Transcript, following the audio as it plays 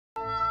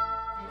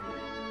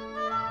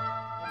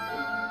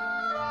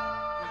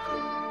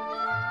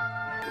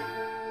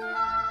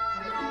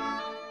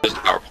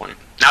PowerPoint.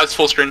 Now it's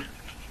full screen.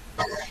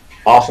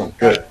 Awesome,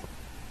 good.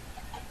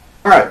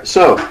 All right,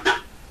 so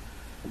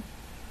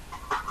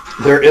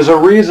there is a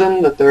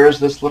reason that there is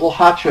this little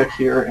hot chick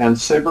here and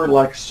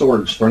saber-like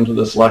swords thrown to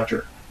this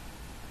lecture.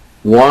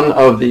 One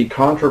of the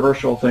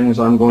controversial things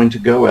I'm going to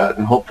go at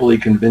and hopefully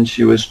convince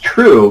you is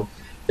true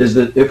is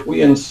that if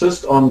we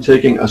insist on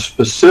taking a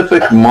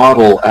specific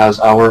model as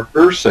our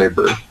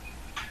saber,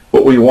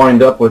 what we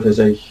wind up with is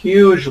a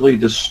hugely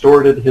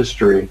distorted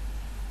history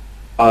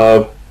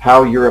of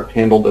how Europe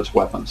handled its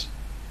weapons.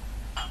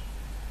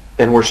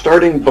 And we're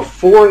starting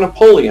before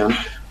Napoleon,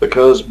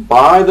 because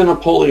by the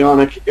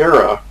Napoleonic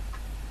era,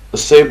 the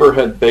saber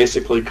had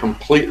basically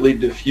completely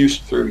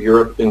diffused through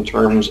Europe in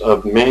terms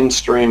of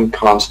mainstream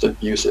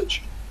constant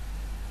usage.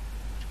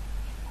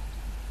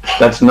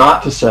 That's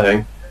not to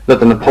say that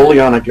the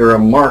Napoleonic era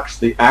marks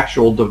the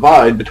actual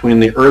divide between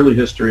the early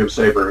history of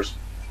sabers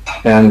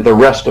and the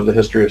rest of the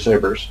history of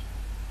sabers,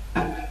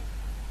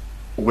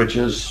 which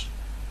is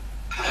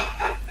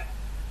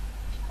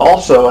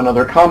also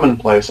another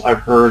commonplace I've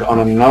heard on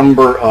a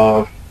number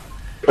of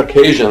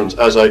occasions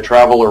as I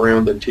travel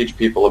around and teach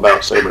people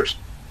about sabers.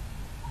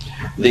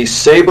 The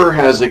saber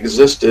has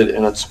existed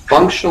in its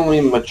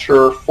functionally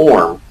mature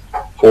form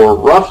for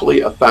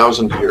roughly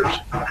 1,000 years.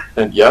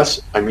 And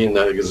yes, I mean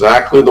that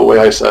exactly the way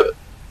I said it.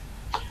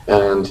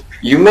 And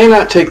you may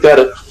not take that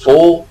at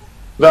full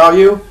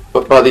value,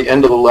 but by the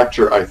end of the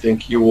lecture, I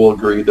think you will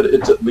agree that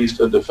it's at least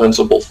a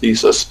defensible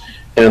thesis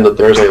and that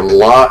there's a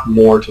lot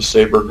more to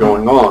saber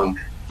going on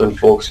than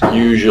folks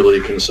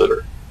usually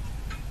consider.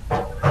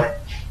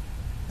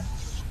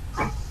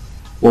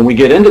 When we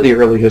get into the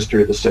early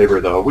history of the saber,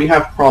 though, we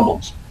have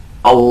problems.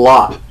 A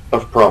lot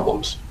of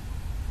problems.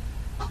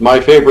 My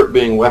favorite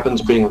being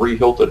weapons being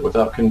re-hilted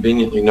without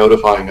conveniently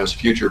notifying us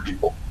future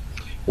people.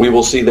 We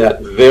will see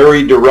that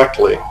very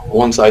directly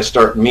once I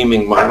start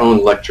memeing my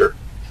own lecture.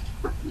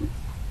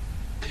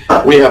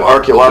 We have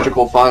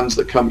archaeological finds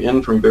that come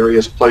in from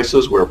various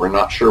places where we're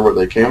not sure where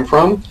they came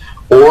from,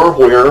 or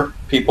where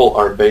people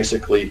are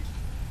basically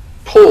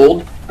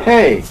told,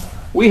 hey,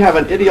 we have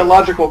an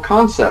ideological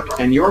concept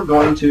and you're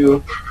going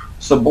to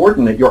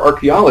subordinate your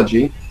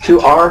archaeology to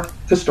our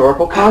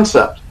historical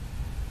concept.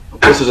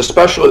 This is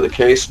especially the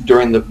case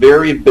during the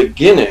very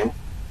beginning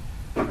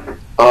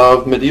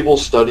of medieval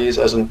studies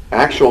as an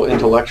actual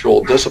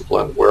intellectual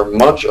discipline, where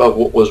much of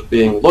what was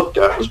being looked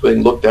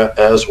at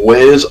as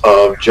ways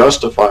of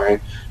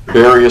justifying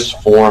various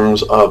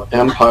forms of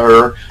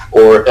empire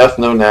or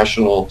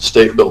ethno-national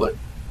state building.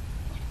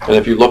 And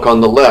if you look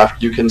on the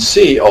left, you can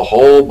see a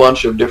whole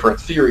bunch of different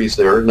theories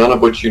there, none of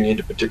which you need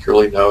to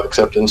particularly know,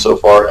 except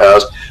insofar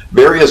as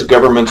various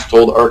governments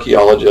told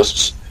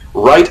archaeologists,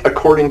 write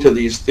according to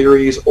these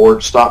theories or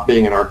stop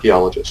being an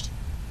archaeologist.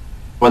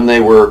 When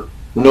they were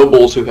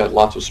nobles who had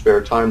lots of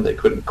spare time, they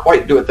couldn't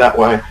quite do it that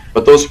way,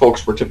 but those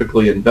folks were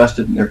typically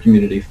invested in their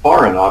community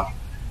far enough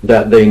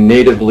that they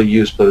natively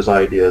used those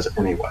ideas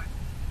anyway.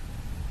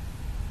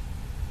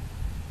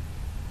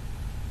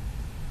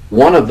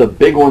 One of the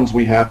big ones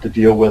we have to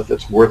deal with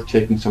that's worth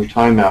taking some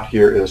time out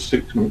here is, I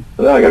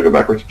gotta go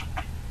backwards,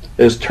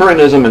 is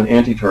Turanism and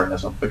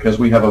anti-Turanism, because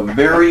we have a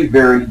very,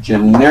 very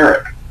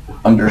generic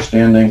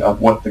understanding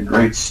of what the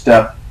Great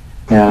Steppe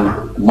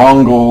and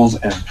Mongols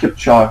and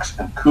Kipchaks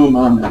and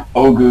Kuman and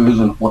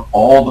Oghuz and what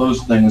all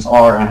those things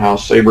are and how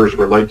sabers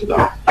relate to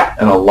them.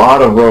 And a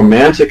lot of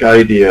romantic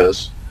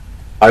ideas,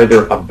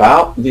 either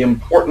about the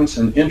importance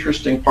and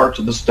interesting parts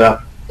of the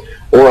steppe,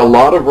 or a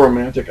lot of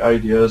romantic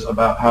ideas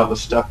about how the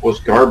steppe was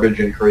garbage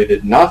and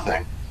created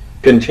nothing,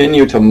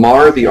 continue to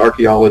mar the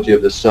archaeology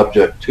of this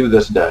subject to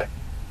this day.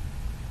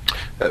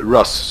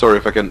 Russ, sorry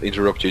if I can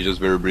interrupt you just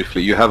very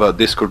briefly. You have a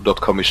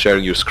discord.com is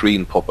sharing your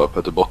screen pop-up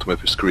at the bottom of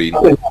your screen.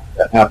 I'll hide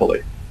that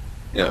happily.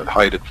 Yeah,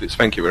 hide it, please.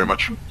 Thank you very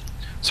much.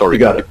 Sorry. You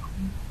got it.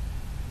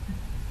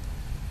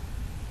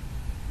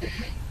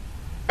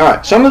 All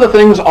right, some of the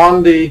things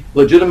on the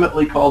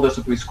legitimately called this,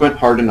 if we squint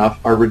hard enough,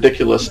 are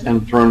ridiculous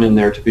and thrown in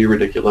there to be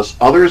ridiculous.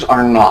 Others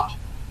are not.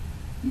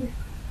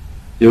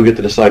 You'll get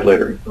to decide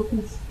later.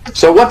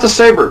 So what's a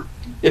saber?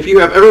 If you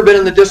have ever been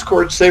in the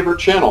Discord Saber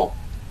channel,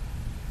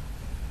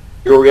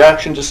 your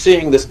reaction to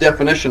seeing this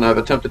definition I've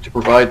attempted to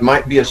provide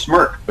might be a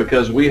smirk,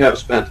 because we have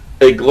spent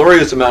a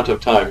glorious amount of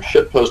time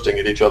shitposting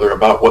at each other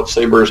about what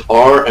sabers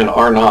are and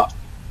are not.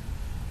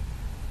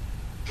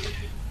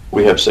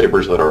 We have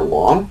sabers that are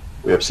long.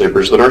 We have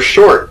sabers that are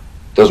short.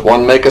 Does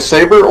one make a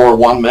saber or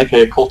one make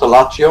a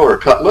coltellaccio or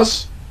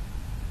cutlass?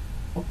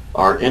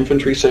 Are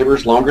infantry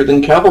sabers longer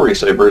than cavalry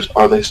sabers?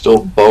 Are they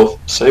still both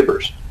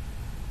sabers?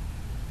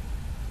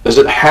 Does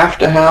it have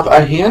to have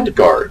a hand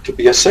guard to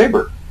be a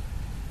saber?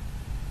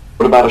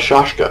 What about a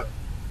shashka?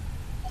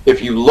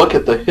 If you look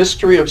at the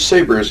history of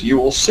sabers, you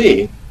will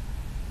see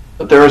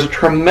that there is a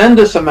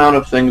tremendous amount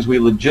of things we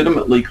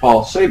legitimately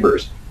call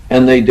sabers,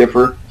 and they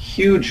differ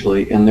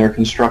hugely in their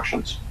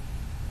constructions.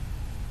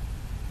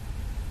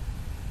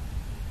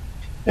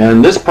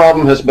 And this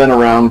problem has been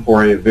around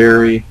for a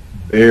very,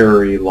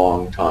 very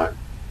long time.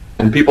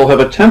 And people have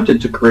attempted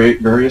to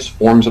create various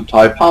forms of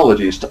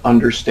typologies to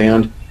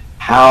understand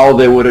how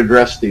they would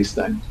address these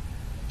things.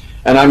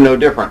 And I'm no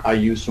different. I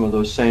use some of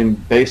those same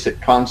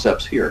basic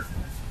concepts here.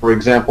 For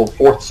example,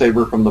 fourth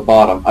saber from the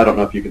bottom. I don't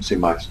know if you can see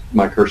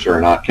my cursor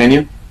or not. Can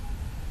you?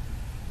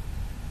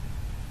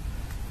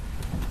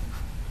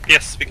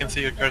 Yes, we can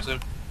see your cursor.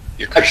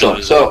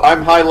 Excellent. So I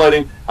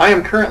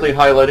am currently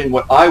highlighting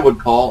what I would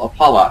call a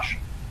palash.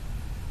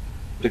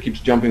 It keeps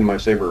jumping my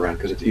saber around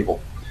because it's evil.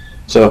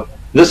 So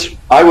this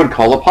I would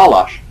call a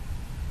palash.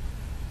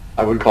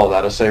 I would call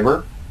that a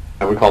saber.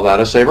 I would call that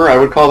a saber. I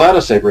would call that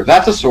a saber.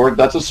 That's a sword.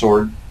 That's a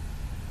sword.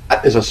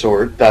 That is a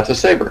sword. That's a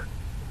saber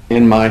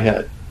in my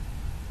head.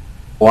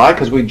 Why?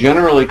 Because we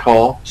generally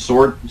call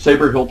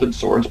saber-hilted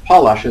swords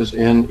palashes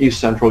in East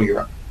Central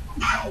Europe.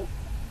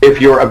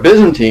 If you're a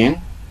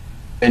Byzantine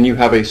and you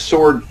have a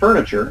sword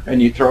furniture and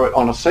you throw it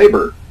on a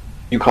saber,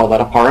 you call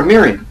that a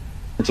paramirian.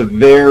 It's a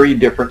very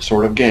different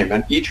sort of game,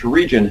 and each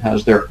region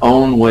has their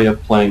own way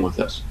of playing with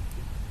this.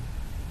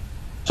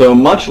 So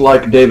much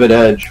like David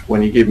Edge,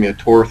 when he gave me a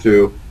tour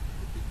through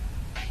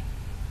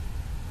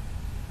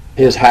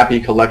his Happy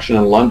collection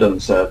in London,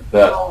 said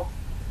that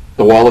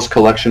the Wallace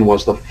collection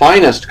was the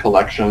finest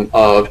collection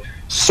of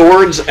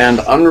swords and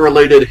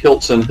unrelated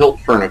hilts and hilt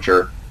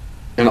furniture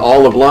in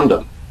all of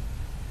London.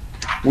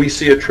 We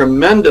see a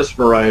tremendous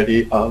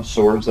variety of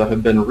swords that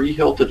have been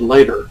re-hilted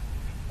later,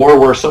 or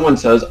where someone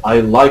says, I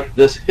like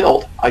this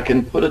hilt, I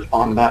can put it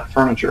on that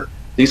furniture.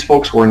 These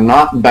folks were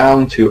not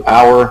bound to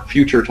our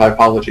future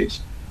typologies.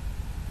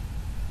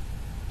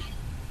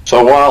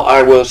 So while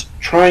I was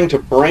trying to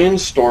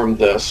brainstorm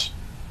this,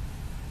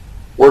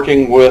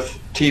 working with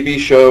TV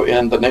show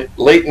in the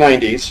late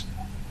 90s,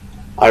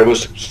 I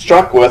was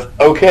struck with,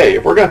 okay,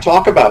 if we're going to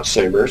talk about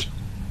sabers,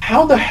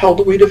 how the hell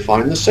do we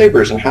define the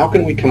sabers, and how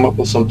can we come up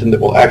with something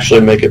that will actually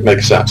make it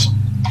make sense?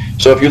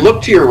 So if you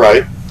look to your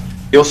right,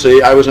 you'll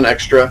see I was an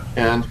extra,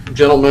 and a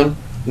gentleman,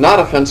 not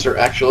a fencer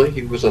actually,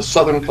 he was a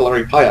Southern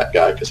Kalari Payat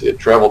guy because he had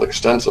traveled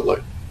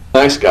extensively,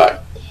 nice guy,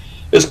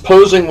 is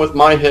posing with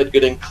my head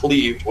getting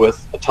cleaved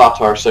with a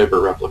Tatar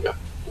saber replica.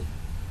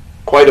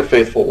 Quite a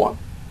faithful one.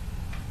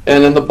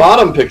 And in the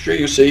bottom picture,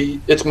 you see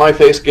it's my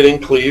face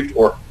getting cleaved,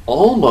 or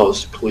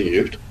almost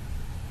cleaved,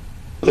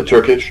 with a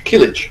Turkish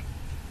kilic.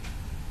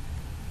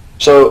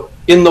 So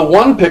in the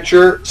one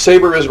picture,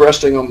 saber is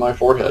resting on my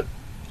forehead.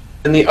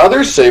 In the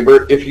other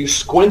saber, if you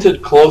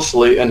squinted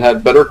closely and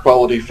had better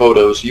quality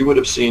photos, you would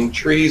have seen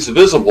trees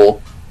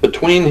visible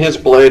between his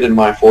blade and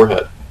my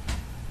forehead.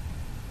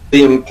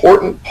 The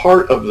important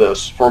part of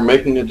this for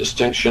making a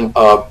distinction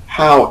of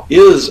how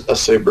is a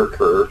saber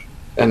curved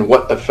and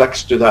what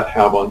effects do that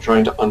have on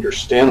trying to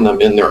understand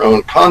them in their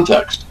own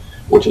context,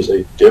 which is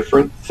a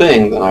different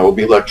thing than I will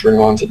be lecturing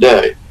on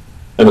today.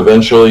 And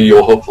eventually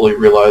you'll hopefully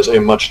realize a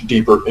much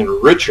deeper and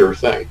richer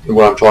thing than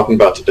what I'm talking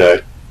about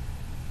today,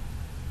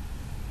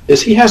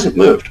 is he hasn't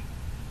moved.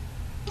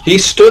 He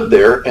stood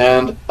there,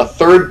 and a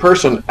third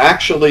person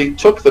actually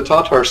took the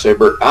Tatar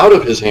saber out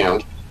of his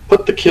hand,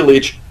 put the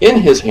kilic in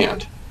his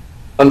hand.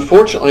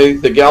 Unfortunately,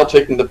 the gal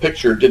taking the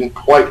picture didn't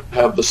quite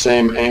have the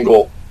same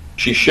angle.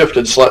 She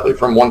shifted slightly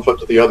from one foot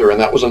to the other, and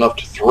that was enough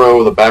to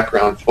throw the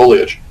background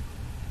foliage.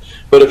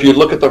 But if you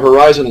look at the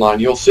horizon line,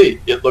 you'll see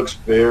it looks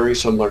very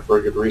similar for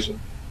a good reason.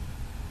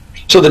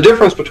 So the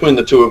difference between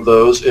the two of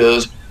those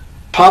is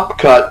top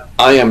cut,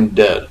 I am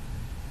dead.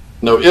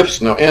 No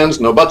ifs, no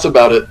ands, no buts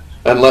about it.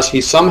 Unless he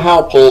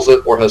somehow pulls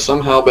it or has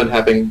somehow been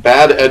having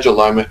bad edge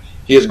alignment,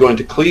 he is going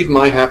to cleave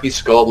my happy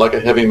skull like a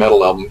heavy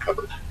metal album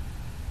cover.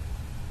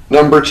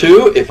 Number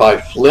two, if I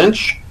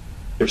flinch,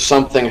 if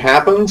something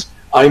happens,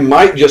 I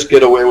might just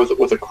get away with it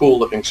with a cool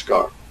looking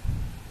scar.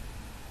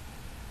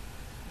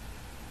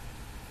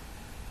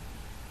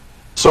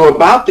 So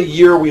about the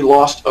year we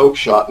lost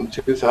Oakshot in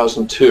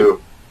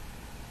 2002,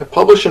 I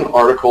published an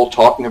article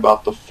talking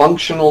about the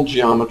functional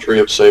geometry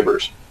of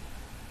sabers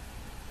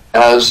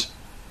as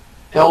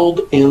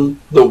held in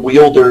the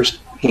wielder's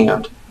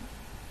hand.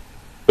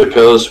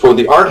 Because for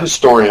the art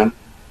historian,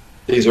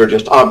 these are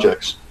just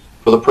objects.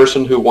 For the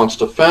person who wants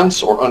to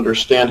fence or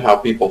understand how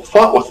people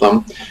fought with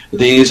them,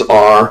 these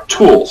are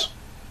tools.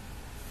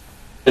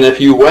 And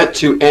if you went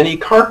to any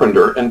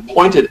carpenter and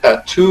pointed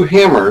at two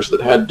hammers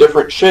that had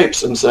different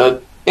shapes and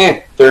said,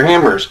 they're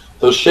hammers,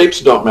 those shapes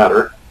don't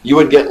matter, you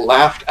would get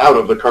laughed out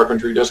of the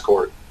carpentry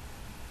discord.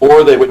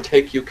 Or they would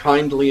take you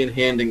kindly in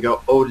hand and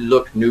go, oh,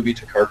 look, newbie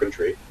to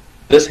carpentry.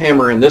 This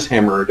hammer and this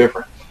hammer are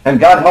different. And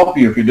God help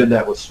you if you did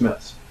that with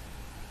smiths.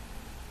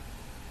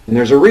 And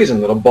there's a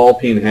reason that a ball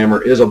peen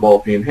hammer is a ball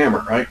peen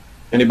hammer, right?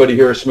 Anybody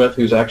here a smith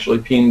who's actually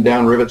peened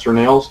down rivets or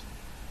nails?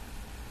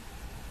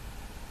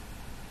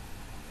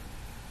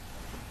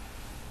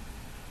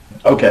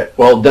 Okay,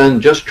 well then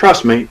just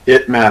trust me,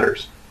 it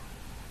matters.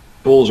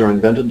 Tools are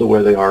invented the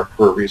way they are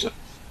for a reason.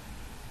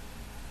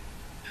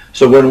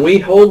 So when we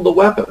hold the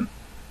weapon,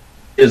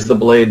 is the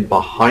blade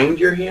behind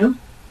your hand?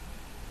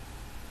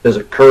 Does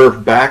it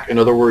curve back, in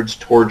other words,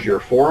 towards your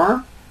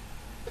forearm?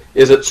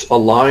 Is it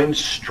aligned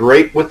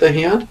straight with the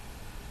hand?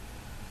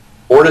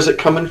 Or does it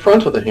come in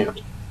front of the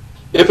hand?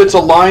 If it's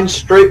aligned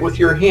straight with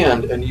your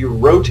hand and you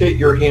rotate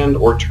your hand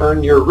or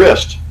turn your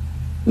wrist,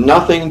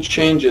 nothing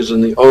changes in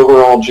the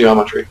overall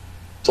geometry.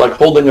 It's like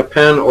holding a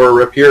pen or a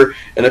rapier,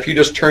 and if you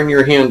just turn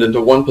your hand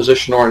into one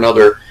position or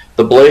another,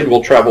 the blade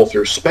will travel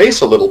through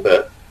space a little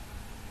bit,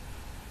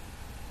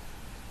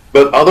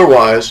 but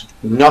otherwise,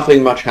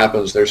 nothing much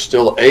happens. There's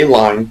still a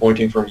line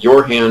pointing from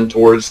your hand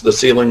towards the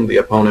ceiling, the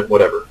opponent,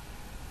 whatever.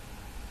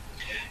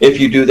 If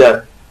you do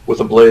that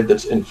with a blade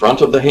that's in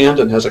front of the hand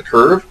and has a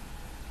curve,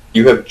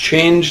 you have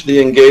changed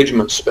the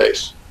engagement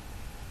space.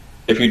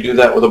 If you do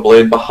that with a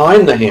blade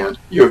behind the hand,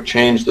 you have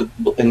changed the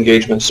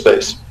engagement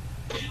space.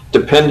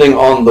 Depending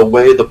on the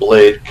way the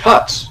blade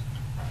cuts,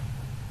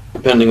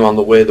 depending on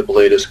the way the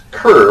blade is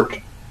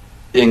curved,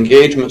 the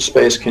engagement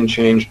space can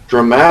change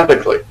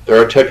dramatically.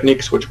 There are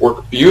techniques which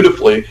work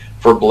beautifully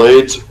for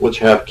blades which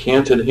have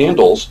canted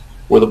handles,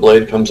 where the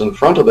blade comes in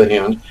front of the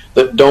hand,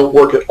 that don't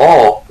work at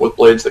all with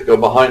blades that go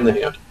behind the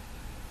hand,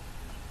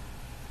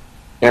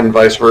 and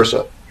vice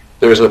versa.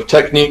 There's a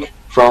technique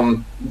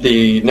from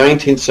the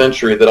 19th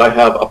century that I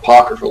have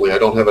apocryphally, I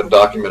don't have it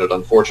documented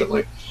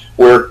unfortunately,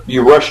 where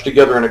you rush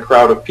together in a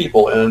crowd of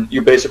people and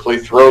you basically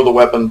throw the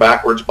weapon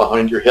backwards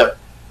behind your hip.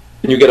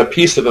 And you get a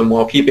piece of him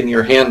while keeping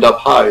your hand up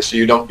high so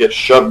you don't get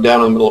shoved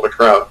down in the middle of a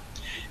crowd.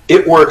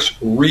 It works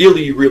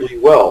really, really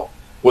well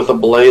with a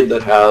blade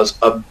that has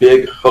a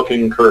big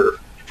hooking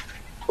curve,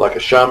 like a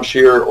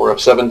Shamshir or a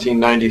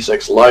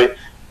 1796 light.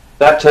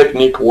 That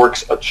technique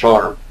works a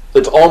charm.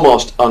 It's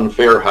almost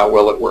unfair how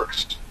well it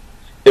works.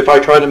 If I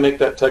try to make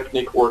that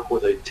technique work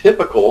with a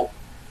typical,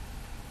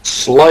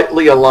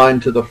 slightly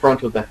aligned to the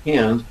front of the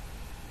hand,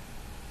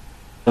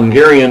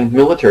 Hungarian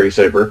military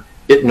saber,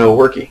 it no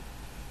worky.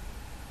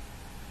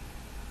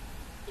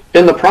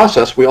 In the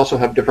process, we also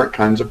have different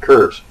kinds of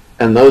curves,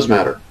 and those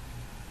matter.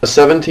 A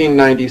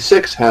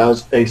 1796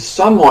 has a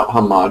somewhat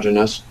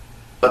homogeneous,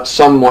 but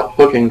somewhat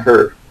hooking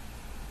curve.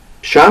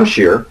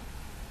 Shamshir,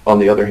 on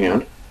the other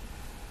hand,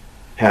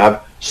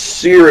 have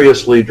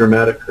seriously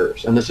dramatic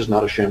curves, and this is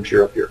not a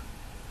Shamshir up here.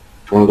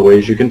 One of the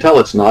ways you can tell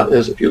it's not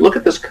is if you look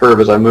at this curve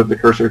as I move the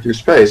cursor through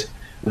space,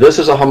 this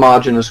is a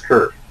homogeneous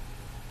curve.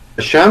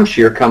 The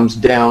Shamshir comes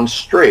down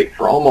straight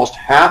for almost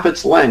half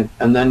its length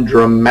and then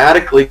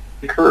dramatically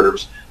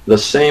curves the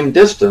same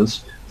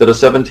distance that a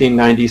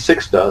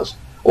 1796 does,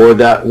 or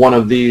that one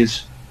of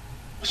these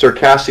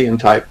Circassian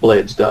type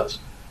blades does.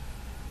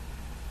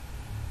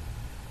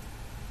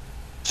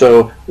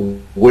 So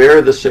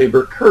where the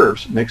saber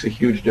curves makes a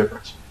huge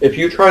difference. If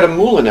you try to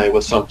moulinet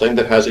with something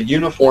that has a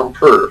uniform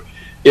curve,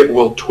 it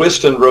will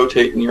twist and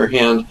rotate in your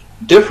hand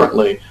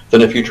differently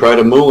than if you try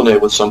to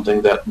moulinet with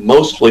something that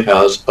mostly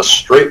has a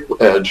straight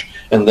edge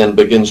and then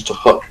begins to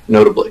hook,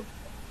 notably.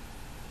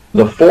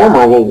 The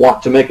former will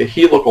want to make a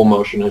helical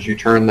motion as you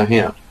turn the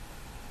hand.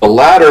 The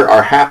latter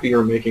are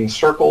happier making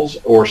circles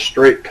or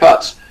straight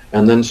cuts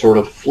and then sort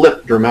of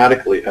flip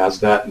dramatically as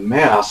that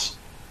mass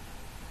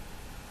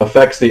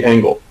affects the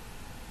angle.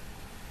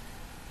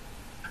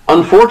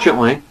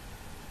 Unfortunately,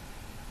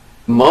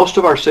 most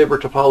of our saber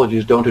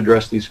topologies don't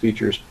address these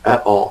features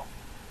at all.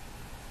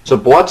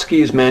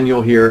 Zabłocki's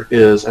manual here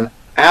is an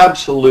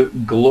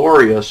absolute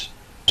glorious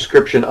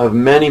description of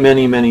many,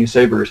 many, many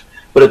sabers,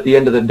 but at the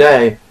end of the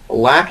day,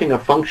 lacking a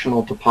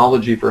functional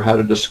topology for how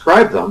to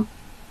describe them,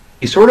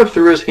 he sort of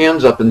threw his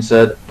hands up and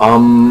said,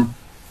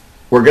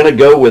 we're going to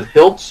go with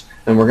hilts,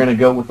 and we're going to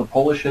go with the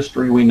Polish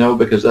history we know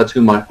because that's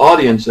who my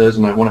audience is,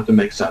 and I want it to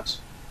make sense.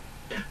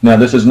 Now,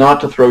 this is not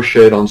to throw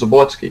shade on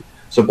Zabłocki.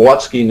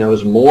 Zabłocki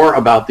knows more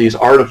about these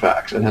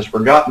artifacts and has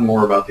forgotten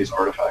more about these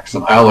artifacts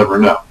than I'll ever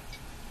know.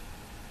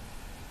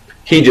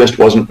 He just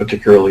wasn't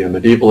particularly a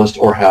medievalist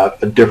or had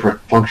a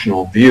different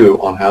functional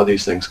view on how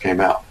these things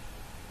came out.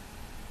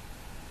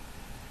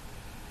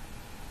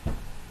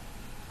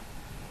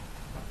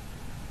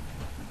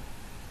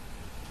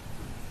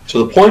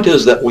 So the point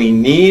is that we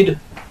need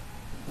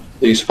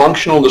these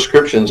functional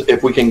descriptions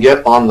if we can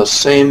get on the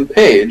same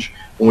page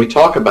when we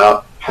talk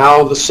about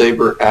how the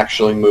saber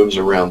actually moves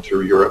around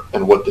through Europe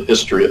and what the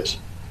history is.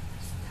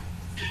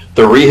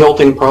 The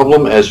rehilting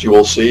problem, as you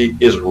will see,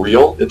 is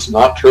real. It's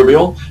not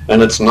trivial,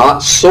 and it's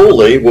not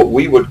solely what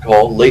we would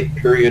call late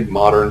period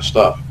modern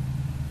stuff.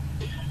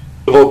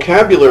 The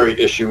vocabulary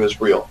issue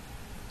is real.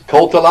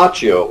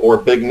 Coltellaccio, or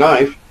big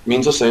knife,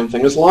 means the same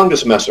thing as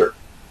Langesmesser,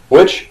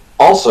 which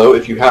also,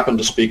 if you happen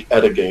to speak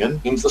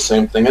Edegaean, means the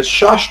same thing as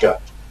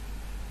Shashka.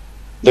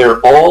 They're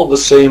all the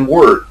same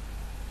word.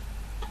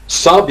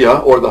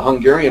 Sabja, or the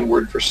Hungarian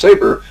word for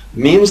saber,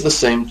 means the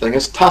same thing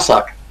as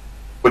Tasak,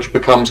 which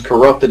becomes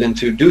corrupted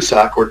into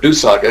Dusak or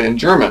Dusaga in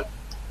German.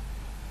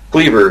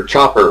 Cleaver,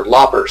 chopper,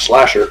 lopper,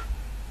 slasher.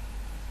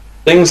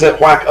 Things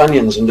that whack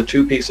onions into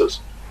two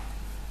pieces.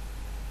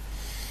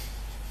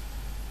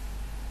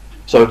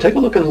 So take a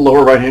look in the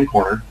lower right-hand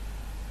corner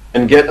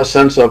and get a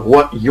sense of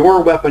what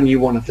your weapon you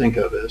want to think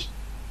of is.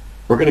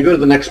 We're going to go to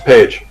the next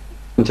page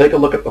and take a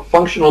look at the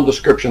functional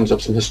descriptions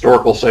of some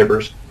historical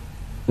sabers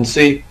and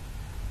see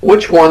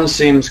which one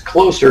seems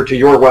closer to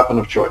your weapon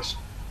of choice.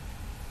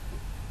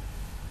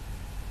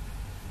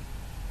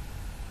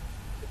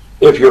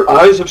 If your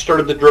eyes have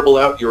started to dribble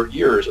out your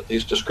ears at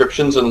these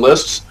descriptions and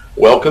lists,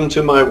 welcome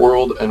to my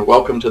world and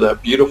welcome to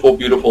that beautiful,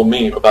 beautiful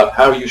meme about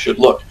how you should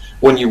look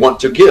when you want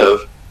to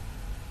give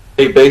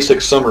a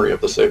basic summary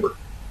of the saber.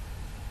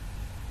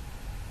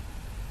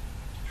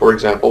 For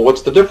example,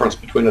 what's the difference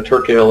between a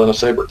Turkale and a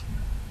saber?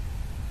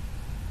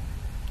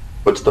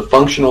 What's the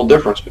functional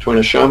difference between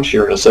a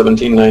Shamshir and a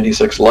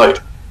 1796 light?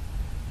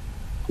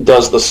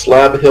 Does the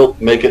slab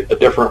hilt make it a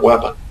different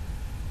weapon?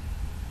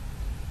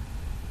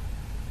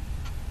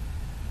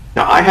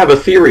 Now, I have a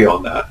theory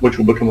on that, which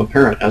will become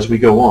apparent as we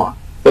go on,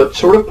 but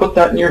sort of put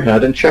that in your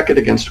head and check it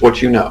against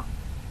what you know.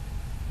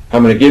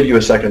 I'm going to give you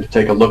a second to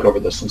take a look over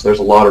this since there's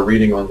a lot of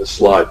reading on this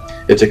slide.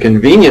 It's a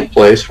convenient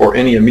place for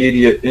any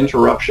immediate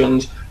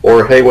interruptions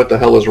or, hey, what the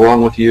hell is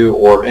wrong with you,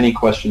 or any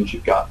questions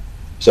you've got.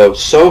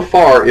 So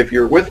far, if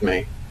you're with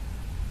me,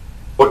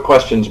 what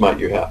questions might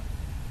you have?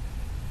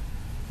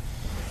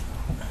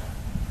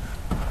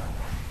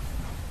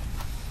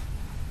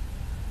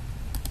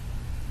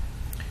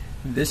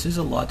 This is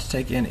a lot to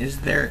take in.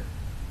 Has there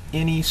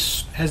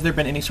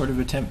been any sort of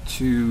attempt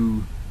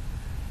to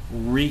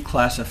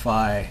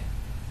reclassify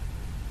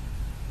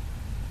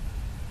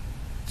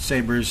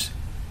sabers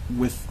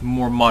with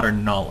more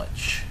modern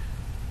knowledge?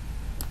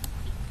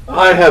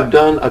 I have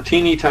done a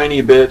teeny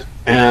tiny bit,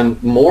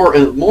 and more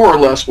or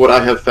less what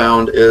I have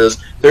found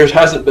is there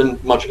hasn't been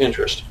much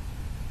interest.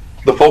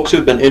 The folks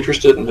who've been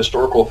interested in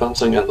historical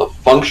fencing and the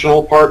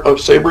functional part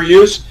of saber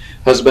use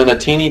has been a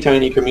teeny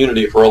tiny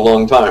community for a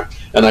long time.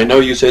 And I know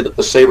you say that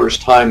the saber's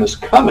time is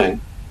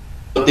coming,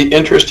 but the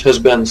interest has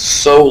been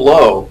so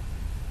low.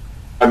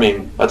 I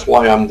mean, that's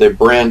why I'm the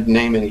brand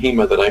name in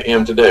HEMA that I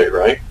am today,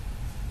 right?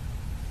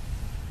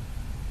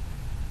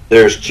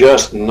 There's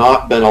just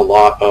not been a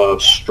lot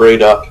of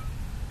straight up,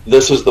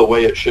 this is the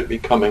way it should be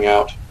coming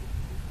out,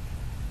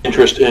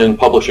 interest in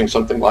publishing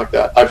something like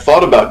that. I've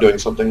thought about doing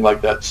something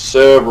like that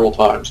several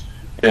times.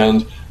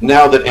 And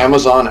now that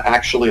Amazon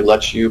actually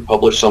lets you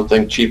publish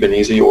something cheap and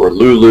easy, or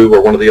Lulu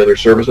or one of the other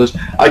services,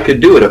 I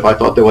could do it if I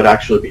thought there would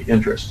actually be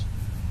interest.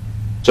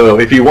 So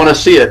if you want to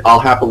see it, I'll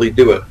happily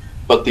do it.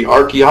 But the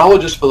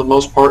archaeologists, for the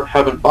most part,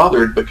 haven't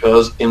bothered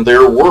because in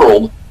their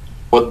world,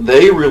 what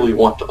they really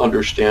want to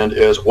understand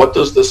is, what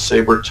does this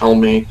saber tell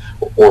me,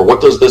 or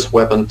what does this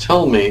weapon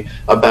tell me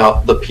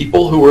about the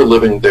people who were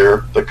living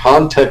there, the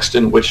context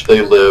in which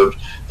they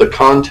lived, the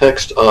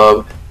context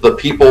of the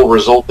people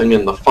resulting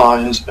in the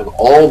finds, and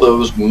all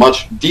those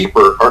much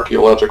deeper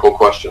archaeological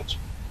questions.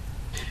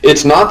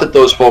 It's not that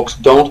those folks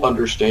don't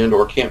understand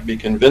or can't be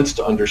convinced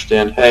to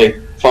understand,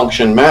 hey,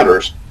 function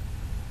matters.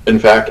 In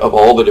fact, of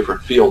all the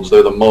different fields,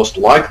 they're the most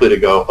likely to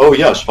go, oh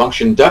yes,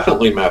 function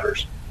definitely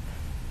matters.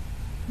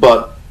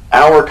 But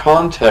our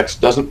context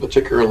doesn't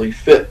particularly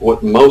fit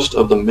what most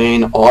of the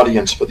main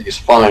audience for these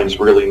finds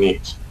really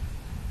needs.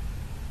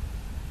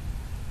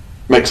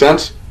 Make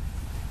sense?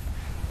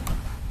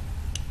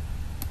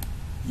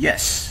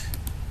 Yes.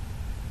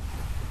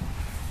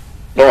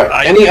 All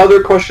right. Any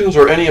other questions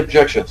or any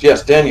objections?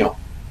 Yes, Daniel.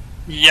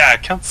 Yeah, I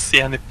can't see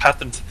any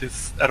patterns to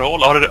this at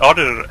all. Are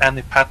there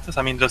any patterns?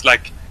 I mean, there's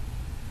like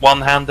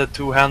one-handed,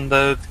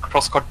 two-handed,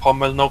 cross-guard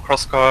pommel, no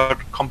cross-guard,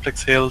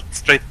 complex hilt,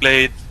 straight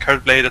blade,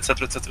 curved blade,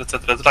 etc., etc.,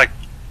 etc. There's like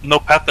no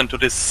pattern to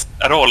this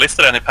at all. Is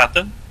there any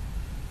pattern?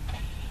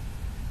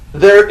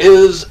 There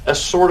is a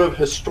sort of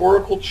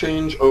historical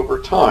change over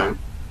time,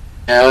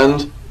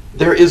 and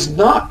there is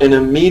not an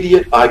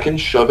immediate I can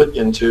shove it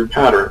into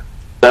pattern.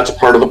 That's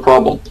part of the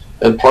problem.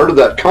 And part of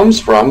that comes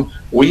from,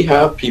 we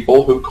have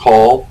people who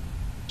call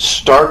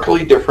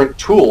starkly different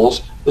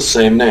tools the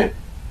same name.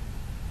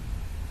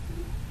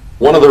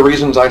 One of the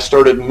reasons I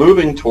started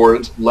moving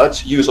towards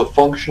let's use a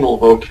functional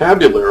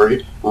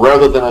vocabulary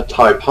rather than a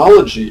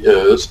typology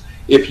is,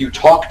 if you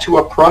talk to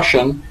a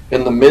Prussian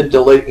in the mid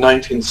to late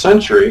 19th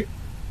century,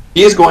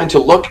 he's going to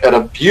look at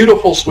a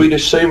beautiful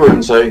Swedish saber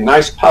and say,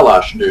 nice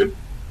palash, dude.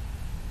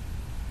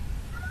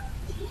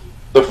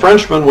 The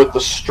Frenchman with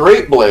the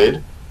straight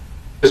blade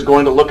is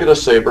going to look at a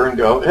saber and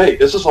go, hey,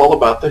 this is all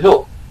about the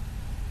hilt.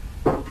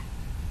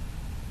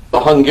 The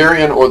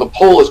Hungarian or the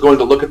Pole is going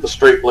to look at the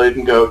straight blade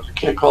and go, you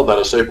can't call that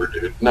a saber,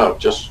 dude. No,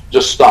 just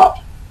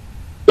stop.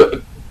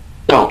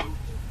 Don't.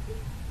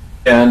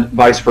 And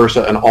vice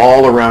versa, and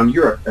all around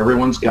Europe,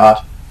 everyone's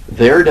got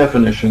their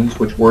definitions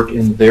which work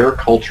in their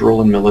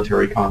cultural and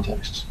military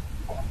contexts.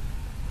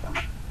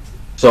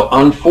 So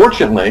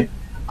unfortunately,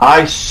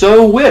 I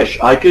so wish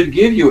I could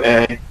give you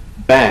a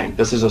bang,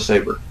 this is a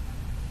saber.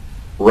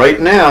 Right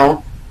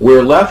now,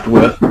 we're left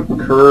with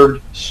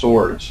curved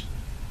swords.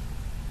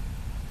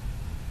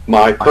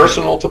 My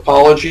personal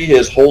topology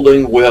is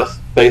holding with,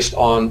 based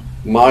on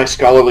my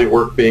scholarly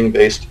work being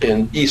based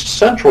in East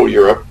Central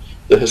Europe,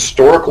 the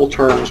historical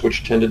terms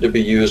which tended to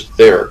be used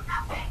there,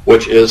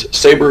 which is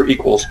saber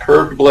equals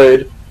curved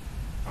blade.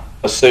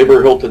 A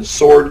saber-hilted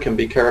sword can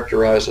be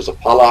characterized as a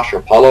palash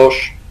or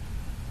palosh,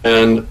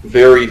 and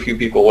very few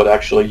people would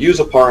actually use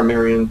a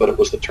paramirian, but it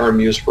was the term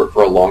used for it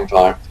for a long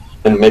time.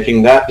 And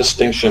making that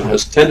distinction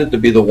has tended to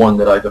be the one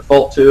that I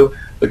default to,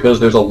 because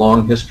there's a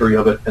long history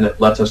of it, and it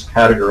lets us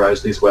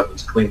categorize these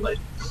weapons cleanly.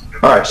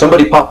 All right,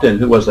 somebody popped in.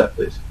 Who was that,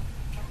 please?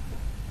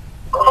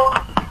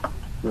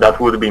 That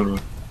would be me.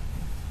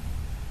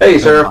 Hey,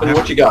 Seraphin,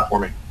 what you got for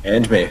me?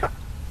 And me.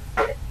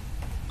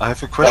 I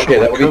have a question. Okay,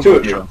 that would be two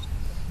of you.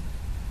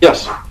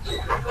 Yes.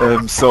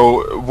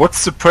 So,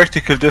 what's the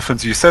practical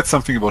difference? You said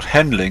something about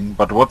handling,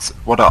 but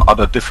what are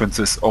other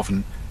differences of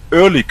an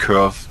early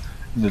curve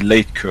and a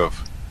late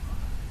curve?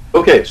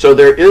 Okay, so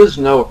there is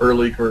no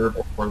early curve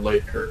or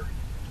late curve.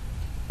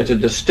 It's a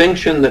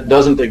distinction that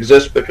doesn't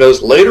exist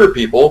because later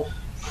people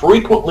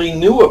frequently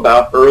knew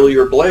about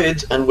earlier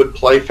blades and would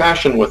play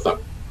fashion with them.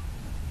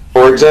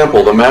 For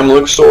example, the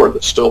Mamluk sword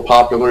that's still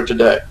popular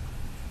today.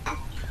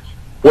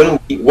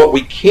 What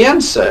we can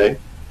say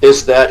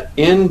is that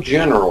in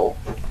general,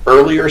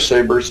 earlier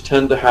sabers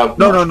tend to have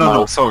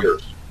No,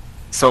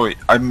 sorry,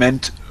 I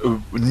meant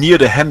near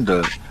the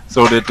handle,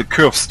 so that the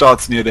curve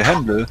starts near the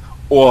handle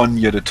or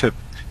near the tip.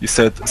 You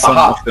said some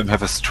of them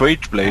have a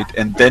straight blade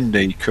and then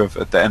they curve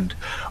at the end.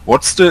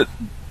 What's the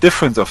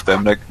difference of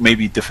them? Like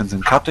maybe difference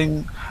in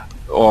cutting,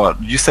 or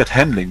you said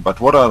handling, but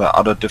what are the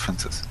other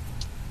differences?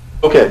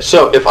 Okay,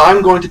 so if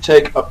I'm going to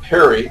take a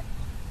parry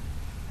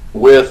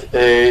with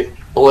a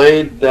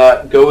blade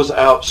that goes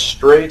out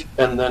straight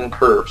and then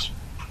curves,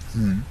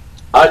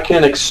 I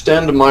can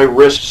extend my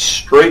wrist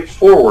straight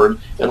forward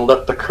and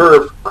let the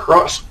curve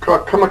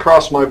come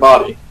across my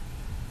body.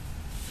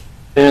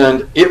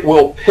 And it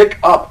will pick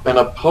up an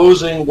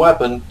opposing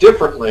weapon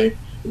differently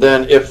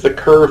than if the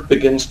curve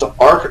begins to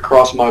arc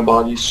across my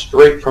body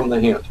straight from the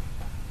hand.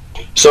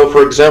 So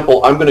for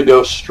example, I'm going to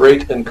go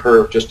straight and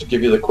curve just to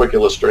give you the quick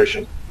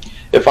illustration.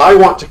 If I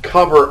want to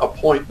cover a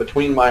point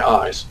between my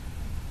eyes,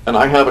 and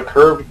I have a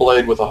curved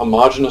blade with a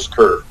homogeneous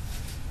curve,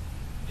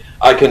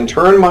 I can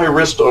turn my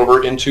wrist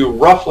over into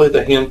roughly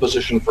the hand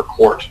position for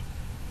quart.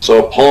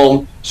 So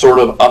palm sort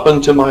of up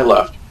and to my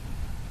left.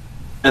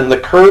 And the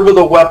curve of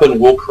the weapon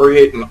will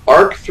create an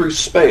arc through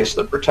space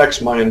that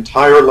protects my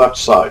entire left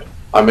side.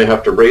 I may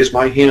have to raise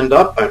my hand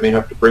up, I may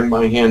have to bring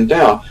my hand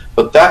down,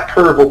 but that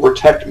curve will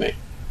protect me.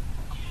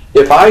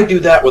 If I do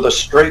that with a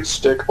straight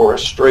stick or a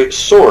straight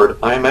sword,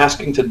 I am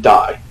asking to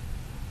die.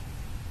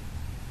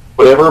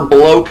 Whatever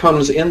blow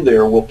comes in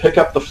there will pick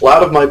up the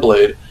flat of my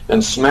blade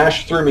and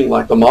smash through me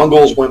like the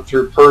Mongols went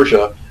through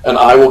Persia, and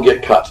I will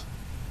get cut.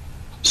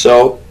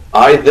 So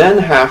I then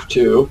have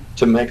to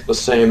make the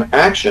same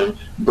action,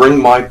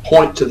 bring my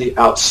point to the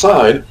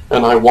outside,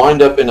 and I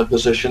wind up in a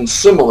position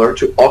similar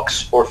to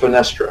Ox or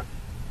Fenestra.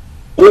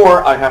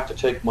 Or I have to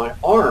take my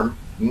arm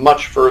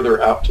much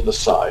further out to the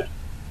side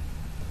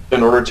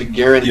in order to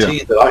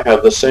guarantee that I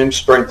have the same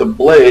strength of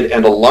blade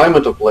and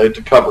alignment of blade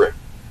to cover it.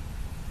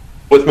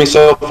 With me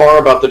so far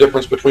about the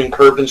difference between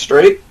curved and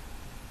straight?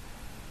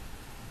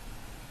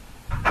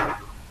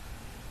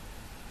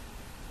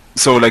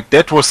 So, like,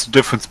 that was the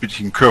difference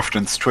between curved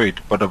and straight,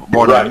 but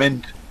what I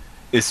meant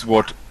is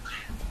what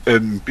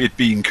it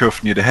being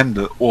curved near the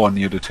handle or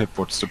near the tip,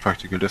 what's the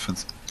practical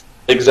difference?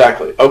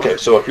 Exactly. Okay,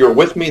 so if you're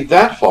with me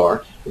that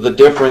far, the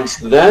difference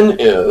then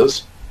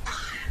is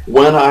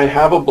when I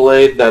have a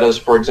blade that is,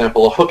 for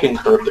example, a hooking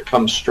curve that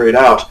comes straight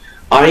out,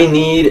 I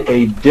need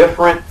a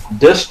different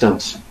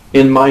distance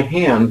in my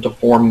hand to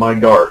form my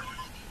guard.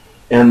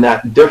 And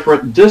that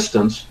different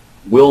distance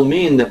will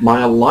mean that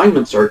my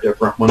alignments are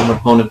different when an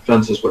opponent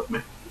fences with me.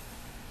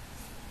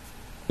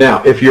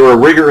 Now, if you're a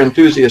rigger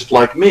enthusiast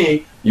like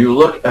me, you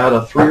look at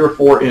a 3 or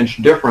 4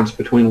 inch difference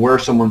between where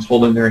someone's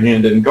holding their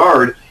hand in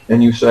guard,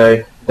 and you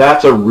say,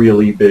 that's a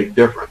really big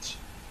difference.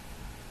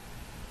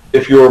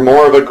 If you're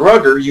more of a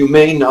grugger, you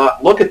may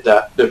not look at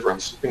that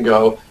difference and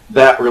go,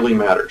 that really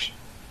matters.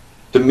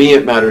 To me,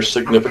 it matters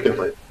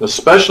significantly,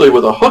 especially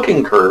with a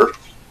hooking curve.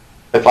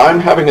 If I'm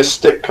having a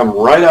stick come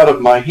right out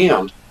of my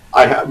hand,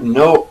 I have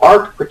no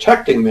arc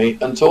protecting me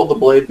until the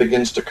blade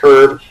begins to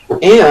curve,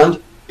 and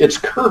it's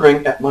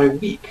curving at my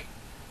weak.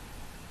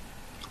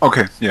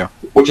 Okay, yeah.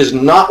 Which is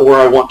not where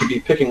I want to be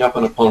picking up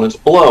an opponent's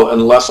blow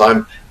unless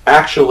I'm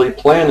actually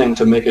planning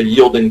to make a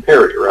yielding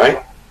parry,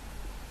 right?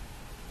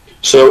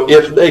 So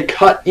if they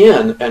cut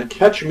in and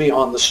catch me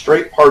on the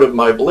straight part of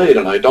my blade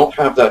and I don't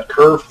have that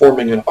curve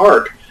forming an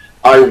arc,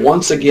 I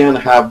once again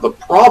have the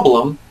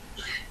problem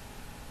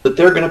that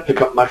they're going to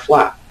pick up my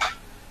flat.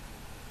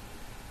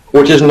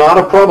 Which is not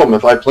a problem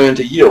if I plan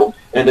to yield,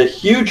 and a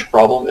huge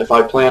problem if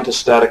I plan to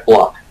static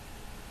block.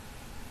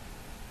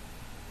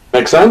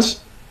 Make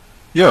sense?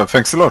 Yeah,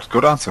 thanks a lot.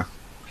 Good answer.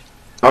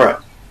 All right.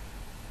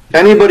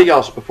 Anybody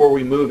else before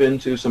we move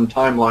into some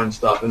timeline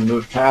stuff and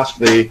move past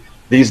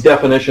these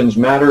definitions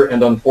matter,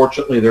 and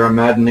unfortunately they're a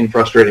maddening,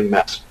 frustrating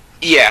mess?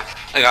 Yeah,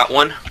 I got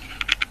one.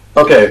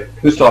 Okay,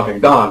 who's talking?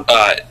 Don.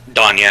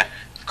 Don, yeah.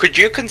 Could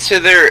you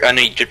consider an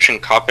Egyptian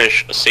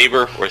Kopish a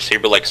saber or a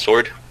saber-like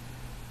sword?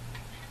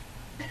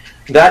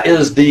 That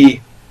is the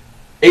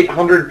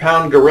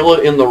 800-pound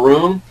gorilla in the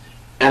room,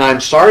 and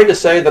I'm sorry to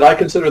say that I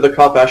consider the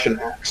Kopash an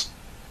axe.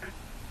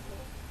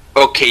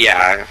 Okay,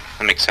 yeah,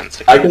 that makes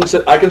sense. I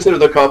consider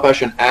the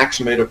Kopash an axe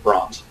made of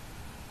bronze.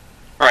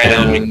 Alright,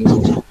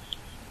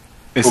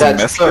 Is it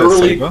Mesa a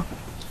saber?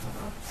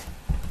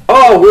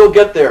 Oh, we'll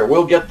get there.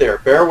 We'll get there.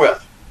 Bear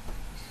with.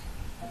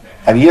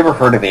 Have you ever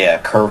heard of a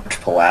curved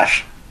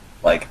palash?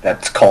 Like,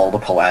 that's called a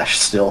palash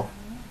still?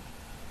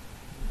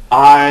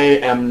 I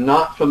am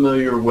not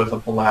familiar with a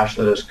palash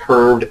that is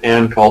curved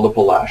and called a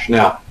palash.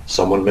 Now,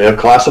 someone may have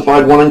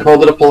classified one and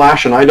called it a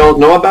palash, and I don't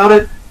know about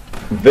it.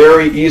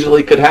 Very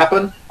easily could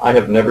happen. I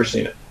have never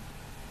seen it.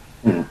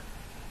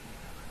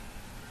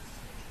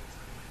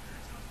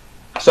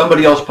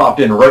 Somebody else popped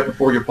in right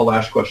before your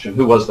palash question.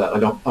 Who was that? I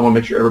want to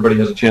make sure everybody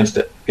has a chance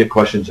to get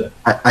questions in.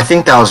 I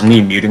think that was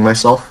me muting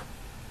myself.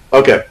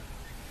 Okay.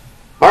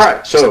 All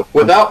right, so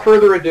without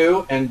further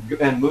ado, and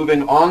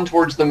moving on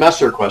towards the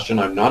Messer question,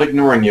 I'm not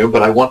ignoring you,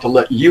 but I want to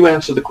let you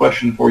answer the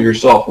question for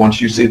yourself once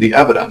you see the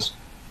evidence.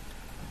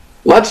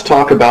 Let's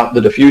talk about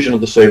the diffusion of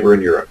the saber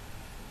in Europe.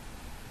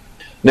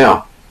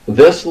 Now,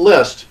 this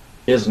list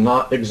is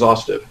not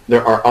exhaustive.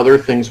 There are other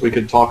things we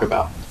could talk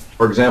about.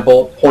 For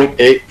example, point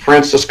 8,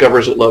 France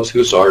discovers it loves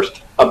hussars.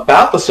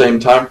 About the same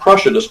time,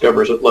 Prussia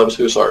discovers it loves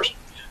hussars.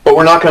 But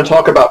we're not going to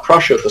talk about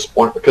Prussia at this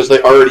point because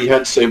they already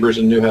had sabers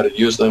and knew how to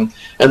use them.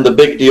 And the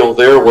big deal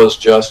there was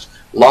just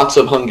lots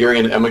of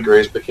Hungarian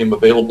emigres became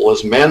available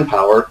as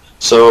manpower.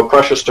 So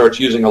Prussia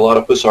starts using a lot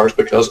of hussars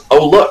because,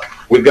 oh look,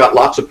 we've got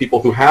lots of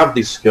people who have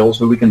these skills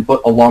who we can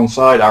put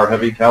alongside our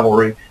heavy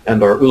cavalry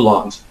and our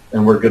uhlans,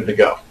 and we're good to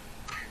go.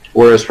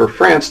 Whereas for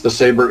France, the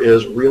saber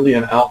is really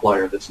an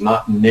outlier that's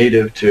not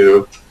native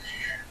to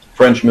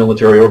French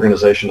military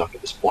organization up to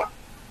this point.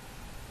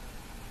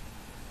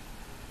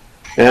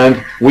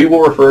 And we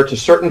will refer to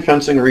certain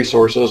fencing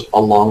resources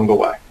along the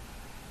way.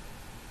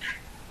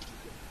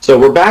 So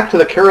we're back to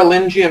the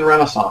Carolingian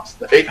Renaissance,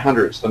 the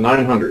 800s, the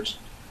 900s.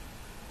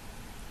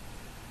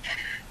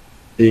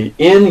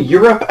 In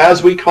Europe,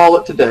 as we call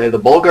it today, the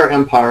Bulgar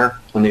Empire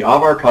and the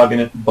Avar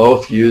Khaganate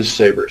both used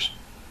sabers.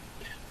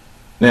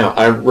 Now,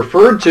 I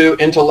referred to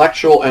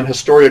intellectual and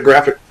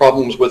historiographic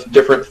problems with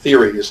different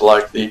theories,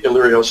 like the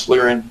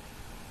Illyrio-Slavic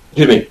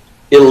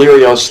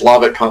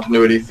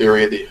continuity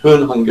theory, the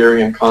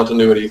Hun-Hungarian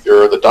continuity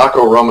theory, the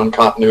Daco-Roman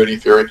continuity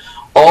theory.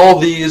 All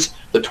these,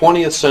 the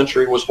 20th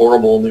century was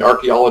horrible, and the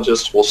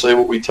archaeologists will say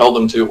what we tell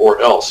them to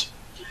or else.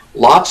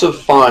 Lots of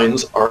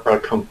finds are a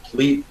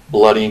complete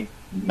bloody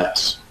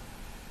mess.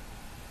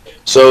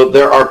 So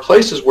there are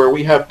places where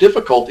we have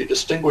difficulty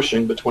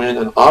distinguishing between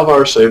an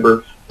Avar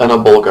saber and a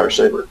Bulgar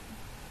saber.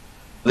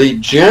 The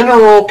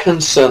general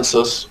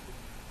consensus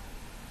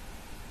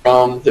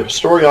from the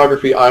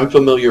historiography I'm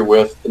familiar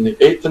with in the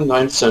 8th and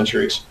 9th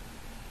centuries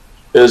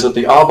is that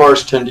the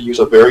Avars tend to use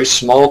a very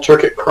small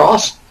turquet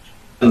cross,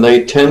 and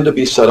they tend to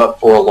be set up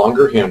for a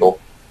longer handle.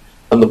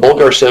 And the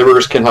Bulgar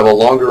sabers can have a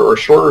longer or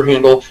shorter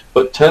handle,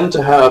 but tend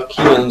to have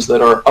keyins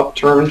that are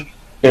upturned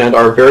and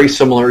are very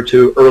similar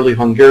to early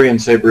Hungarian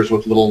sabers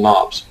with little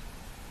knobs.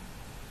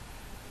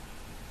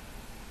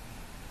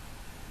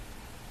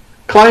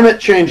 Climate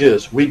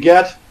changes. We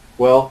get,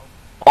 well,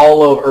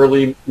 all of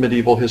early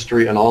medieval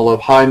history and all of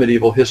high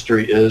medieval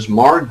history is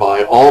marred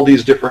by all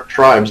these different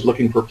tribes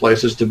looking for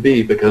places to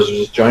be because there's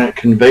this giant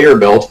conveyor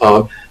belt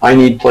of, I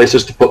need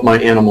places to put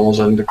my animals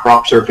and the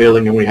crops are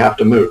failing and we have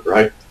to move,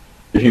 right?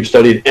 If you've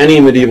studied any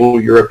medieval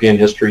European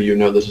history, you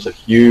know this is a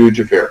huge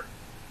affair.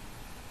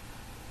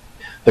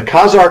 The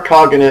Khazar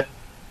Khaganate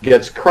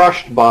gets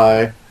crushed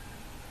by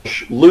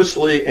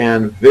loosely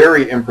and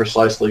very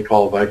imprecisely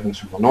called Vikings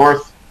from the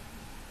north.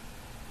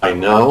 I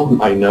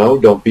know,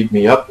 don't beat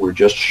me up. We're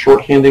just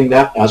shorthanding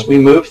that as we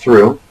move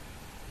through.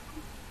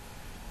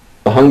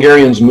 The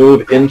Hungarians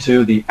move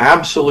into the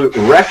absolute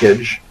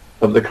wreckage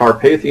of the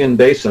Carpathian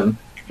Basin,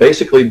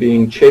 basically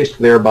being chased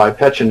there by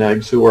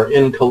Pechenegs, who are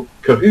in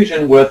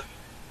cohesion with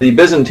the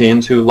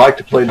Byzantines, who like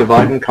to play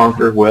divide and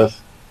conquer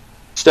with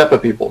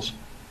steppe peoples,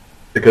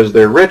 because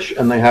they're rich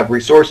and they have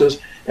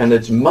resources, and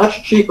it's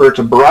much cheaper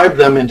to bribe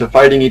them into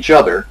fighting each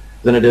other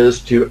than it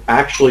is to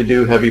actually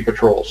do heavy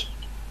patrols.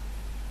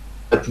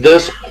 At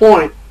this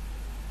point,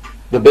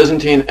 the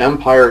Byzantine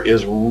Empire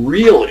is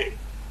reeling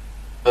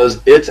because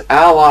its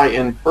ally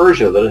in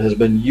Persia that it has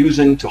been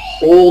using to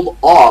hold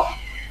off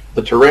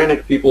the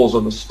tyrannic peoples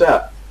of the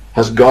steppe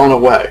has gone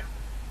away.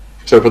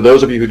 So for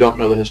those of you who don't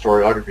know the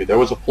historiography, there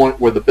was a point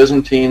where the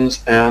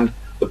Byzantines and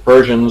the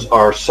Persians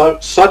are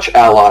such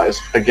allies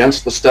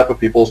against the steppe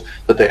peoples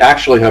that they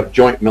actually have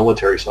joint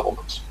military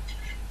settlements.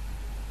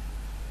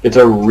 It's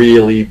a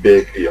really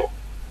big deal.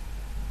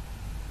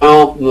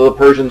 Well, the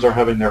Persians are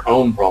having their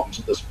own problems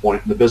at this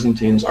point. The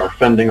Byzantines are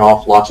fending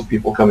off lots of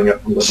people coming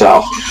up from the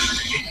south.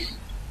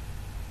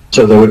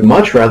 So they would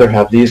much rather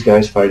have these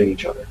guys fighting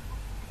each other.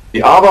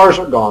 The Avars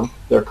are gone.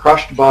 They're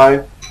crushed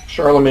by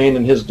Charlemagne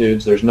and his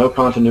dudes. There's no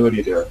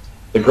continuity there.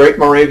 The Great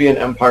Moravian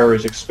Empire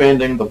is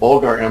expanding. The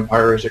Bulgar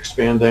Empire is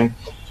expanding.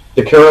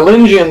 The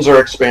Carolingians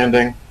are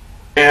expanding.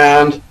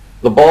 And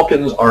the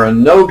Balkans are a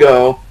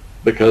no-go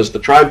because the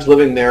tribes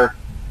living there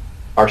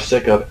are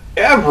sick of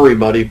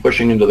everybody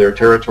pushing into their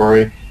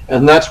territory,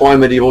 and that's why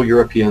medieval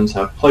Europeans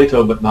have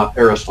Plato but not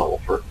Aristotle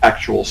for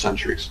actual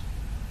centuries.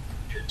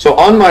 So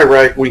on my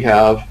right we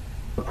have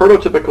a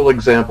prototypical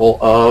example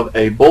of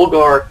a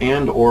Bulgar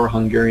and or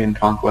Hungarian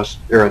conquest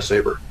era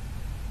saber.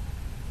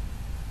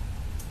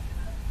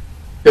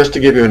 Just to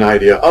give you an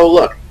idea, oh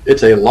look,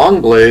 it's a long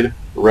blade,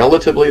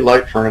 relatively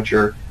light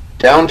furniture,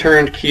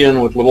 downturned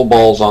keyin with little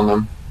balls on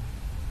them.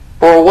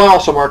 For a while,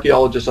 some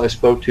archaeologists I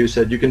spoke to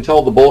said you can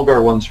tell the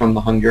Bulgar ones from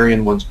the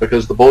Hungarian ones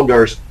because the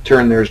Bulgars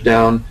turn theirs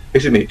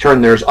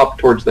up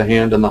towards the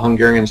hand, and the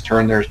Hungarians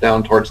turn theirs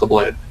down towards the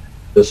blade.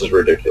 This is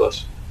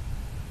ridiculous.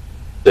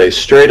 A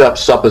straight up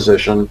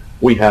supposition.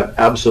 We have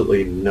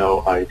absolutely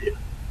no idea.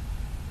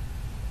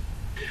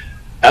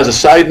 As a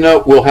side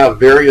note, we'll have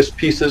various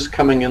pieces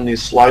coming in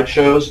these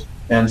slideshows,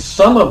 and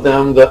some of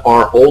them that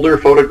are older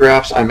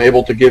photographs I'm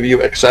able to give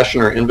you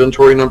accession or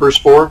inventory numbers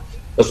for,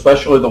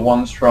 especially the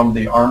ones from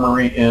the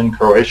armory in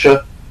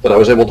Croatia that I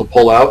was able to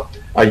pull out.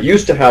 I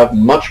used to have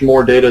much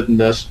more data than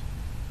this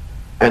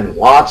and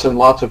lots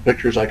of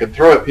pictures I could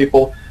throw at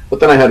people, but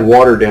then I had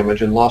water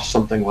damage and lost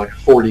something like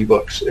 40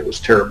 books. It was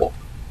terrible,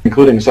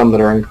 including some that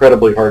are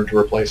incredibly hard to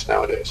replace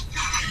nowadays.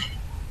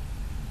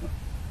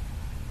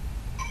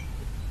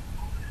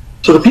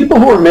 So the people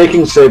who are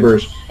making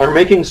sabers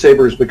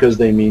because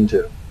they mean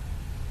to.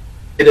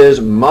 It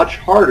is much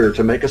harder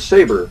to make a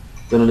saber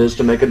than it is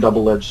to make a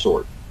double-edged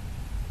sword.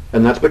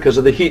 And that's because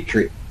of the heat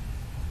treat.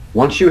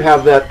 Once you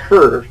have that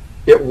curve,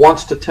 it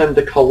wants to tend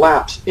to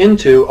collapse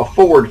into a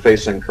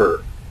forward-facing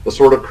curve, the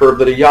sort of curve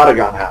that a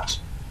yataghan has.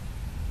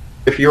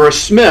 If you're a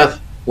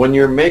smith, when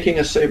you're making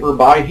a saber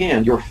by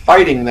hand, you're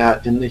fighting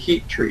that in the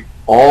heat treat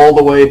all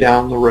the way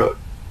down the road.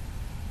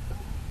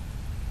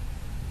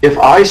 If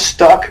I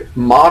stuck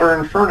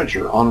modern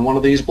furniture on one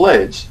of these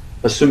blades,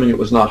 assuming it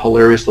was not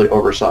hilariously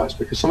oversized,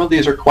 because some of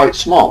these are quite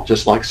small,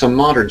 just like some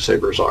modern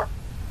sabers are.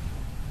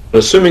 But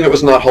assuming it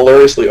was not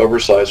hilariously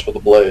oversized for the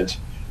blades,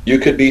 you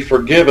could be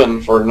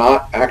forgiven for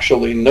not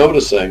actually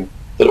noticing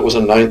that it was a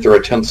 9th or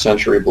a 10th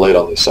century blade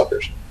on these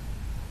suckers.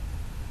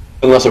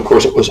 Unless, of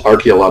course, it was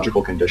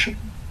archaeological condition.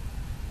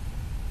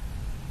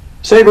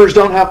 Sabers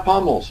don't have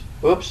pommels.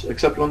 Oops,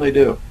 except when they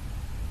do.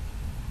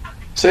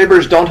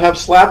 Sabers don't have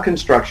slab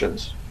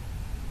constructions.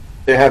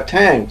 They have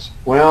tangs.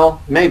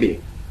 Well,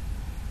 maybe.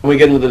 And we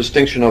get into the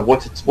distinction of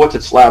what's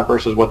its slab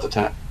versus what's a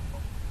tang.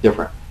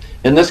 Different.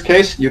 In this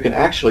case, you can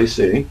actually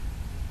see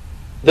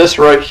this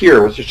right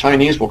here, which the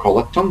Chinese will call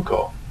a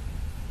tunko.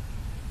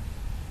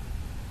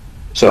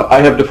 So I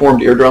have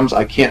deformed eardrums.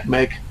 I can't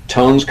make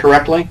tones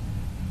correctly.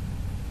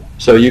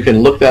 So you can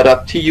look that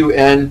up, Tunkou.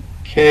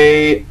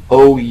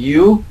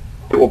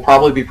 It will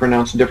probably be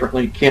pronounced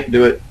differently. Can't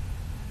do it.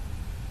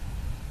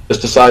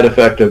 Just a side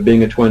effect of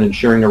being a twin and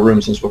sharing a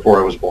room since before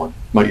I was born.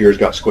 My ears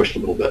got squished a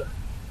little bit.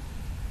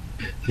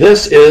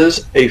 This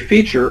is a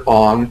feature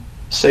on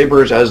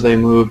sabers as they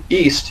move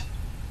east,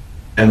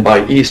 and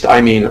by east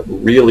I mean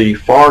really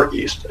far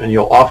east, and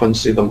you'll often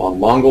see them on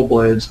Mongol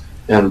blades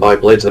and by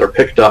blades that are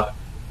picked up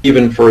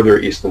even further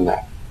east than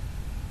that.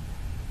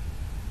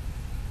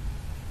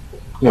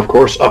 And of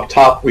course, up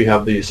top we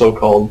have the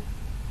so-called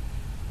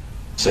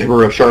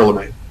saber of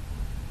Charlemagne.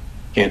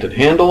 Canted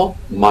handle,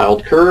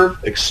 mild curve,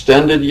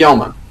 extended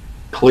yeoman.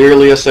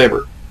 Clearly a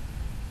saber.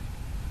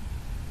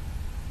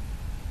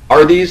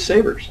 Are these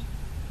sabers?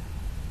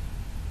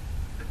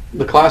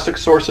 The classic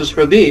sources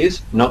for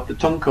these, note the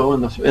tunko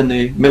in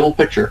the middle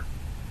picture.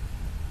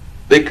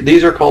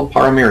 These are called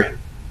paramirian.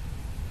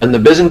 And the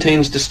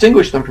Byzantines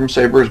distinguished them from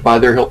sabers by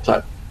their hilt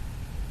type.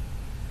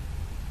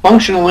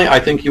 Functionally, I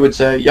think you would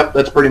say, yep,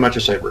 that's pretty much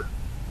a saber.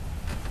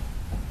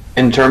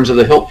 In terms of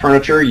the hilt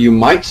furniture, you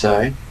might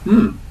say,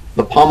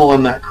 the pommel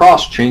in that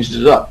cross changed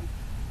it up.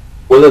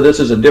 Whether this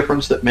is a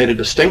difference that made a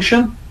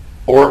distinction,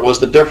 or it was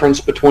the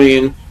difference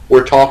between,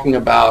 we're talking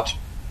about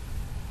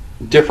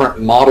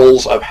different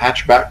models of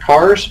hatchback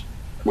cars,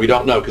 we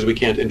don't know because we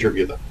can't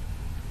interview them.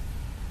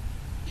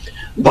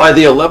 By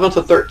the 11th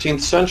and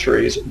 13th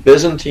centuries,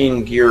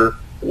 Byzantine gear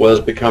was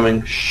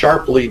becoming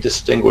sharply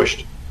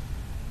distinguished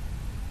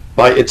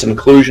by its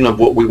inclusion of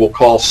what we will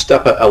call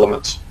stepa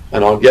elements,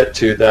 and I'll get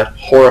to that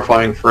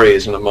horrifying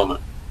phrase in a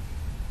moment.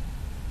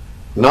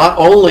 Not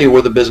only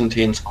were the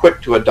Byzantines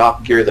quick to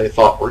adopt gear they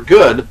thought were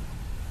good,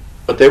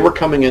 but they were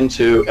coming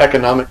into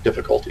economic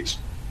difficulties.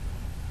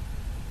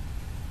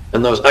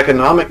 And those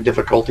economic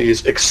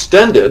difficulties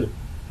extended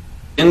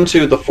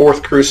into the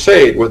Fourth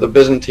Crusade, where the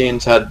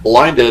Byzantines had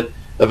blinded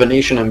the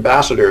Venetian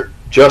ambassador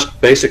just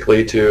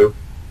basically to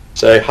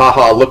say,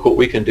 haha, look what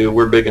we can do,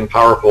 we're big and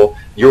powerful,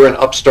 you're an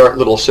upstart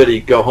little city,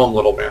 go home,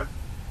 little man.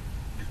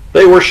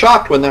 They were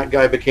shocked when that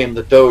guy became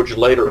the Doge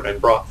later and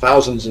brought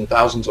thousands and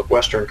thousands of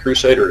Western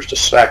Crusaders to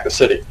sack the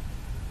city.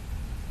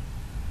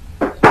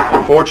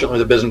 Unfortunately,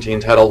 the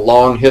Byzantines had a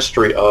long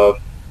history of,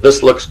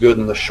 this looks good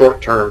in the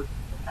short term,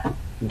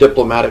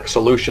 diplomatic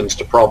solutions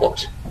to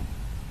problems.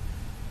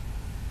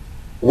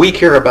 We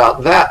care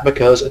about that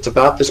because it's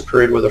about this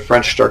period where the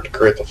French start to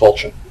create the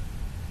falchion.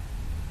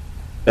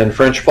 And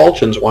French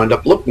falchions wind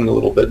up looking a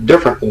little bit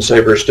different than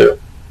sabers do.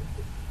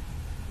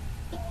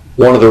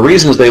 One of the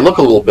reasons they look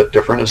a little bit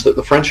different is that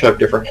the French have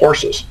different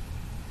horses.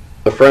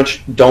 The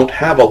French don't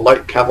have a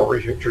light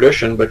cavalry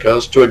tradition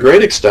because, to a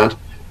great extent,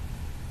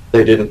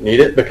 they didn't need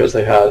it because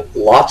they had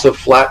lots of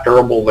flat,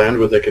 arable land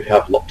where they could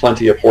have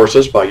plenty of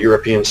horses by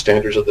European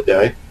standards of the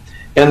day,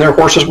 and their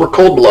horses were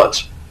cold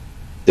bloods.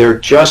 They're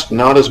just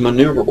not as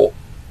maneuverable.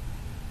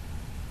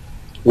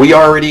 We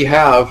already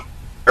have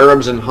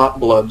Arabs and hot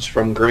bloods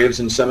from graves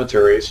and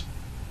cemeteries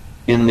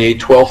in the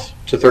 12th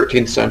to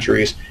 13th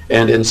centuries,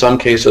 and in some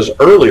cases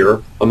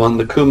earlier among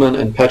the Cuman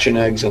and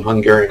Pechenegs and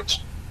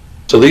Hungarians.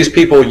 So these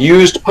people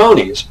used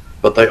ponies,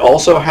 but they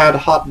also had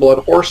hot blood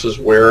horses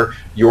where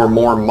your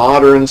more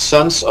modern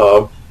sense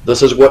of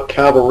this is what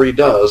cavalry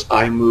does,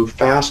 I move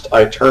fast,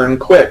 I turn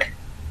quick,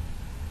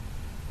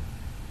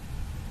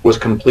 was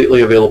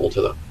completely available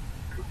to them.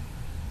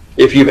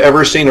 If you've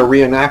ever seen a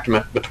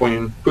reenactment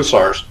between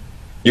hussars,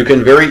 you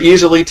can very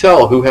easily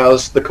tell who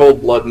has the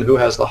cold blood and who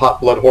has the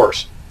hot blood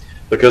horse,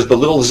 because the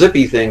little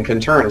zippy thing can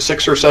turn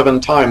 6 or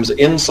 7 times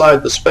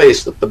inside the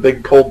space that the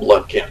big cold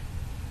blood can.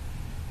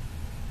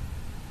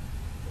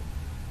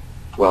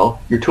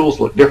 Well, your tools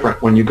look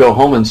different when you go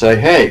home and say,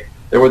 hey,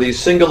 there were these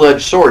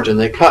single-edged swords and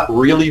they cut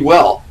really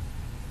well.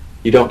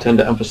 You don't tend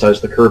to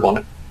emphasize the curve on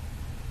it.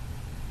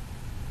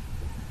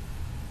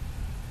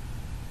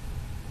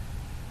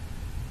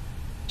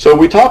 So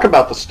we talk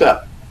about the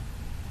step,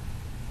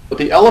 but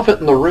the elephant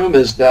in the room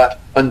is that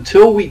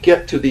until we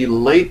get to the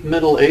late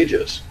Middle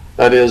Ages,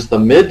 that is the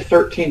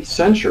mid-13th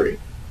century,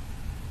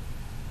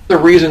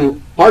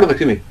 part of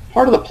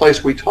the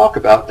place we talk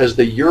about as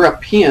the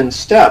European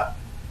steppe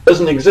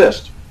doesn't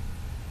exist.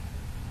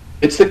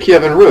 It's the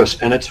Kievan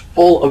Rus, and it's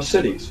full of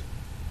cities.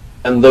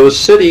 And those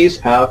cities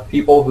have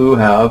people who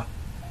have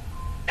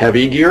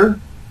heavy gear,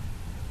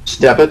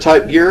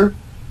 steppe-type gear,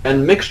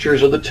 and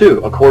mixtures of the two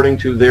according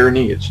to their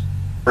needs.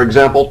 For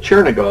example,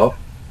 Chernigov,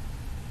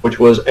 which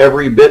was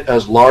every bit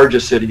as large a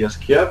city as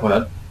Kiev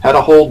had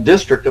a whole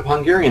district of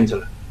Hungarians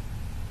in it.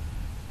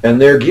 And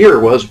their gear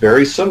was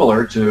very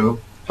similar to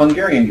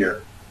Hungarian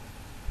gear.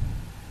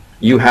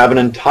 You have an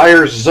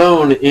entire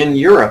zone in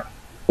Europe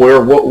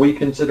where what we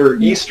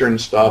consider Eastern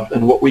stuff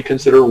and what we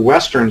consider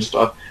Western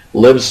stuff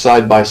lives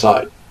side by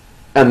side.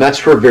 And that's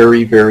for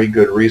very, very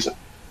good reason.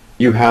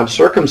 You have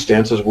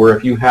circumstances where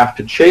if you have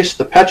to chase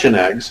the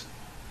Pechenegs,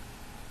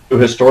 who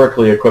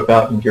historically equip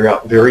out and gear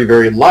out very,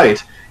 very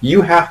light,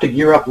 you have to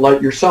gear up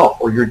light yourself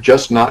or you're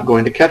just not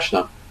going to catch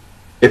them.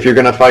 If you're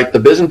going to fight the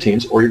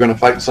Byzantines or you're going to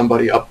fight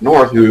somebody up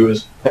north who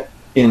is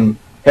in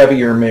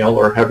heavier mail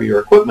or heavier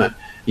equipment,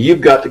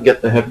 you've got to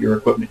get the heavier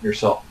equipment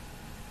yourself.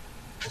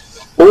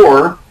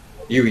 Or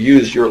you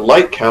use your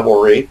light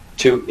cavalry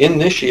to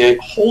initiate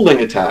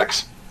holding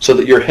attacks so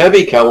that your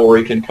heavy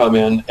cavalry can come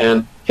in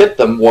and hit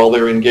them while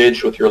they're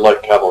engaged with your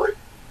light cavalry.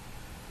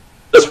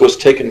 This was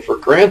taken for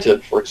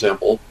granted, for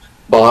example,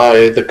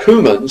 by the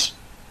Cumans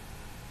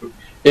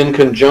in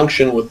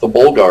conjunction with the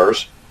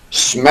Bulgars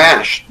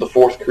smashed the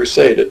Fourth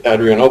Crusade at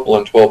Adrianople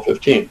in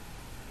 1215.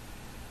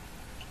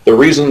 The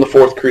reason the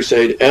Fourth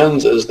Crusade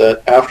ends is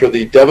that after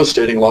the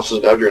devastating losses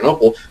at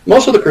Adrianople,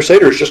 most of the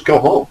Crusaders just go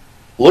home.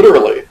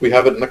 Literally, we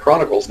have it in the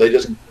Chronicles. They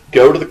just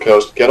go to the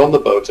coast, get on the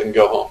boats, and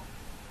go home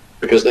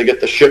because they get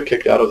the shit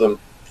kicked out of them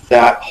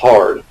that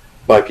hard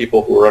by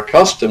people who are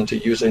accustomed to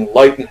using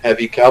light and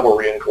heavy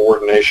cavalry in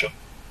coordination.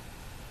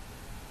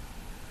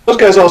 Those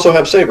guys also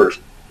have sabers.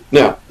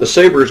 Now, the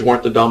sabers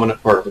weren't the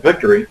dominant part of the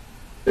victory.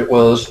 It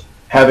was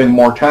having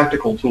more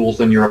tactical tools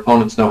than your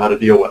opponents know how to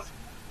deal with.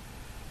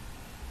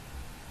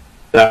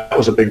 That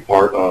was a big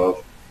part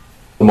of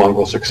the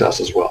Mongol success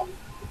as well.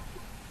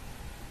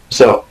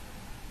 So,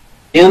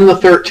 in the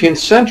 13th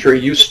century,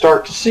 you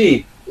start to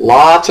see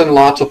lots and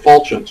lots of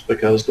falchions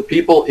because the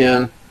people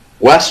in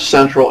West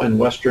Central and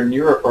Western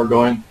Europe are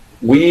going,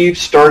 we've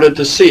started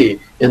to see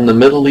in the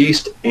Middle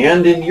East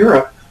and in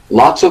Europe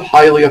lots of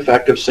highly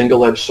effective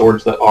single-edged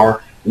swords that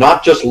are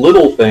not just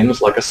little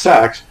things like a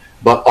sax,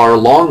 but are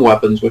long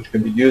weapons which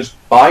can be used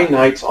by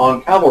knights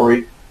on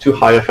cavalry to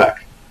high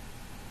effect.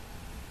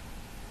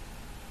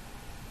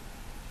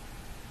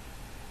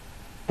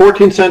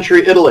 14th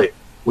century Italy,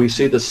 we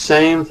see the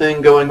same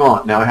thing going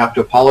on. Now I have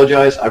to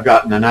apologize, I've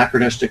got an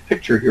anachronistic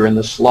picture here in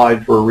this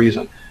slide for a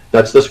reason.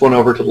 That's this one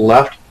over to the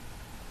left.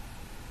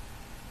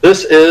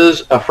 This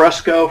is a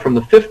fresco from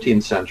the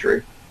 15th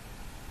century.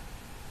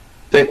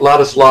 St.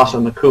 Ladislas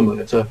and the Cuman.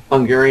 It's a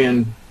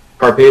Hungarian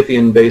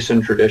Carpathian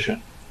Basin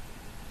tradition.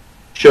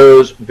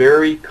 Shows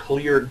very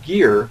clear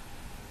gear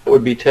that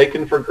would be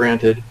taken for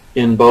granted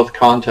in both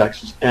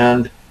contexts.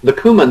 And the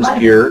Cuman's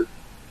gear,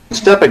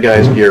 Steppe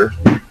guy's gear,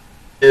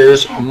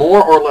 is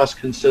more or less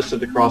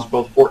consistent across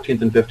both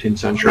 14th and 15th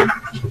century.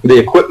 The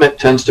equipment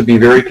tends to be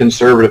very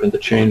conservative and to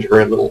change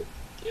very little.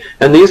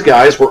 And these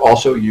guys were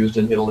also used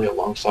in Italy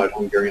alongside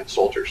Hungarian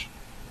soldiers.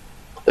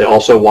 They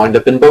also wind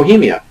up in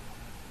Bohemia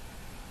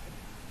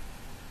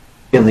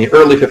in the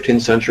early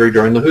 15th century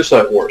during the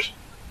Hussite Wars.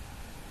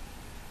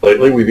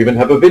 Lately, we've even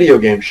have a video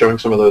game showing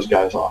some of those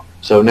guys off.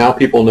 So now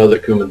people know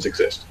that Cumans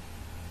exist.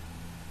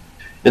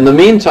 In the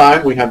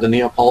meantime, we have the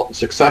Neapolitan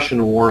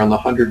Succession War and the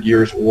 100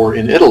 Years' War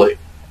in Italy.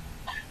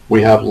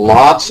 We have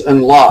lots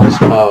and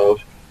lots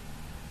of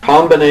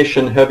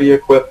combination heavy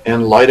equipped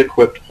and light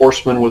equipped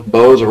horsemen with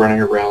bows running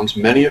around,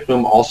 many of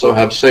whom also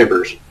have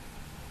sabers,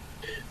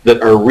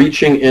 that are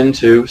reaching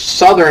into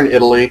southern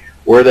Italy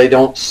where they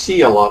don't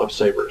see a lot of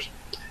sabers.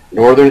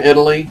 Northern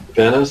Italy,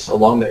 Venice,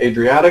 along the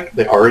Adriatic,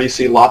 they already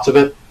see lots of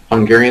it.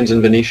 Hungarians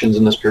and Venetians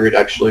in this period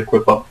actually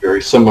equip up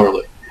very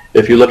similarly.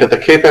 If you look at the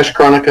Képes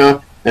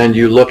Chronica and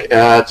you look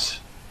at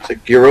Is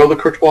it Guiraud the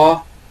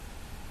Courtois?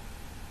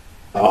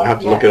 Oh, I have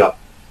to look it up.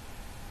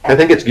 I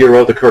think it's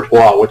Guiraud the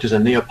Courtois, which is a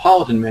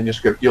Neapolitan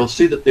manuscript. You'll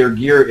see that their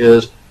gear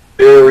is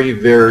very,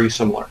 very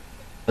similar.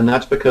 And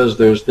that's because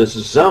there's this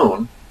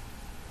zone,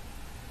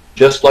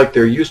 just like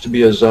there used to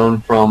be a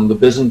zone from the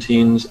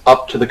Byzantines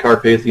up to the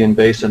Carpathian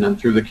Basin and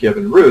through the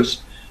Kievan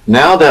Rus.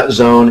 Now that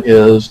zone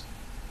is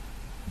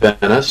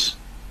Venice,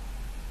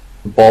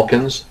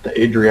 Balkans, the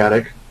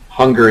Adriatic,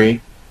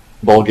 Hungary,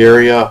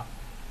 Bulgaria,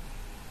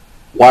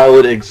 while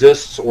it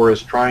exists or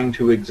is trying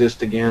to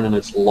exist again in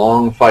its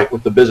long fight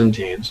with the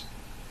Byzantines,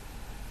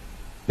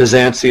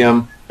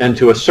 Byzantium, and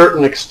to a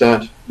certain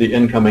extent, the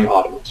incoming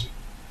Ottomans.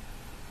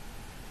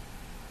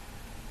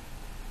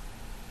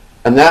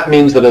 And that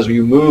means that as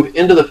you move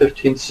into the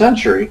 15th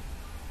century,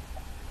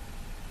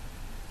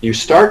 you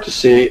start to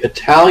see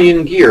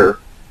Italian gear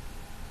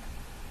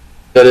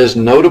that is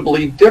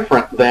notably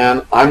different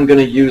than, I'm going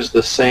to use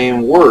the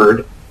same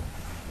word,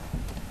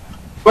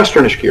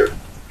 Westernish gear.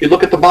 If you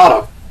look at the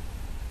bottom,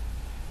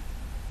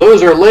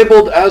 those are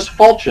labeled as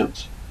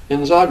falchions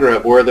in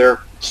Zagreb, where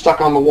they're stuck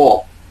on the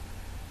wall.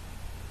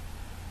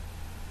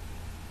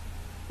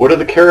 What are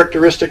the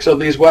characteristics of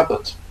these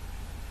weapons?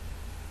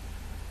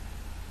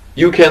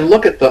 You can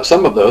look at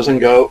some of those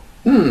and go,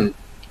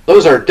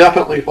 those are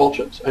definitely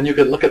falchions. And you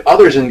can look at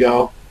others and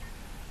go,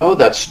 oh,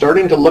 that's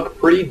starting to look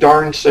pretty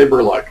darn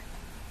saber-like.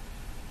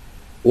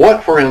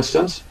 What, for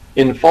instance,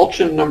 in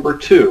falchion number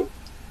 2,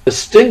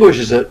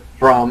 distinguishes it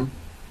from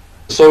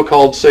the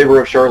so-called saber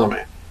of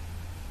Charlemagne?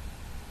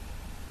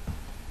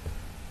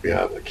 We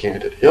have a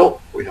canted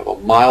hilt, we have a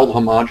mild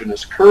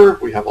homogeneous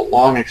curve, we have a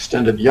long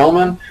extended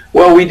yeoman.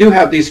 Well, we do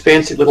have these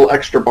fancy little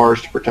extra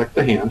bars to protect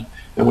the hand,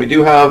 and we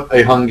do have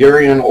a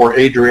Hungarian or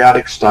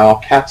Adriatic style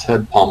cat's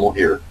head pommel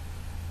here.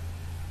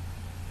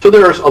 So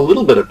there's a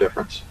little bit of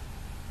difference.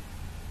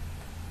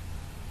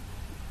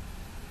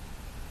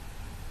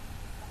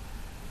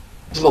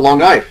 This is a long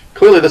knife.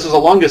 Clearly this is a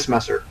longus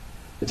messer.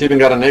 It's even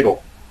got a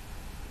nagel.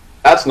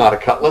 That's not a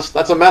cutlass,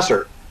 that's a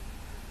messer.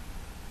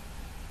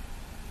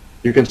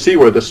 You can see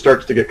where this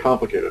starts to get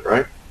complicated,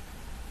 right?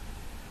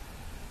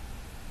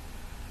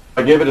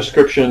 I gave a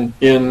description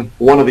in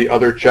one of the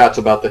other chats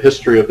about the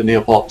history of the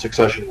Neapolitan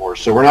Succession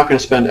Wars, so we're not going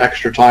to spend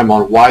extra time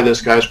on why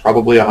this guy's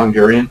probably a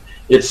Hungarian.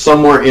 It's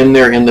somewhere in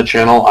there in the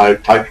channel. I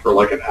typed for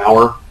like an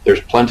hour. There's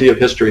plenty of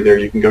history there.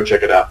 You can go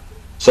check it out.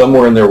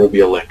 Somewhere in there will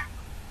be a link.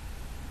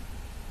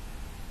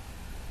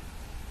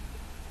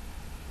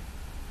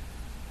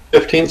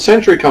 15th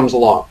century comes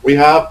along. We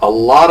have a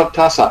lot of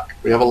Tassak.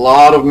 We have a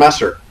lot of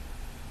Messer.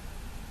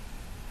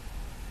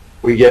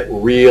 We get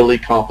really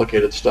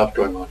complicated stuff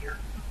going on here.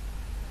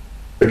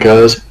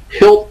 Because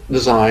hilt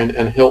design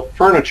and hilt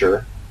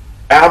furniture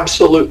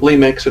absolutely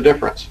makes a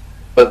difference.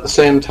 But at the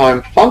same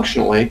time,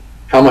 functionally,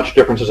 how much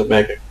difference is it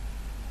making?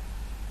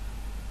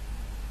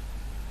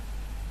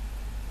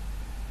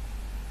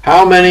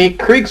 How many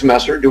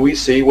Kriegsmesser do we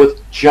see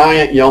with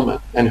giant yeomen?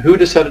 And who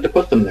decided to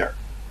put them there?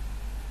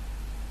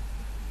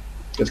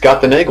 It's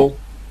got the nagel.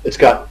 It's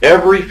got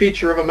every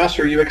feature of a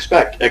messer you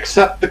expect,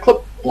 except the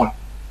clip point.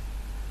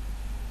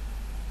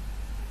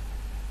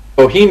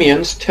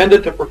 Bohemians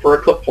tended to prefer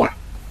a clip point.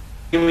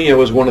 Bohemia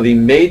was one of the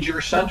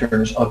major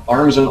centers of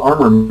arms and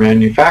armor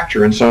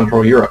manufacture in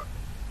Central Europe.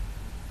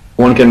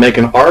 One can make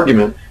an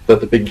argument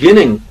that the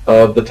beginning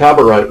of the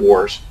Taborite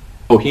Wars,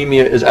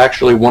 Bohemia is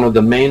actually one of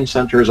the main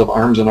centers of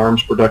arms and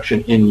arms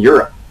production in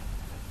Europe.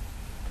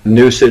 The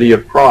new city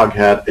of Prague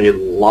had a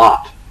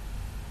lot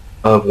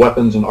of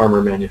weapons and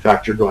armor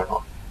manufacture going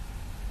on.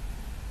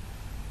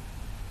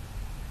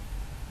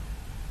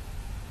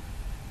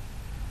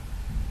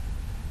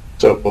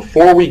 So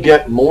before we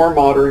get more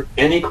modern,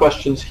 any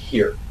questions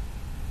here?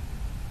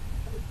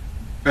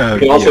 We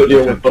can also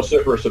deal with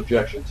vociferous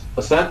objections.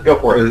 Ascent, go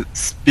for it.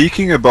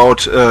 Speaking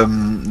about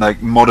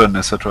like modern,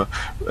 etc.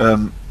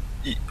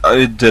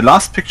 The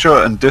last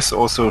picture and this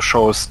also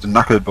shows the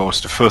knuckle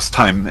bows the first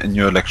time in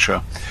your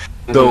lecture.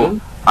 So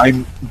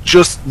I'm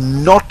just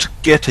not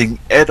getting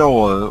at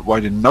all why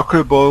the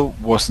knuckle bow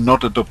was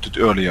not adopted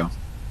earlier.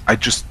 I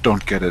just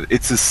don't get it.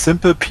 It's a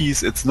simple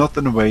piece, it's not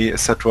in a way,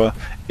 etc.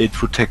 It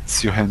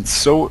protects your hands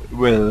so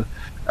well.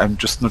 I'm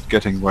just not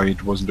getting why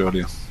it wasn't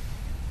earlier.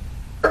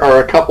 There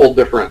are a couple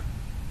different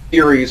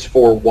theories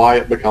for why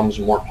it becomes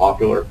more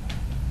popular.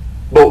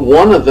 But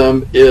one of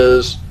them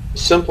is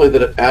simply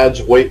that it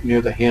adds weight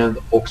near the hand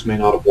that folks may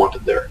not have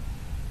wanted there.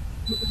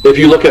 If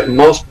you look at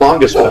most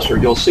longus messer,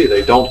 you'll see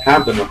they don't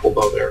have the knuckle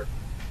bow there.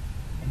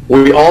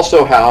 We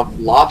also have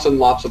lots and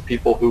lots of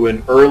people who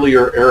in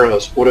earlier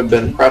eras would have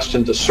been pressed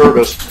into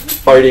service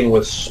fighting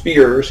with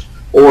spears,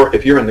 or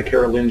if you're in the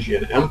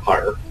Carolingian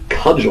Empire,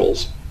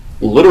 cudgels,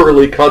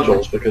 literally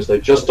cudgels, because they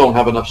just don't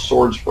have enough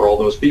swords for all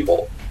those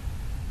people,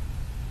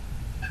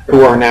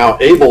 who are now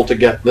able to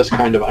get this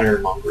kind of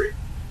ironmongery.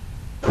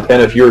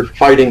 And if you're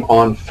fighting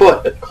on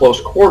foot at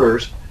close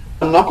quarters,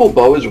 a knuckle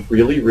bow is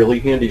really, really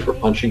handy for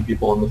punching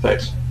people in the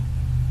face.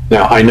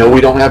 Now, I know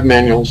we don't have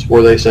manuals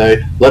where they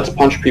say, let's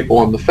punch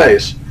people in the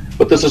face,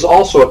 but this is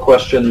also a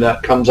question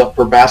that comes up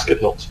for basket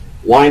hilts.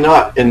 Why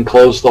not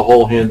enclose the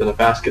whole hand in a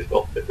basket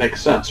hilt? It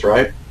makes sense,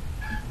 right?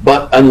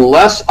 But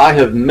unless I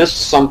have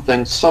missed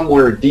something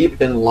somewhere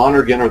deep in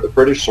Lonergan or the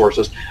British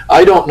sources,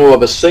 I don't know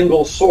of a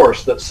single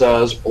source that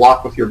says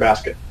block with your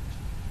basket.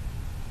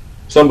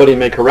 Somebody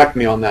may correct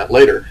me on that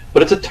later,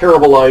 but it's a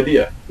terrible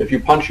idea. If you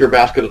punch your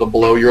basket at a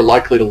blow, you're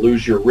likely to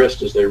lose your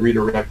wrist as they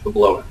redirect the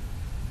blow in.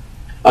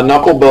 A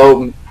knuckle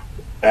bow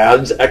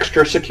adds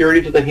extra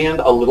security to the hand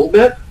a little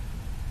bit,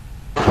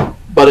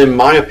 but in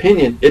my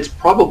opinion, it's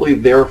probably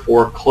there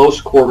for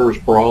close quarters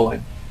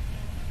brawling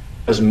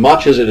as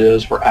much as it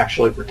is for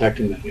actually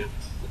protecting the hand,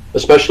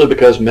 especially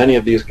because many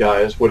of these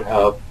guys would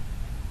have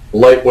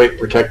lightweight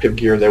protective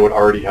gear they would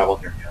already have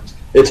on their hands.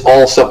 It's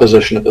all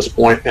supposition at this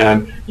point,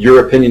 and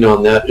your opinion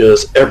on that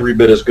is every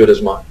bit as good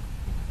as mine.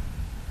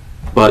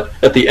 But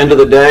at the end of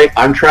the day,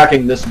 I'm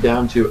tracking this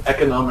down to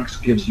economics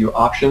gives you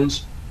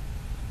options,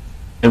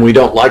 and we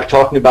don't like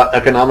talking about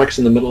economics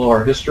in the middle of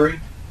our history,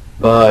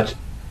 but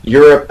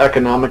Europe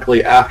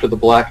economically after the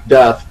Black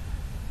Death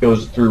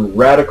goes through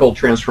radical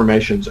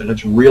transformations, and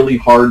it's really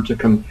hard to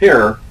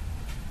compare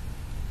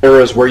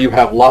eras where you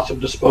have lots of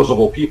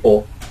disposable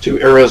people to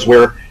eras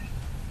where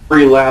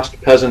every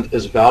last peasant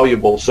is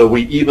valuable. So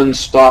we even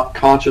stop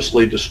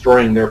consciously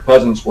destroying their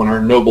peasants when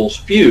our nobles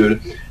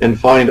feud and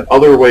find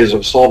other ways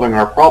of solving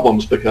our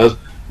problems because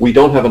we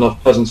don't have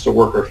enough peasants to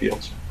work our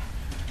fields.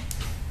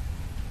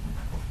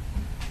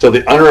 So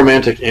the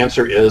unromantic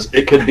answer is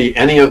it could be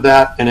any of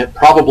that, and it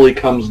probably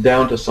comes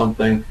down to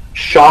something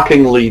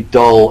shockingly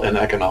dull and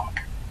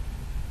economic.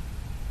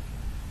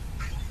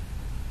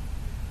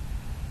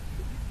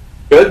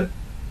 Good?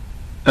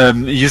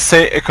 You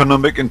say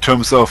economic in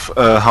terms of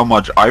how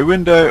much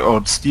iron they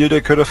or steel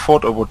they could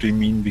afford, or what do you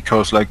mean?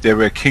 Because like there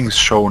were kings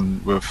shown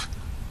with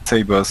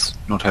sabers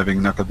not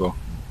having knucklebow.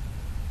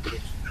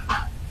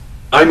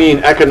 I mean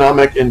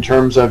economic in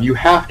terms of you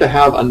have to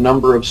have a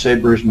number of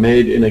sabers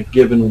made in a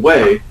given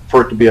way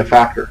for it to be a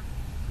factor.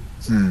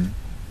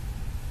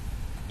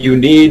 You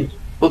need,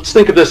 let's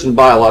think of this in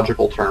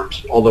biological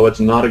terms, although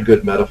it's not a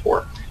good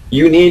metaphor.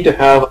 You need to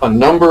have a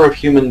number of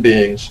human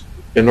beings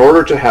in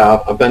order to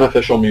have a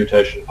beneficial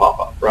mutation pop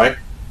up, right?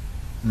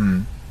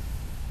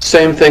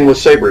 Same thing with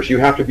sabers. You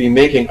have to be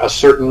making a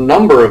certain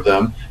number of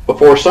them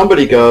before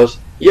somebody goes,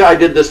 yeah, I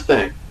did this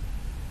thing.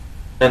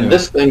 And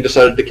this thing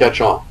decided to catch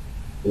on.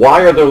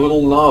 Why are there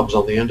little knobs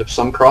on the end of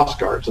some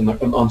crossguards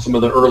on some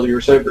of the earlier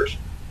sabers?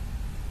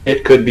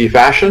 It could be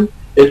fashion.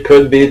 It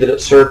could be that it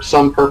served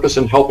some purpose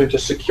in helping to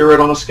secure it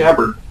on a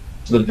scabbard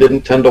so that it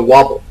didn't tend to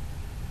wobble.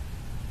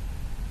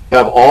 You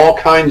have all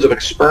kinds of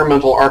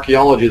experimental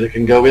archaeology that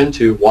can go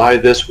into why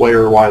this way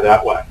or why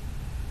that way.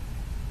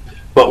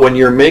 But when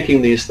you're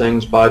making these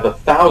things by the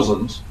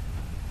thousands,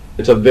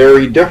 it's a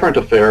very different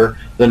affair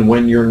than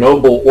when your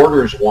noble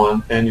orders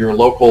one and your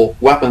local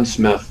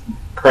weaponsmith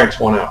cranks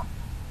one out.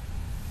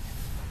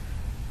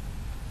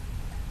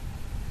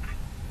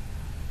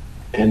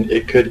 And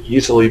it could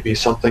easily be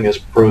something as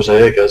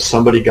prosaic as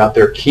somebody got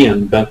their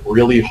Kian bent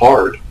really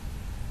hard.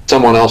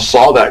 Someone else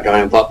saw that guy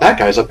and thought, that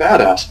guy's a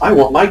badass. I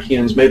want my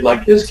Kians made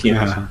like his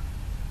Kians.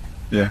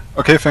 Yeah.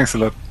 Okay, thanks a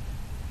lot.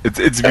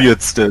 It's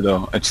weird still,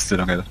 though. I just still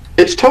don't get it.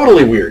 It's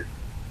totally weird.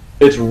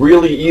 It's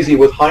really easy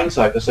with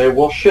hindsight to say,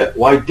 well, shit,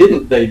 why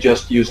didn't they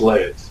just use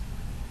lathes?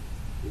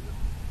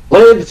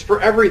 Lathes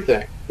for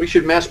everything. We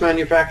should mass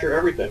manufacture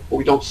everything, but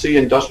we don't see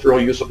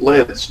industrial use of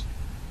lathes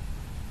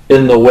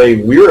in the way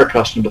we're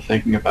accustomed to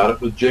thinking about it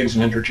with jigs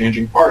and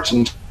interchanging parts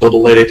until the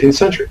late 18th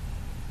century.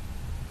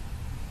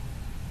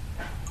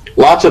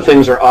 Lots of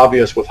things are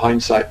obvious with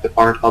hindsight that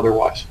aren't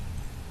otherwise.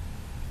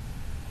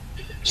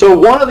 So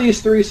one of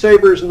these three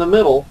sabers in the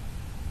middle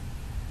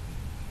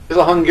is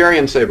a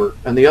Hungarian saber,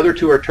 and the other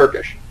two are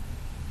Turkish.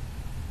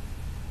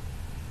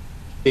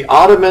 The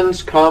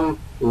Ottomans come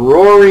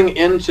roaring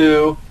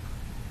into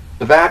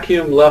the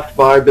vacuum left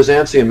by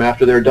Byzantium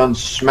after they're done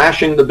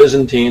smashing the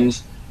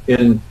Byzantines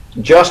in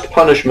just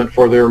punishment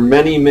for their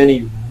many,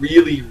 many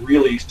really,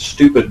 really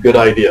stupid good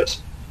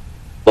ideas,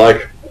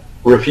 like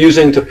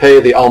refusing to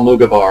pay the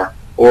Almogavar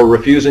or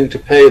refusing to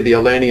pay the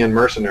Alanian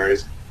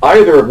mercenaries,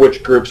 either of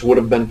which groups would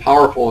have been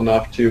powerful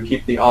enough to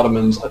keep the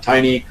Ottomans a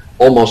tiny,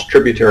 almost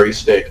tributary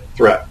state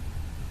threat.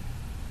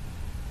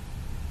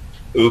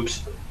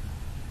 Oops.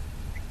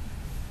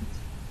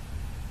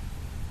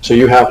 So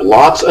you have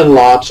lots and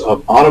lots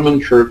of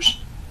Ottoman troops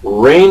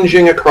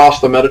ranging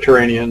across the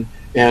Mediterranean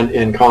and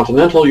in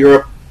continental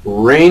Europe,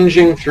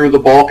 ranging through the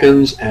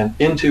Balkans and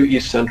into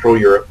East Central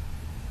Europe,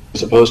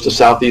 as opposed to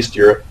Southeast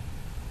Europe.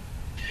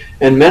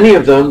 And many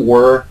of them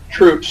were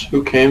troops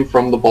who came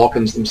from the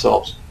Balkans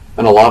themselves.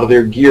 And a lot of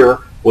their gear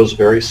was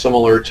very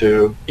similar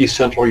to East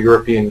Central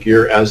European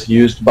gear as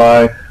used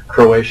by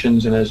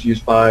Croatians and as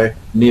used by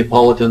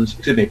Neapolitans,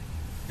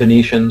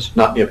 Venetians,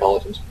 not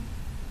Neapolitans,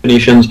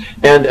 Venetians,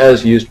 and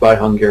as used by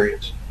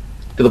Hungarians,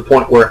 to the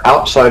point where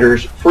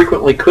outsiders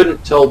frequently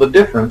couldn't tell the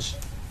difference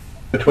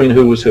between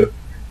who was who.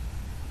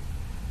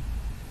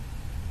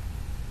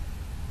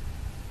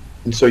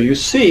 And so you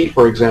see,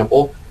 for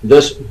example,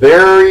 this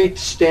very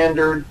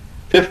standard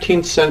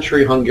 15th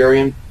century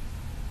Hungarian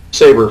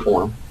saber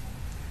form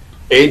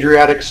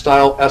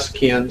Adriatic-style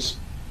Eskians,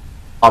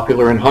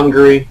 popular in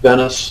Hungary,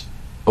 Venice,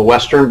 the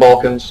Western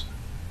Balkans,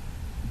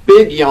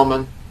 big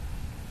yeoman,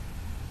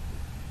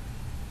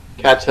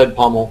 cat's head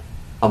pommel,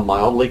 a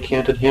mildly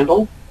canted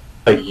handle,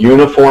 a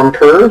uniform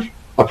curve,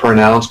 a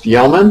pronounced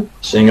yeoman,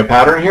 seeing a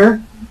pattern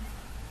here,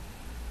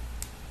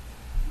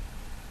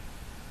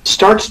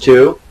 starts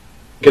to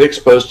get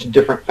exposed to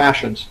different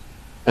fashions.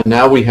 And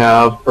now we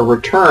have a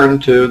return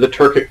to the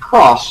Turkic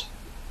cross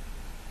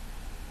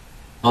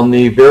on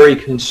the very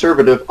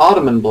conservative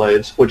Ottoman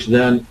blades, which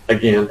then,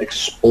 again,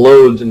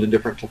 explodes into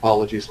different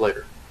topologies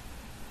later.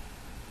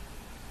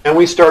 And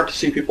we start to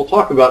see people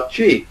talk about,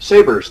 gee,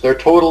 sabers, they're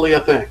totally a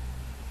thing.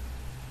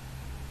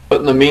 But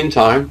in the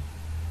meantime,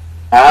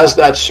 as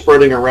that's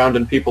spreading around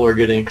and people are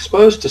getting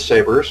exposed to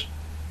sabers,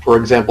 for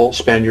example,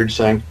 Spaniards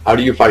saying, how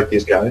do you fight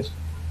these guys?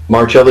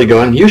 Marcelli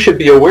going, you should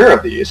be aware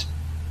of these.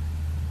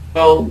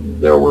 Well,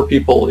 there were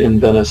people in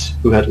Venice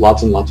who had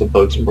lots and lots of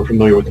boats and were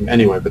familiar with them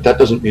anyway, but that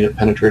doesn't mean it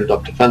penetrated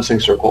up to fencing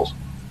circles.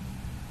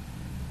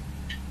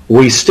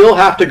 We still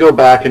have to go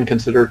back and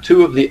consider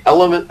two of the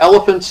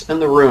elephants in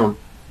the room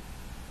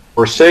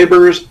for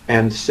sabers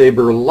and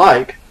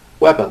saber-like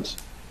weapons.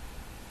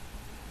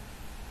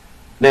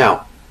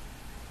 Now,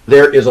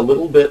 there is a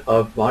little bit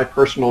of my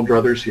personal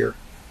druthers here.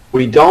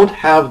 We don't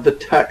have the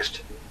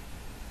text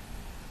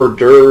for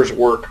Durr's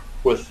work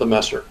with the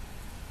Messer,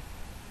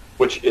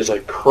 which is a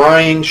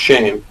crying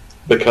shame,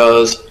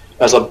 because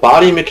as a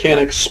body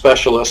mechanics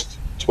specialist,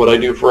 it's what I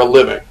do for a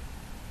living,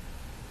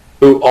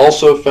 who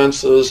also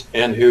fences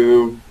and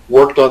who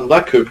worked on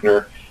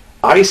Leckküchner,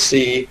 I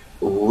see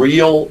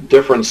real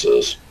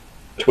differences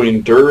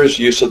between Durr's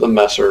use of the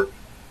Messer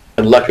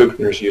and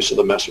Leckküchner's use of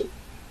the Messer.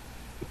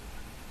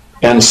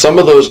 And some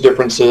of those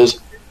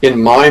differences,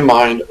 in my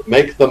mind,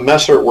 make the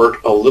Messer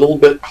work a little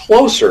bit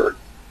closer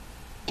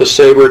to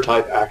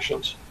saber-type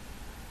actions.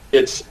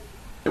 It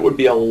would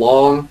be a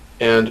long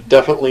and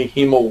definitely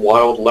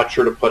hemo-wild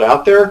lecture to put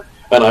out there,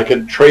 and I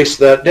could trace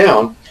that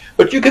down.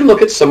 But you can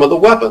look at some of the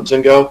weapons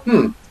and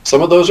go,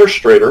 some of those are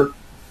straighter.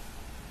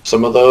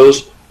 Some of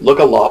those look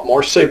a lot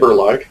more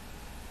saber-like.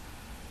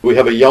 Do we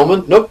have a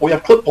yeoman? Nope, we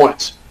have clip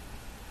points.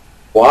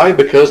 Why?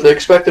 Because they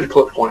expected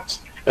clip points.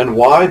 And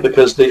why?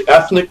 Because the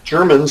ethnic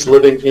Germans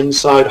living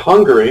inside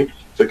Hungary,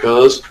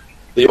 because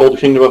the Old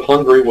Kingdom of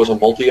Hungary was a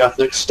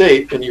multi-ethnic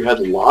state, and you had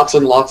lots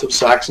and lots of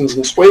Saxons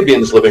and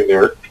Swabians living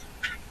there,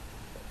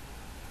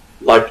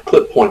 liked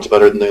clip points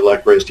better than they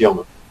liked raised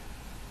yeomen.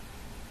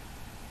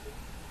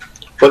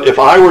 But if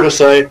I were to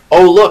say,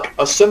 oh look,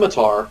 a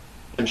scimitar,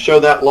 and show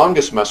that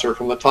Longus Messer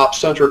from the top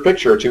center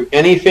picture to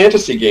any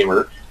fantasy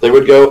gamer, they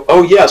would go,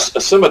 oh yes,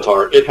 a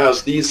scimitar, it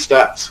has these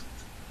stats.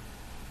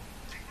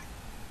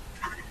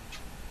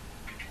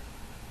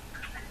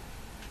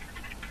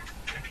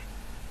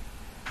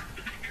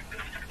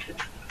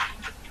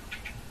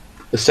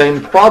 The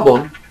same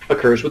problem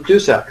occurs with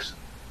Dusaks.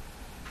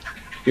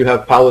 You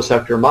have Paulus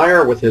Hector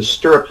Meyer with his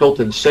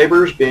stirrup-hilted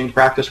sabers being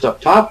practiced up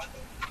top.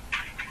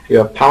 You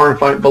have Power and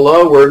Fight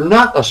below, where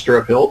not a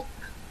stirrup hilt.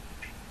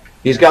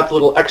 He's got the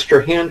little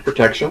extra hand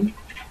protection.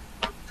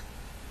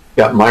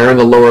 Got Meyer in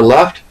the lower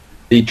left,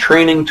 the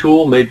training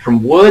tool made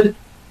from wood,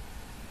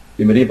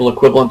 the medieval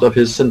equivalent of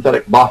his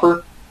synthetic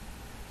boffer,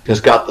 has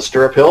got the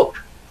stirrup hilt.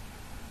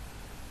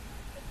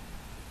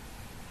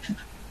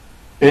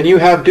 And you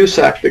have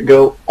Dusak that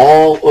go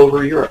all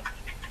over Europe.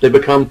 They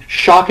become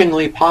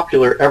shockingly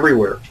popular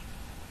everywhere.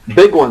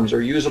 Big ones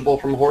are usable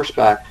from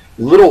horseback.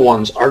 Little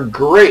ones are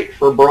great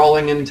for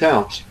brawling in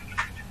towns.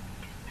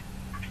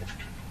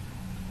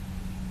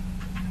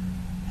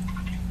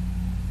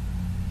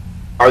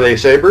 Are they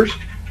sabers?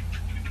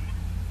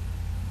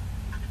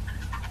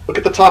 Look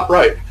at the top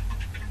right.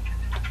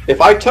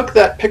 If I took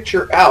that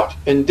picture out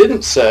and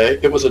didn't say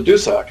it was a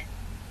Dusak,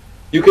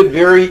 you could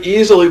very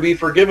easily be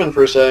forgiven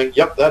for saying,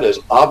 yep, that is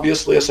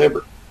obviously a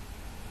saber.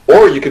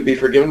 Or you could be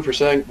forgiven for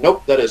saying,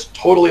 nope, that is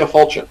totally a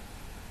falchion.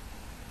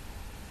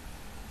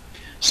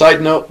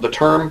 Side note, the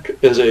term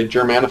is a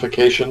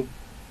Germanification.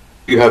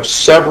 You have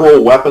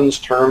several weapons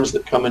terms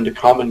that come into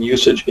common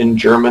usage in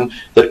German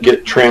that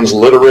get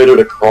transliterated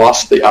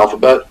across the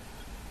alphabet.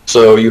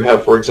 So you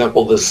have, for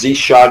example, the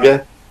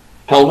Seeschage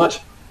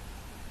helmet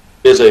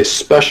is a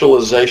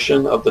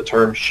specialization of the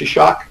term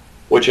Sisak,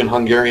 which in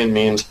Hungarian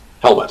means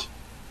helmet.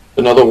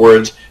 In other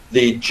words,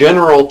 the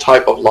general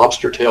type of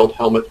lobster-tailed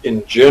helmet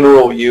in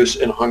general use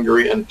in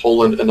Hungary and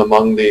Poland and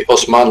among the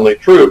Osmanli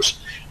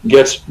troops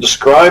gets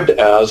described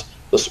as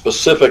the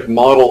specific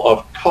model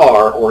of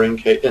car, or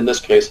in this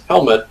case,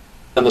 helmet,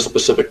 and the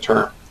specific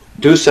term.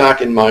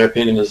 Dusak, in my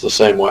opinion, is the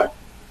same way.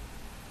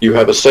 You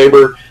have a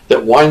saber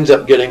that winds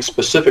up getting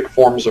specific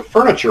forms of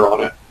furniture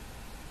on it,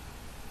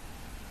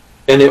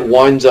 and it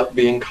winds up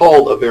being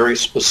called a very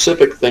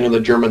specific thing in the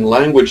German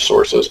language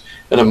sources.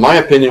 And in my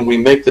opinion, we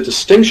make the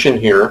distinction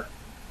here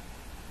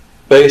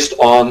based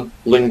on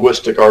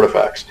linguistic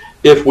artifacts.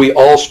 If we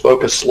all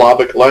spoke a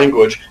Slavic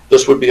language,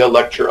 this would be a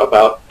lecture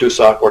about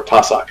Dusak or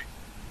Tasak,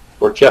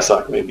 or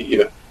Tiesak maybe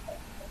even.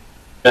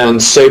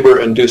 And saber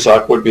and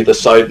Dusak would be the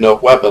side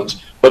note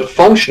weapons. But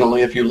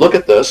functionally, if you look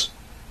at this,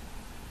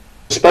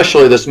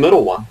 especially this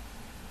middle one,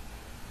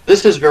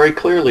 this is very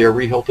clearly a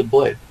rehilted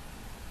blade.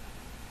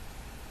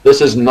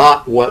 This is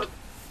not what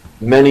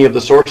many of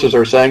the sources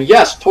are saying.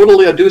 Yes,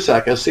 totally a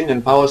Dusak as seen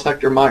in Paulus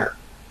Hector Meyer.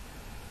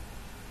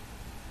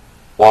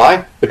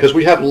 Why? Because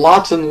we have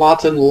lots and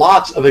lots and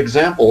lots of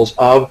examples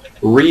of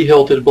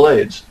rehilted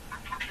blades.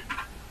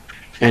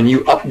 And you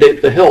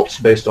update the hilts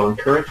based on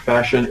current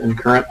fashion and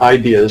current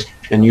ideas,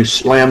 and you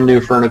slam new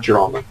furniture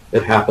on them.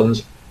 It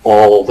happens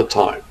all the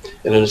time.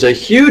 And it is a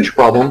huge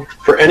problem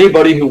for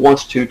anybody who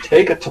wants to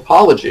take a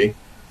topology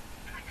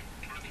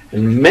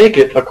and make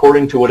it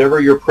according to whatever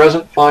your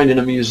present find in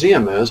a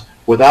museum is,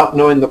 without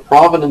knowing the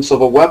provenance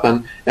of a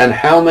weapon and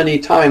how many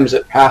times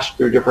it passed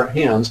through different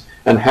hands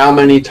and how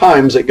many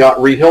times it got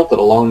rehilted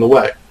along the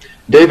way.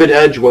 David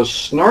Edge was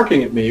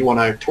snarking at me when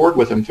I toured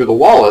with him through the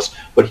Wallace,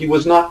 but he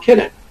was not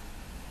kidding.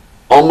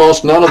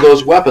 Almost none of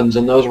those weapons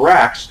in those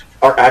racks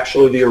are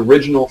actually the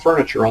original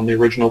furniture on the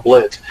original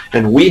blades.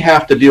 And we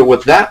have to deal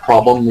with that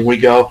problem when we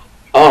go,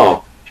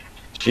 oh,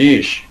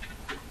 geesh.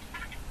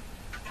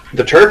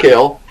 The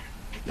Turkale,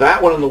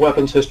 that one in the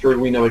weapons history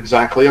we know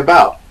exactly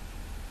about.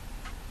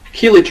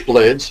 Kilic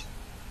blades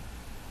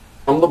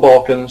from the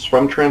Balkans,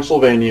 from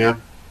Transylvania,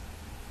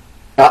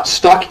 got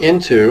stuck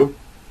into,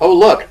 oh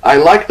look, I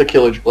like the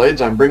Kilic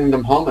blades, I'm bringing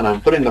them home and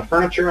I'm putting the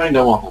furniture I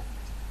know on them.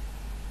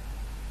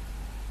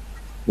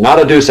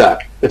 Not a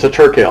Dusak, it's a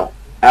Turkale.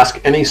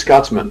 Ask any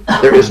Scotsman.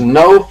 There is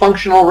no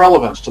functional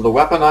relevance to the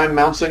weapon I'm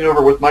mousing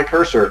over with my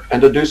cursor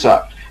and a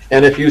Dusak.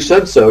 And if you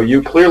said so,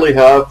 you clearly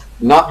have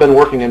not been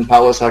working in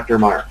Paulus Hector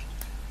Meyer.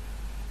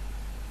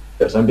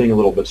 Yes, I'm being a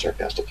little bit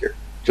sarcastic here,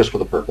 just for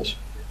the purpose.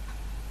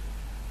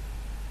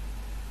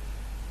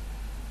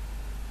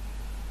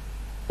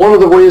 One of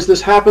the ways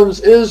this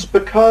happens is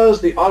because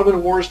the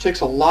Ottoman Wars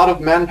takes a lot of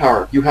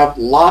manpower. You have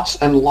lots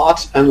and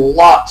lots and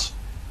lots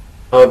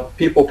of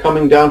people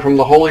coming down from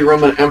the Holy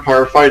Roman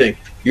Empire fighting.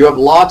 You have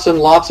lots and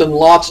lots and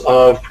lots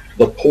of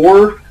the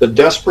poor, the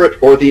desperate,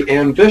 or the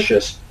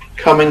ambitious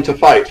coming to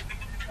fight.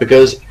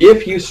 Because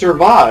if you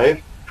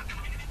survive,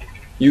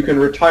 you can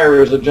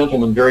retire as a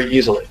gentleman very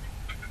easily.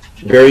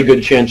 Very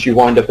good chance you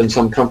wind up in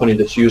some company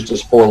that's used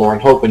as forlorn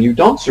hope and you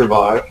don't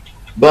survive,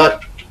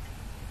 but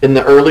in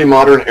the early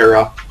modern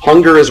era,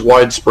 hunger is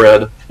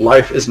widespread,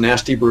 life is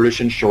nasty, brutish,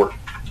 and short.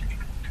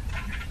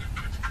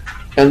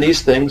 And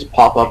these things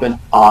pop up in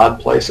odd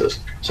places,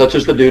 such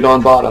as the dude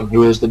on bottom,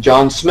 who is the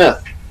John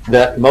Smith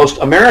that most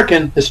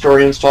American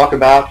historians talk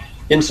about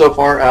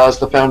insofar as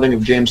the founding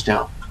of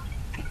Jamestown.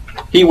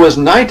 He was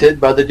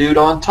knighted by the dude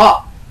on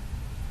top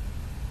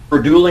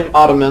for dueling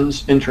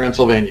Ottomans in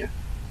Transylvania.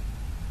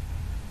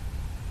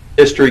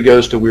 History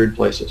goes to weird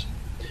places.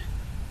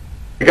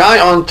 The guy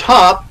on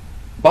top,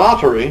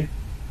 Bathory,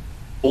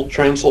 old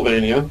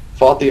Transylvania,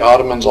 fought the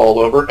Ottomans all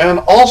over, and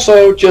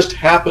also just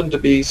happened to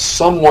be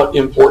somewhat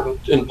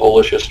important in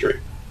Polish history.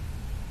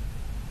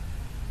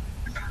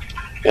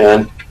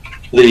 And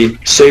the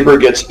saber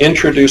gets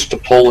introduced to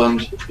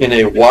Poland in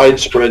a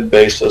widespread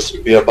basis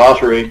via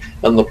Bathory,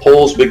 and the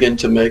Poles begin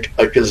to make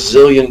a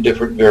gazillion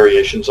different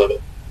variations of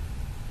it.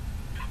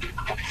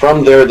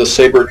 From there, the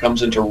saber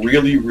comes into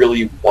really,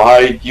 really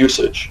wide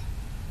usage.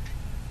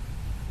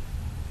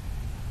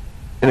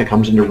 And it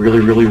comes into really,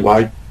 really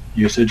wide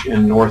usage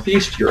in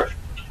Northeast Europe.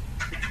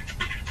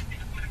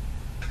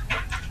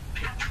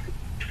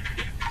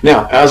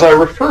 Now, as I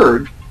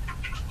referred,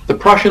 the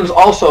Prussians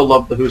also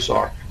loved the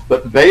hussar,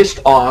 but based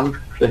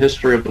on the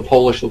history of the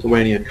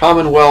Polish-Lithuanian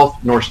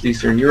Commonwealth,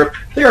 Northeastern Europe,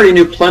 they already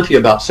knew plenty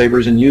about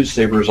sabers and used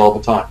sabers all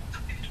the time.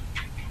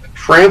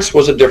 France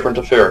was a different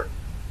affair.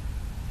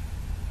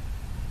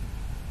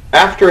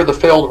 After the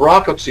failed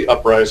Rákóczi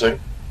uprising,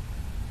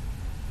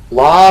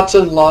 lots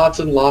and lots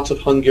and lots of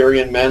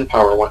Hungarian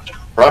manpower went to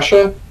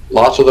Russia,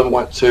 lots of them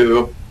went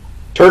to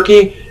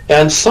Turkey,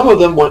 and some of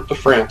them went to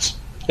France,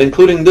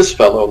 including this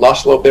fellow,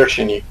 Laszlo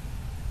Bersényi,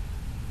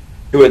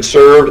 who had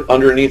served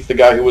underneath the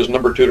guy who was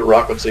number 2 to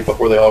Rákóczi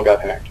before they all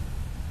got hacked.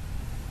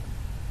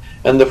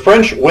 And the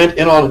French went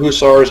in on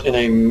hussars in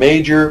a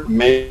major,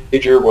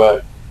 major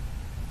way.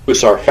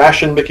 Hussar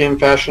fashion became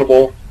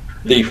fashionable.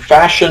 The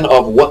fashion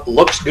of what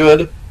looks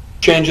good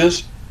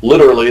changes.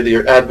 Literally, the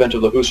advent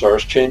of the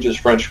hussars changes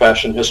French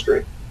fashion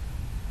history.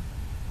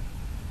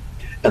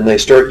 And they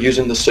start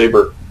using the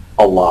saber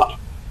a lot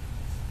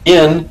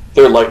in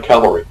their light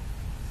cavalry.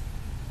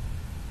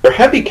 Their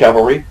heavy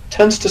cavalry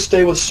tends to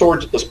stay with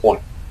swords at this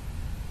point.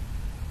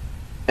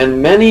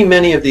 And many,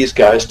 many of these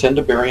guys tend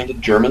to marry into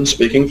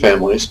German-speaking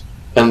families,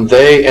 and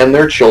they and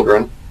their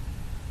children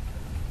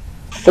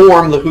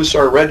form the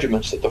hussar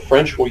regiments that the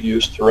French will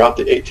use throughout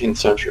the 18th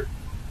century.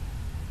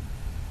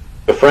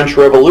 The French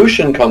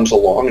Revolution comes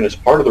along, and it's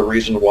part of the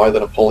reason why the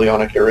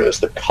Napoleonic era is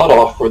the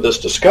cutoff for this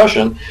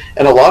discussion,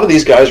 and a lot of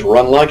these guys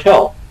run like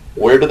hell.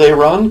 Where do they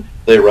run?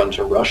 They run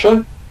to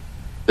Russia,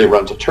 they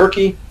run to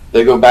Turkey,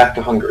 they go back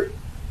to Hungary.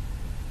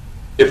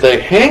 If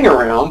they hang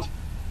around,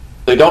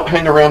 they don't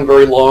hang around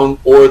very long,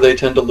 or they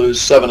tend to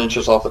lose 7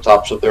 inches off the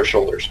tops of their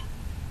shoulders.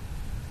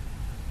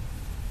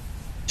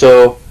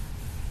 So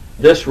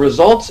this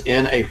results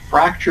in a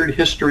fractured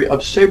history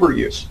of saber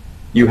use.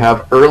 You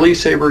have early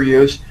saber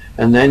use,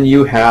 and then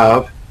you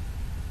have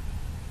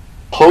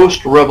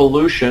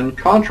post-revolution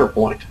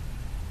contrapoint,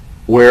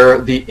 where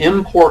the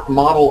import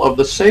model of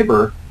the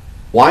saber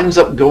winds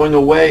up going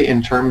away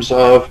in terms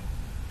of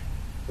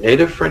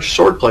native French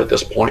swordplay at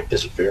this point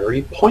is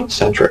very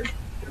point-centric.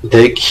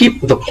 They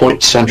keep the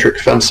point-centric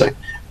fencing.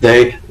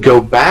 They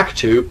go back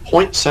to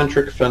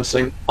point-centric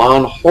fencing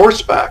on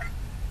horseback.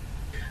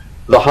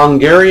 The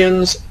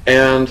Hungarians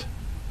and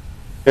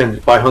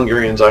by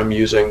Hungarians I'm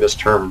using this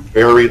term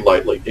very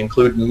lightly,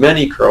 include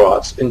many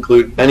Croats,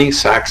 include many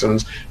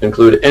Saxons,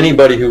 include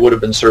anybody who would have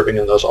been serving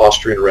in those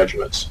Austrian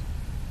regiments,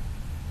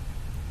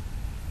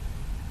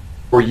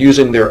 were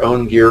using their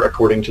own gear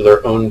according to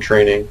their own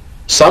training,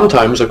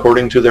 sometimes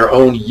according to their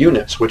own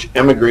units, which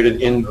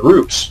emigrated in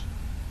groups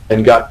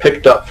and got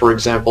picked up, for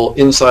example,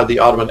 inside the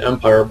Ottoman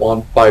Empire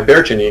by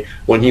Bercheny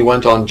when he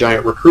went on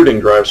giant recruiting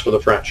drives for the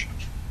French.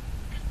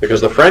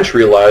 Because the French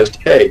realized,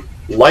 hey,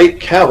 light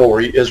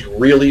cavalry is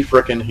really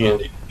frickin'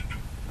 handy.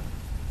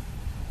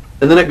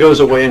 And then it goes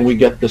away and we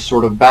get this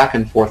sort of back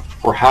and forth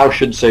for how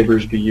should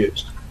sabers be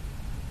used.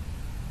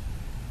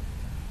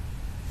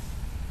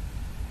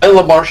 And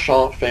Le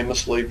Marchand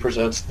famously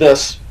presents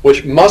this,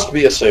 which must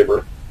be a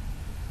saber.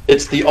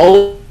 It's the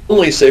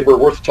only saber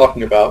worth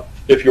talking about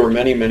if you're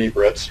many, many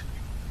Brits.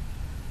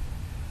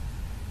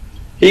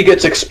 He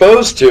gets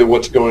exposed to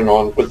what's going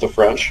on with the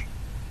French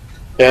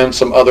and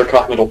some other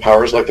continental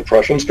powers like the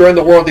Prussians during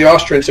the War of the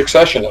Austrian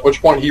Succession, at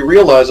which point he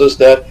realizes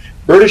that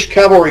British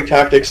cavalry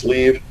tactics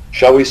leave,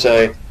 shall we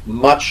say,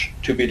 much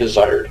to be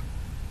desired.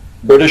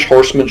 British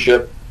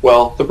horsemanship,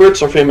 well, the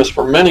Brits are famous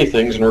for many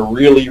things and are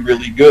really,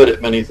 really good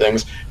at many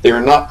things. They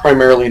are not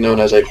primarily known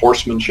as a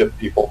horsemanship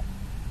people.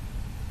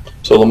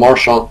 So Le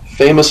Marchand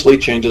famously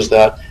changes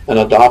that and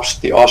adopts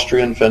the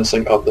Austrian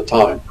fencing of the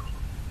time,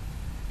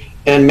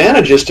 and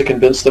manages to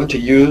convince them to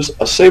use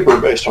a saber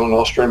based on an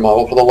Austrian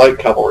model for the light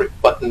cavalry,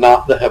 but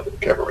not the heavy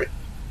cavalry.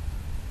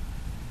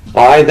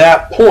 By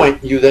that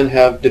point, you then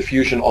have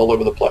diffusion all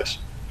over the place.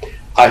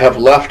 I have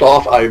left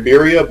off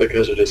Iberia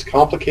because it is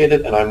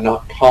complicated and I'm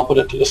not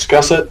competent to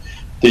discuss it.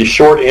 The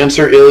short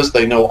answer is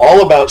they know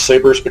all about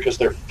sabers because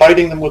they're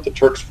fighting them with the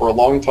Turks for a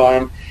long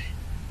time,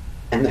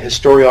 and the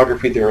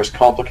historiography there is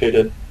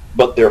complicated,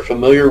 but they're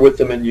familiar with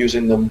them and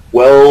using them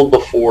well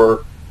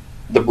before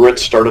the Brits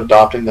start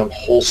adopting them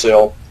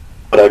wholesale,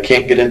 but I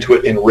can't get into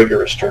it in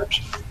rigorous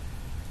terms.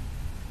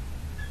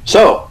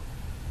 So,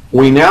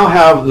 we now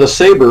have the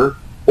saber,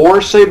 or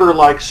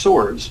saber-like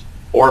swords,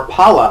 or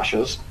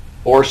palashes,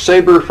 or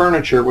saber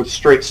furniture with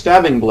straight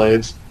stabbing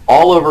blades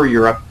all over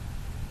Europe.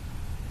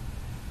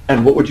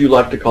 And what would you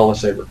like to call a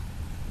saber?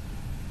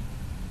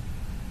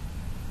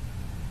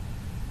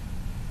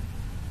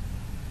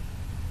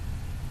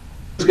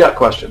 Who's got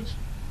questions?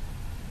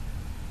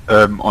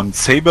 On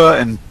saber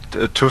and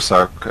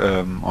Tussak,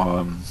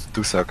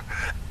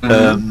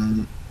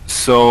 Dusak.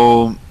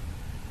 So,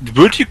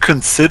 would you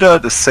consider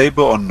the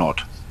saber or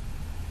not?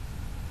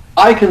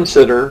 I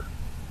consider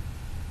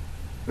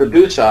the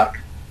Dusak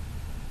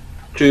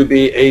to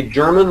be a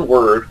German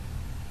word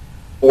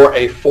for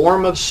a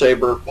form of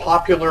saber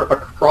popular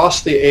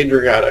across the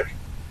Adriatic,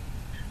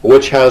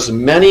 which has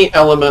many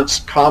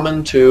elements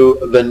common to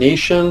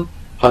Venetian,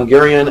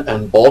 Hungarian,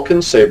 and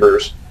Balkan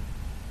sabers,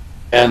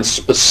 and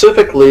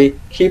specifically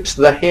keeps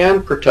the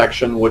hand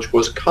protection which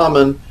was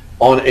common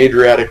on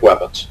Adriatic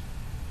weapons.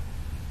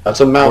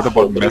 That's a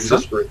mouthful. What about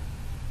Messer?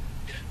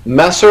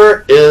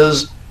 Messer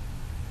is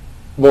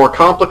more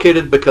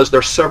complicated because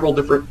there's several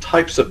different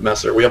types of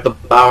Messer. We have the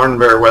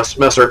Bauernwehr West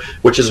Messer,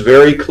 which is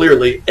very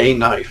clearly a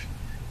knife.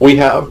 We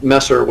have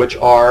Messer, which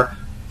are,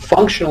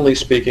 functionally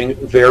speaking,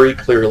 very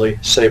clearly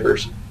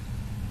sabers.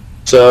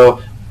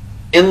 So,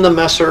 in the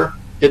Messer,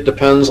 it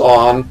depends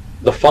on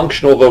the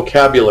functional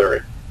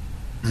vocabulary.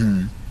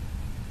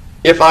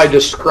 If I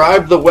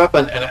describe the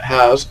weapon and it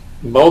has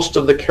most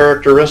of the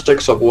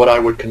characteristics of what I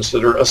would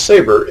consider a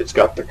saber, it's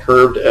got the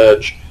curved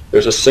edge,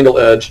 there's a single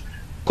edge,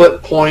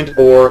 clip point,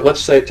 or let's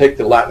say take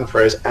the Latin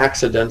phrase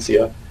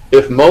accidentia.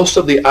 If most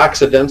of the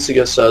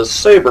accidentia says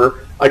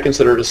saber, I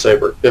consider it a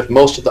saber. If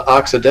most of the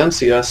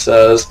accidentia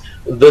says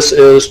this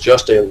is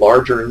just a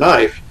larger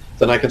knife,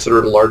 then I consider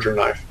it a larger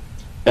knife.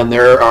 And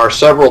there are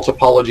several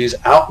topologies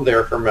out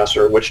there for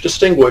Messer which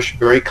distinguish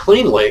very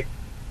cleanly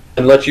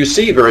and let you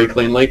see very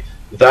cleanly,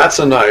 that's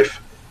a knife.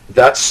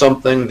 That's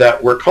something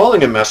that we're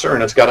calling a Messer,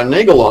 and it's got a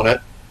nagel on it,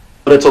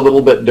 but it's a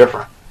little bit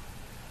different.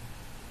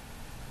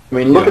 I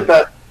mean, look at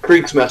that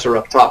Kriegsmesser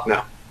up top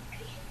now.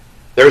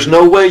 There's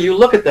no way you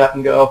look at that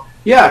and go,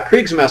 yeah,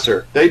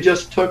 Kriegsmesser. They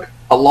just took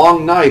a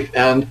long knife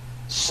and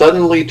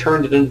suddenly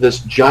turned it into this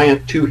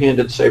giant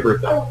two-handed saber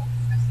thing.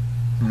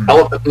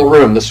 Elephant in the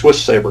room, the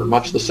Swiss saber,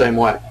 much the same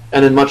way,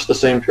 and in much the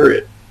same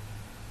period.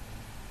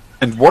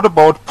 And what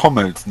about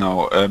pommels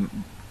now?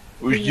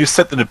 You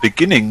said in the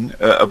beginning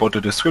about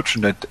the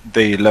description that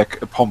they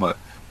lack a pommel,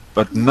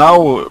 but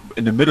now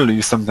in the middle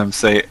you sometimes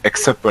say,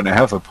 except when I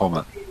have a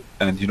pommel.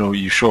 And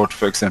you showed,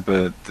 for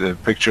example, the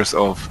pictures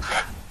of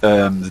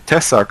the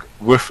Tessak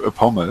with a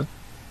pommel.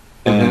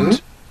 And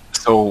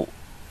so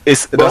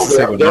Does the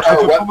saber not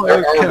have a pommel?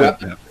 there are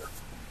weapons.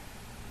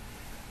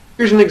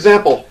 Here's an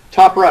example,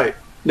 top right.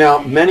 Now,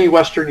 many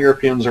Western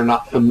Europeans are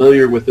not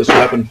familiar with this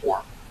weapon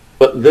form,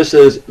 but this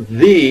is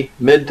the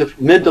mid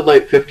to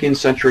late 15th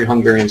century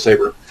Hungarian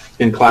saber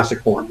in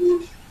classic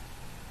form.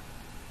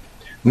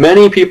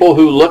 Many people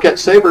who look at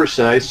sabers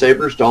say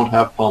sabers don't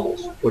have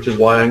pommels, which is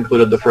why I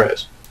included the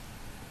phrase.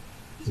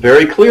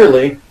 Very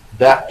clearly,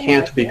 that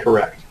can't be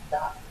correct.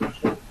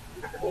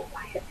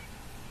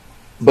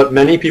 But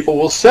many people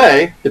will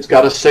say it's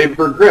got a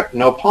saber grip,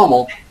 no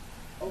pommel.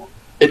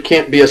 It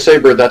can't be a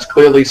saber. That's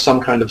clearly some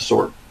kind of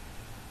sword.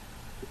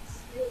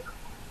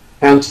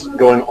 Hence,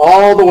 going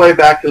all the way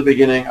back to the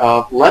beginning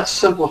of let's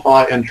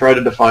simplify and try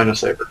to define a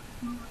saber.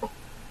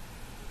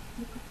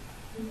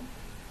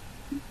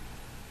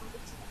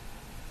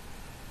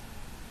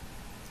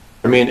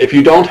 I mean, if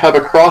you don't have a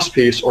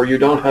crosspiece or you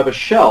don't have a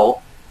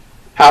shell,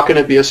 how can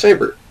it be a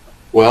saber?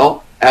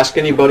 Well, ask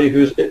anybody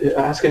who's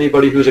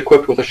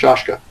equipped with a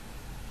shashka.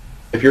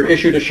 If you're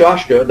issued a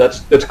shashka,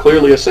 that's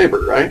clearly a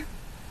saber, right?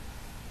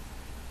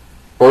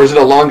 Or is it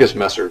a longus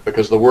messer?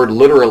 Because the word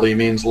literally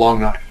means long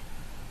knife.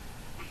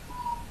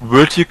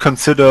 Would you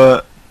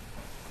consider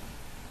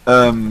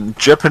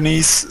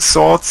Japanese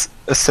swords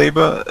a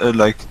saber,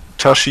 like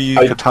tashi,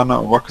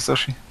 katana, or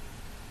wakizashi?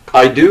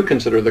 I do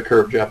consider the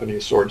curved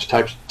Japanese swords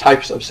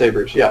types of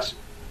sabers, yes.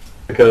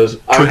 Because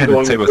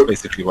two-handed sabers,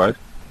 basically, right?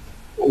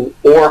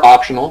 Or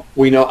optional.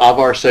 We know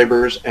Avar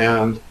sabers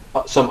and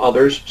some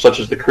others,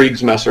 such as the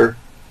Kriegsmesser,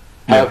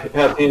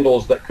 have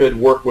handles that could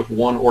work with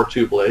one or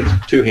two blades,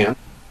 two hands.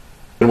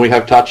 And we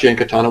have Tachi and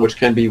Katana, which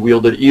can be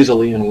wielded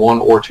easily in one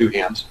or two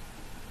hands.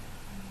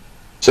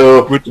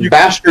 So,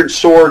 bastard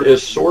sword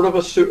is sort of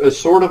a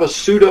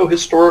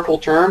pseudo-historical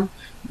term,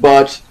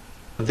 but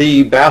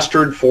the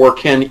bastard for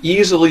can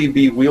easily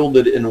be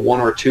wielded in one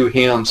or two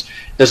hands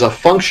is a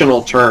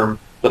functional term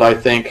that I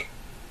think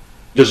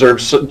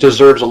deserves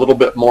a little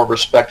bit more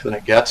respect than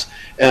it gets.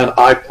 And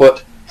I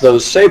put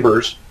those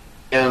sabers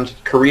and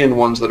Korean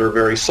ones that are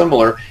very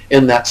similar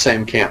in that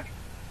same camp.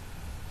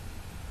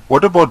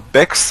 What about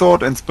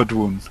backsword and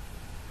spadroon?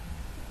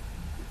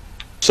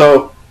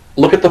 So,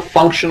 look at the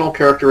functional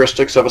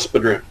characteristics of a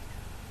spadroon.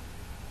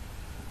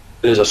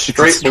 It is a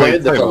straight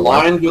blade that's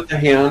aligned with the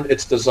hand.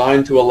 It's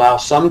designed to allow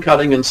some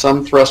cutting and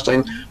some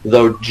thrusting,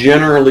 though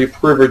generally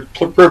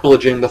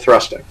privileging the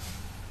thrusting.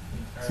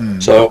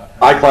 So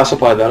I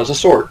classify that as a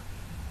sword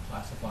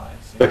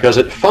because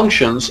it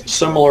functions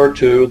similar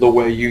to the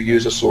way you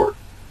use a sword.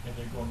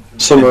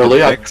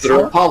 Similarly, I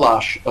consider a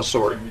palash a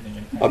sword.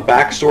 A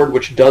backsword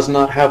which does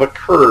not have a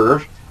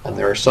curve, and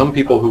there are some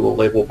people who will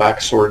label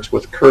backswords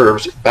with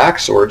curves,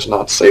 backswords,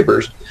 not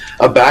sabers.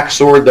 A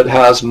backsword that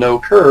has no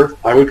curve,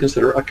 I would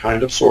consider a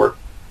kind of sword.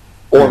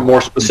 Or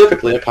more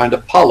specifically, a kind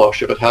of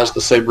palosh if it has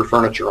the saber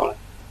furniture on it.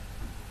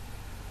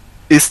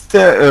 Is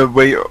there a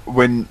way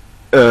when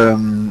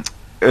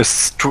a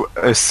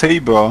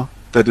saber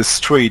that is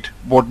straight,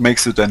 what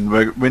makes it then?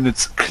 When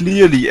it's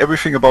clearly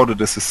everything about it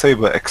is a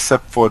saber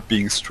except for it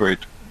being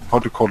straight. How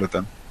to call it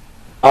then?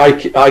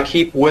 I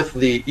keep with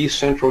the East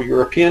Central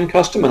European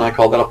custom, and I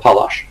call that a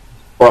palash,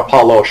 or a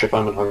palosh if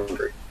I'm in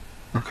Hungary.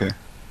 Okay.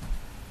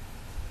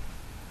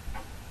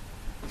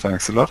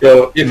 Thanks a lot.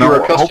 So if now,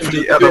 you're accustomed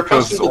hopefully to, other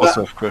persons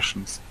also have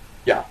questions.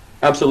 Yeah,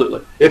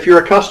 absolutely. If you're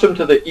accustomed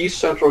to the East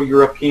Central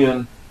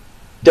European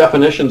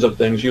definitions of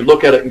things, you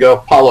look at it and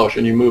go, palosh,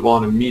 and you move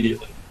on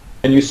immediately.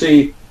 And you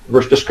see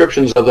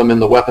descriptions of them in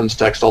the weapons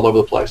text all over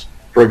the place.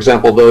 For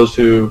example, those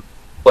who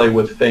play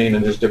with Thane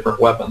and his different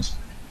weapons.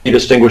 He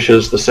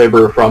distinguishes the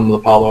saber from the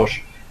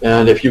palosh.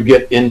 And if you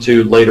get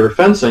into later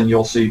fencing,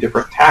 you'll see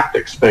different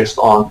tactics based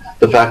on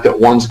the fact that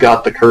one's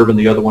got the curve and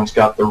the other one's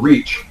got the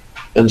reach.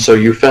 And so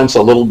you fence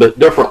a little bit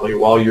differently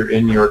while you're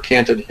in your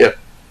canted hip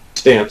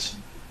stance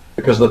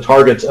because the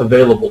targets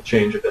available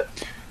change a bit.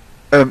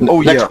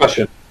 Next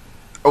question.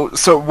 Oh,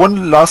 so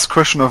one last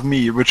question of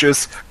me, which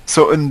is,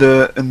 so in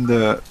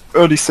the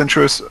early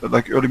centuries,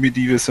 like early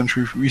medieval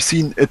century, we've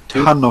seen a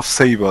ton of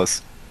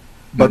sabers.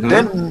 But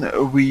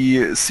then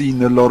we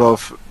seen a lot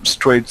of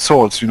straight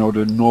swords, you know,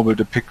 the normal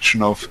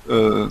depiction of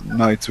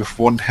knights with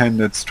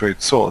one-handed straight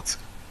swords.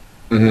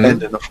 And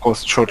then, of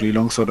course, shortly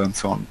longsword and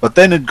so on. But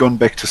then it gone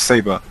back to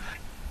saber.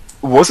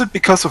 Was it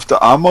because of the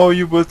armor,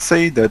 you would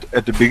say, that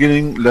at the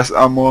beginning, less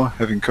armor,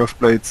 having curved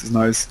blades is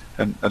nice,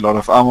 and a lot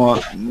of armor,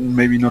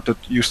 maybe not that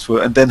useful,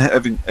 and then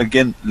having,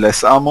 again,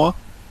 less armor,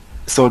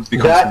 so it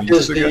becomes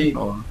useful again?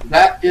 Or?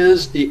 That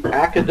is the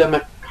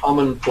academic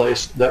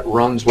commonplace that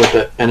runs with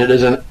it, and it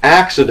is an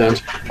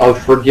accident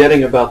of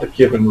forgetting about the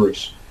Kievan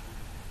Rus.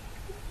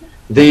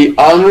 The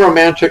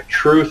unromantic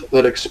truth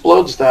that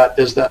explodes that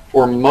is that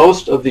for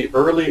most of the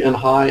early and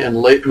high and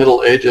late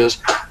Middle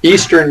Ages,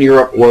 Eastern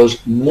Europe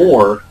was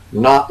more,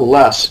 not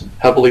less,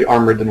 heavily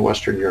armored than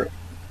Western Europe.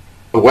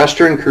 The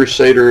Western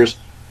Crusaders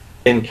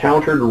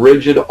encountered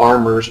rigid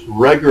armors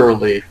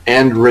regularly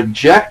and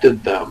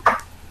rejected them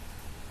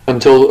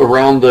until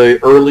around the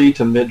early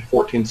to mid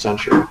 14th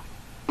century.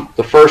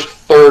 the first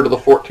third of the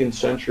 14th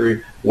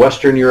century,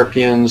 Western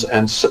Europeans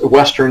and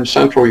Western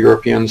Central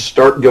Europeans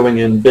start going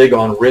in big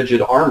on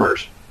rigid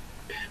armors.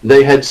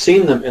 They had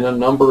seen them in a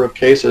number of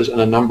cases in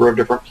a number of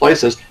different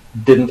places,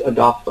 didn't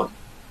adopt them.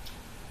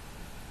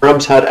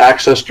 Arabs had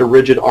access to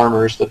rigid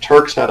armors. The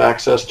Turks had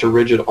access to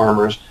rigid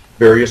armors,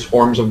 various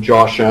forms of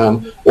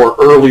joshan, or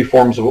early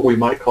forms of what we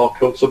might call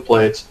coats of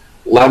plates,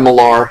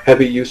 lamellar,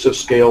 heavy use of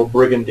scale,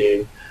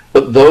 brigandine.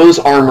 But those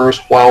armors,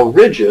 while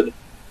rigid,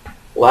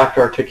 lacked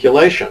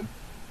articulation,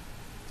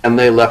 and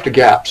they left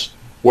gaps.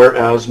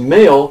 Whereas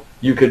mail,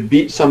 you could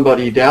beat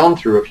somebody down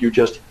through if you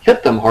just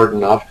hit them hard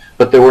enough,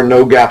 but there were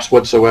no gaps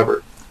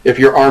whatsoever. If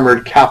you're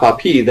armored cap à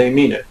pied, they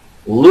mean it.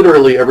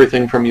 Literally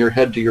everything from your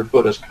head to your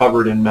foot is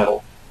covered in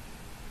metal.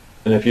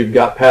 And if you've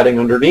got padding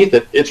underneath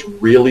it, it's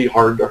really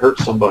hard to hurt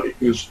somebody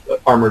who's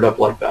armored up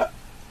like that.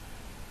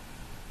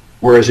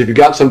 Whereas if you've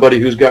got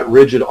somebody who's got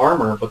rigid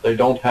armor, but they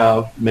don't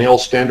have mail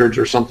standards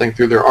or something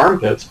through their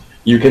armpits,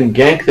 you can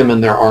gank them in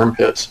their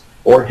armpits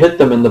or hit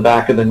them in the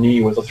back of the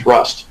knee with a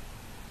thrust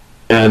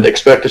and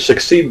expect to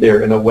succeed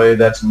there in a way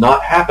that's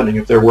not happening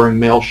if they're wearing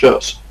mail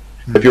shows.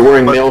 If you're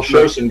wearing mail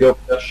shows and go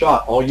for that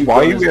shot, all you've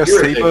done is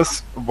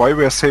irritate. Why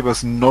were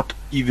sabers not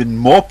even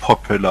more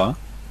popular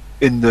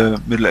in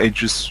the Middle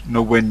Ages,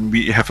 when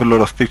we have a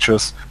lot of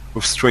pictures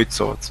with straight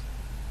swords?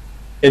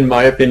 In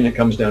my opinion, it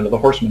comes down to the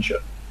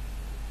horsemanship.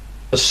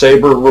 The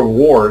saber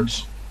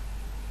rewards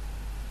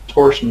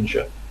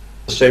horsemanship.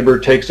 The saber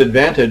takes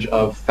advantage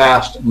of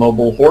fast,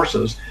 mobile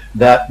horses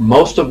that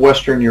most of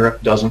Western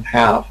Europe doesn't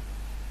have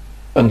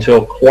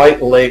until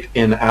quite late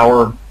in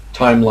our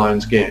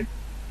timeline's game.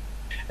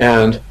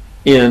 And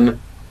in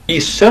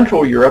East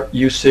Central Europe,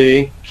 you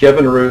see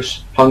Kievan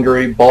Rus,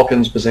 Hungary,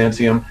 Balkans,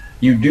 Byzantium.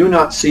 You do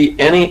not see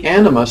any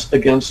animus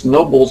against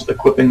nobles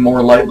equipping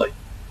more lightly.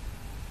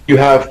 You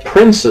have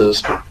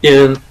princes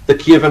in the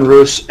Kievan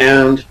Rus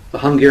and the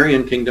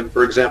Hungarian kingdom,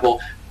 for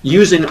example,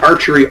 using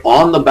archery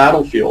on the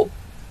battlefield,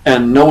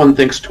 and no one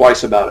thinks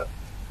twice about it.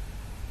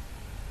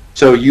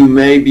 So you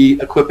may be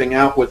equipping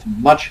out with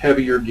much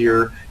heavier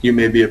gear, you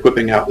may be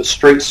equipping out with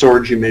straight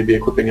swords, you may be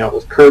equipping out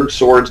with curved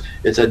swords.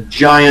 It's a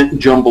giant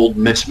jumbled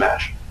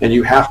mismatch, and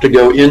you have to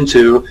go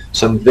into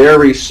some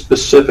very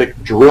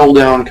specific drill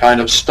down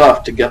kind of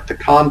stuff to get the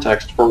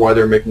context for why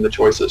they're making the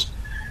choices.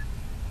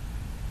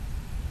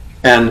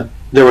 And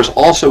there was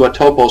also a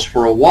topos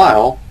for a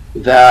while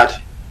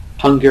that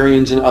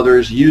Hungarians and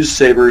others used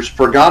sabers,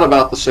 forgot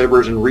about the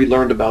sabers, and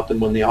relearned about them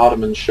when the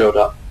Ottomans showed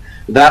up.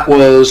 That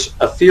was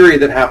a theory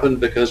that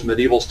happened because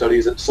medieval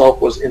studies itself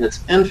was in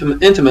its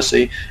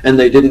intimacy, and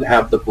they didn't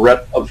have the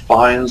breadth of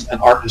finds and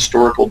art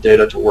historical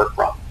data to work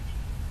from.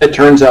 It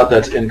turns out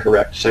that's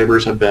incorrect.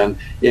 Sabers have been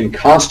in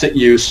constant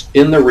use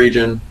in the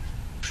region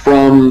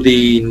from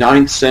the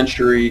 9th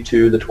century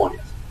to the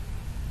 20th.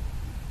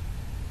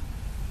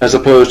 As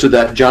opposed to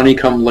that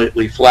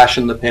Johnny-come-lately,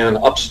 flash-in-the-pan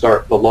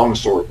upstart, the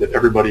longsword that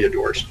everybody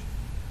adores.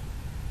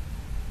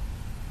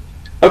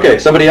 Okay,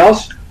 somebody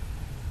else?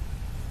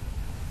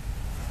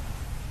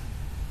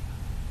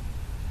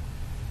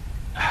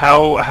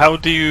 How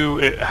do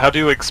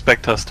you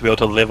expect us to be able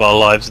to live our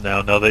lives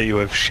now that you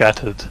have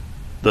shattered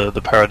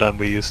the paradigm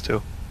we used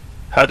to?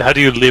 How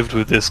do you live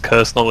with this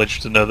cursed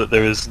knowledge to know that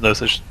there is no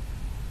such,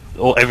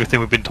 or everything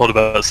we've been told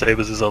about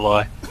sabers is a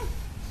lie?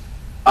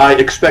 I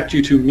expect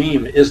you to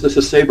meme, "Is this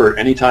a saber?"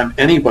 anytime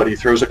anybody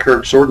throws a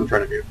curved sword in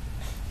front of you.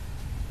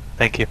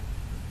 Thank you.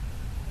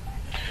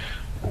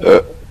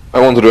 I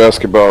wanted to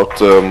ask about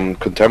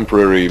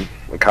contemporary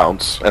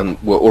accounts and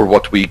or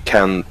what we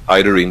can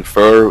either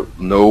infer,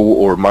 know,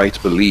 or might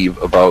believe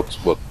about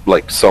what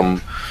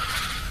some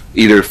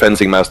either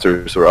fencing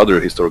masters or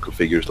other historical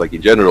figures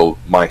in general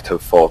might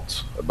have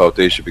thought about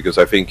the issue, because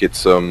I think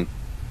it's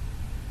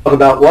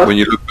about what? When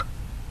you look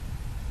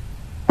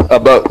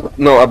about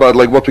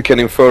what we can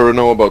infer or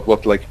know about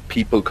what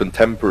people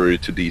contemporary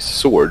to these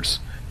swords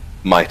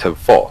might have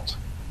thought.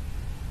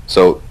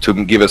 So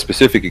to give a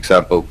specific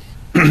example,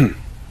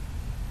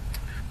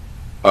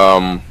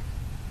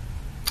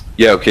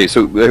 yeah, okay, so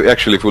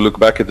actually if we look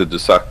back at the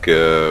Dusak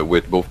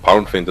with both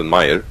Poundfeint and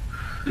Meyer,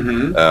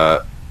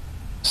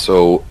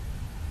 so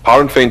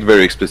Poundfeint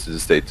very explicitly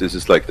states this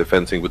is like the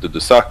fencing with the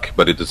Dusak,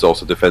 but it is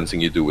also the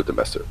fencing you do with the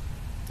Messer.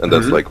 And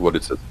that's what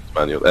it says in the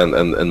manual.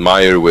 And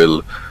Meyer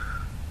will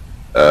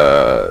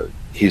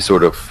he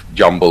sort of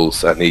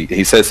jumbles, and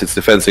he says it's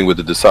the fencing with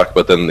the Dusak,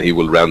 but then he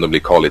will randomly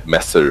call it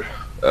Messer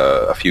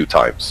a few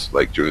times,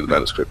 during the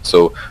manuscript.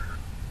 So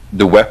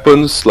the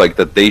weapons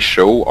that they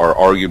show are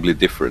arguably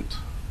different.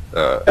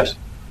 Yes.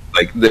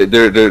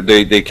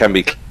 They can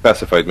be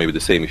classified maybe the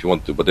same if you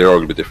want to, but they're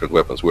arguably different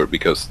weapons.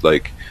 Because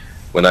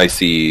when I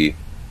see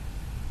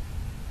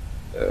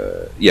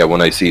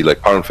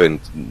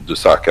Poundfeint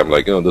Dusak, I'm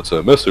like, oh, that's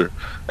a Messer,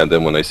 and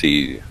then when I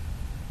see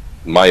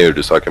Meyer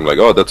Dusak, I'm like,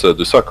 oh, that's a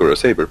Dusak or a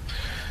saber.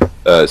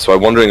 So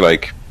I'm wondering,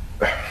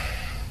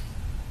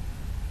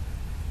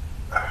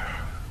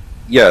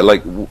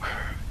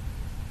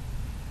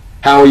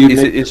 how are you?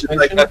 Is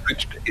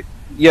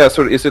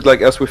it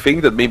as we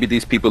think that maybe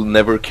these people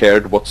never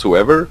cared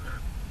whatsoever,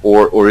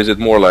 or is it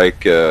more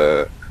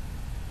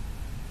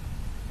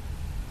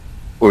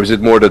Or is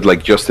it more that,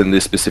 like, just in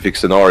this specific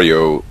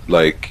scenario,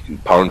 like,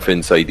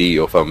 Poundfin's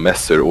idea of a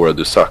messer or a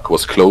dusak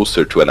was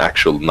closer to an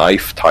actual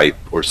knife type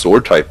or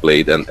sword type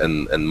blade,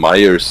 and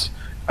Meyer's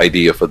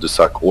idea of a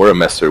dusak or a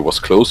messer was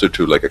closer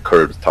to, like, a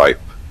curved type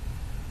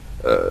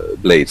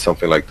blade,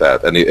 something like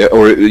that? And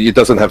it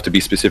doesn't have to be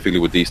specifically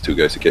with these two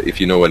guys. If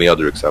you know any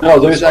other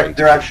examples. No,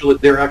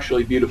 they're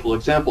actually beautiful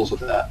examples of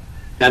that.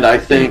 And I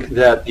think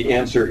that the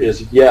answer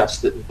is yes,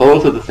 that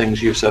both of the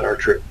things you said are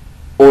true.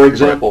 For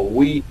example,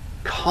 we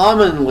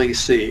commonly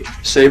see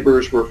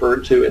sabers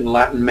referred to in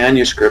Latin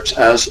manuscripts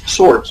as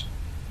swords.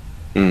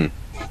 And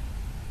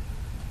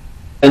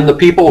the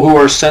people who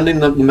are sending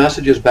the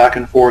messages back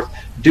and forth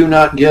do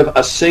not give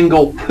a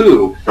single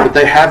poo that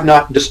they have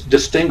not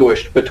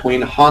distinguished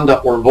between Honda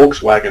or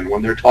Volkswagen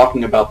when they're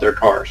talking about their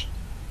cars.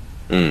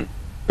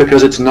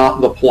 Because it's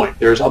not the point.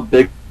 There's a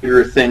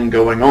bigger thing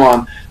going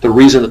on, the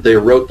reason that they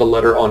wrote the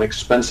letter on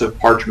expensive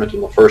parchment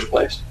in the first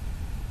place.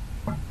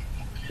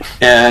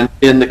 And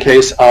in the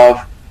case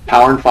of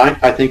Powerfein,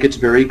 I think it's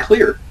very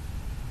clear.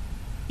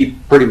 He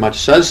pretty much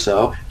says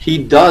so. He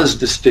does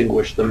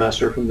distinguish the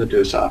messer from the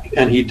dusak,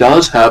 and he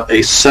does have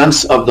a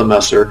sense of the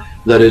messer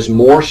that is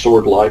more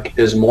sword-like,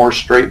 is more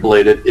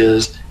straight-bladed,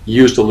 is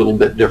used a little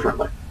bit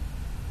differently.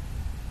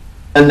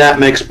 And that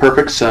makes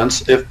perfect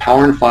sense if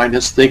Powerfein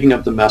is thinking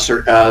of the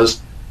messer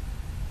as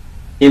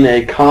in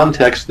a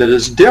context that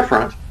is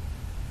different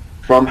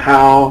from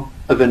how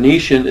a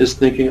Venetian is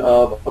thinking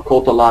of a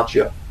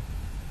coltellaccio.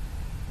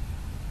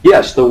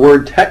 Yes, the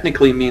word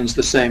technically means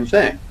the same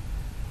thing.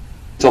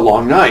 It's a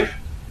long knife.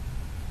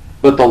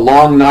 But the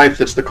long knife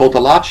that's the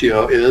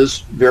coltellaccio is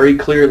very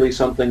clearly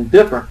something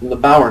different from the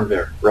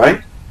Bauernwehr,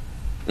 right?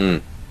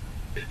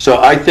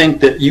 So I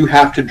think that you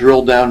have to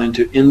drill down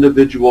into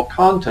individual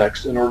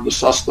context in order to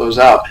suss those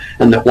out.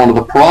 And that one of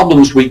the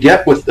problems we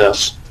get with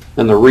this,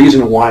 and the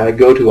reason why I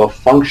go to a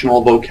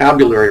functional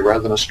vocabulary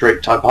rather than a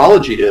straight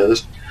typology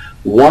is,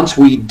 once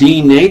we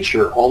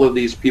denature all of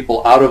these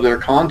people out of their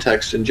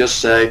context and just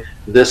say,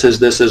 this is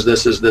this is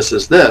this is this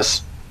is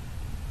this,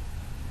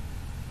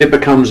 it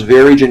becomes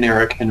very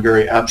generic and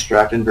very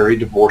abstract and very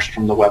divorced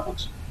from the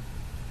weapons.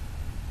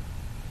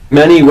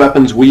 Many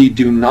weapons we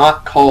do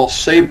not call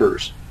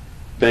sabers,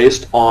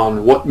 based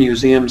on what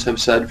museums have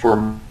said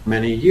for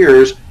many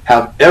years,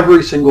 have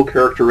every single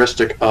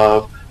characteristic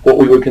of what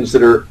we would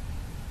consider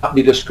not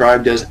be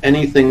described as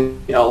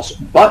anything else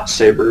but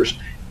sabers,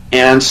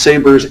 and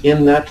sabers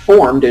in that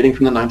form dating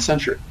from the 9th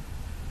century.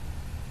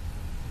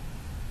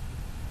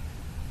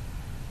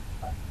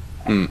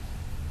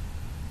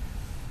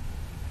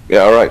 Yeah,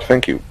 all right,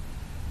 thank you.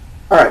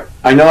 All right,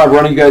 I know I've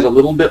run you guys a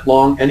little bit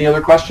long. Any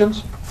other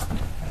questions?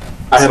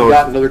 I have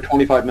got another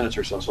 25 minutes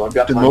or so I've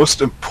got the time.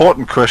 most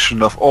important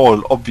question of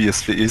all,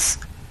 obviously, is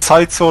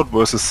side sword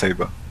versus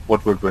saber.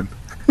 What will win?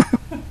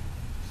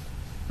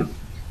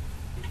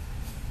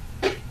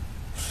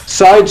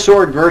 Side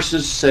sword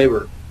versus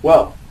saber.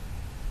 Well,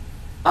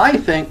 I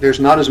think there's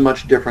not as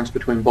much difference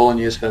between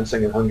Bolognese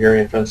fencing and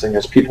Hungarian fencing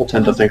as people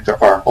tend to think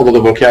there are, although the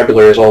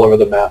vocabulary is all over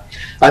the map.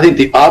 I think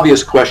the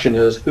obvious question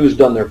is, who's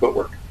done their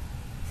footwork?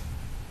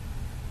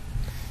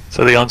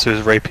 So the answer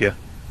is rapier.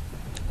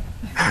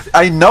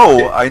 I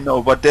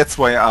know, but that's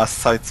why I asked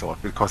side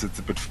sword, because it's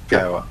a bit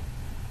fairer.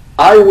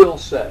 I will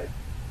say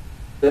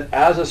that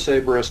as a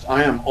saberist,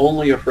 I am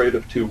only afraid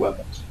of two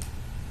weapons.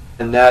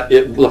 And that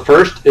the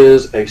first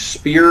is a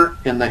spear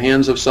in the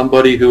hands of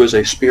somebody who is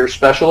a spear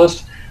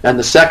specialist, and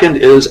the second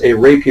is a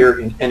rapier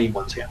in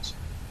anyone's hands.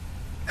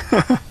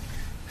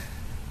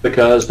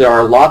 Because there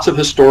are lots of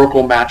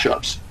historical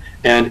matchups.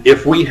 And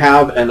if we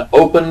have an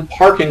open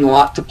parking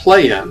lot to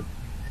play in,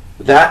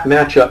 that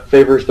matchup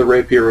favors the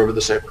rapier over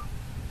the saber.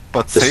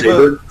 But the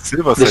saber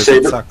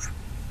sucks.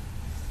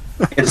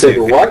 And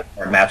saber what?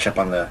 Or matchup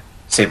on the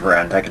saber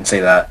end, I can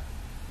say that.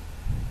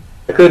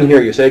 I couldn't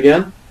hear you. Say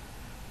again?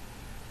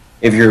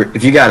 If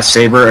you got a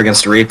saber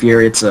against a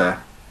rapier, it's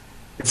a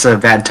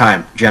bad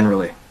time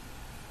generally.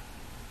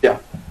 Yeah.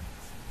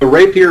 The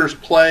rapier's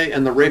play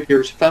and the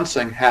rapier's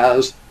fencing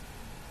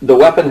the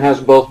weapon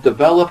has both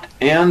developed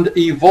and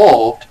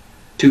evolved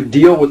to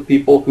deal with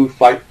people who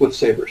fight with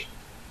sabers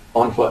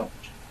on foot.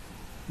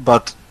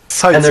 But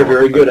side and they're sword,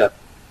 very good at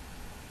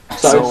it.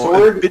 Side so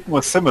sword, a bit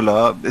more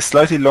similar,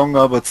 slightly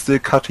longer but still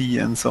cutty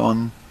and so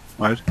on,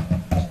 right?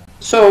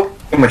 So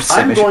I'm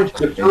going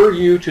to defer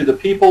you to the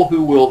people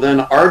who will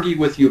then argue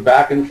with you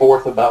back and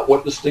forth about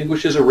what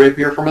distinguishes a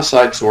rapier from a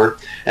side sword.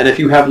 And if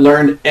you have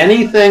learned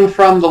anything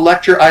from the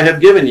lecture I have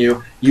given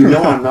you, you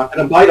know I'm not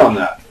going to bite on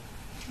that.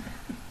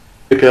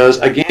 Because,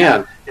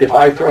 again, if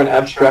I throw an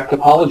abstract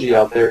topology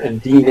out there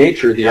and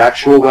denature the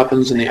actual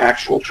weapons and the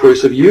actual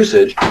choice of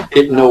usage,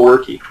 it no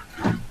worky.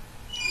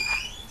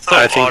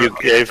 I think you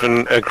gave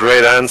a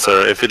great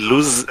answer. If it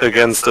loses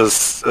against a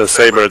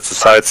saber, it's a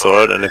side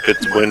sword, and if it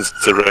wins,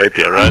 it's a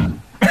rapier, right?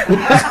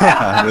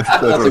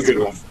 That's a good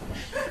one.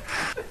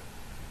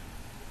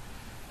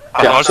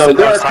 Yeah, so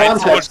there are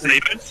side sword contexts.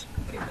 sabers?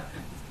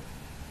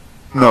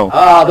 No.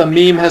 The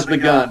meme has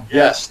begun.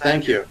 Yes,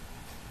 thank you.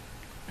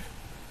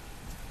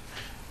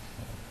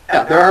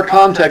 Yeah, there are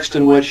contexts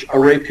in which a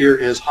rapier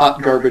is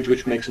hot garbage,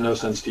 which makes no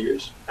sense to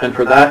use. And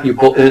for that,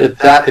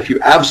 if you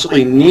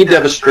absolutely need to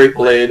have a straight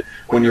blade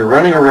when you're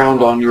running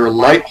around on your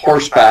light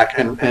horseback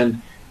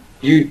and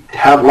you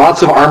have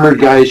lots of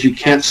armored guys you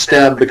can't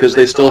stab because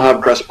they still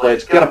have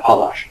breastplates, get a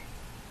palash.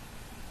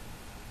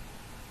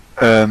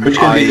 Which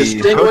can be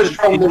distinguished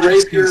from the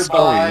rapier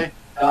by ...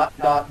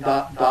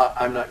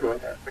 I'm not going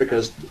there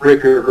because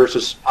rapier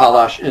versus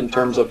palash in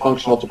terms of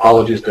functional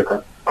topology is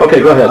different.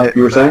 Okay, go ahead.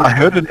 You were saying? I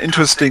heard an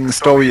interesting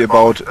story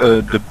about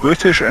the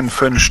British and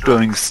French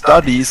doing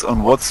studies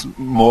on what's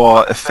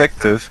more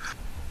effective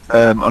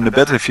on the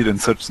battlefield in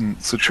certain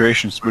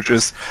situations, which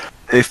is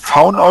they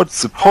found out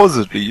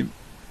supposedly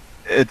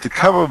at the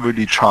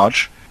cavalry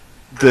charge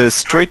the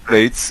straight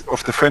blades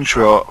of the French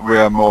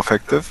were more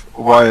effective,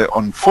 while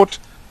on foot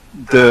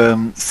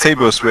the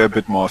sabers were a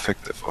bit more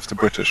effective of the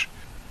British.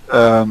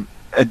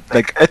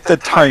 At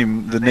that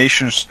time, the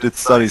nations did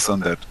studies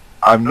on that.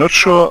 I'm not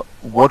sure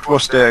what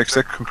was their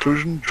exact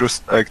conclusion,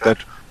 just like that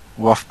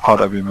rough part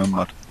I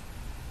remembered.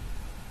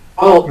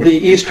 Well, the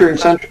East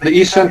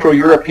Central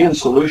European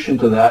solution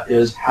to that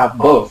is have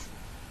both.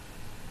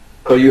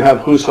 So you have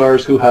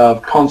hussars who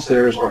have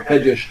konzers or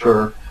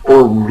hegyester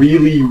or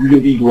really,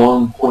 really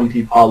long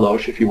pointy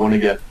palosh if you want to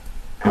get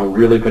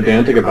really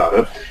pedantic about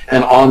it.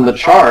 And on the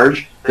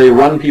charge, they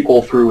run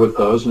people through with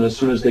those, and as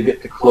soon as they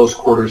get to close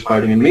quarters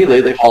fighting in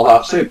melee, they haul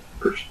out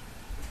sabers.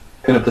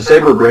 And if the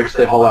saber breaks,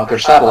 they haul out their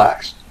saddle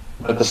axe.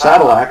 If the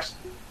saddle axe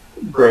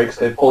breaks,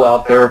 they pull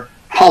out their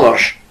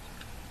palosh.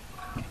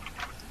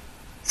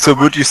 So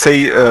would you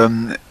say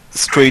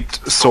straight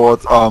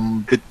swords are a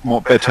bit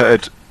more better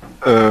at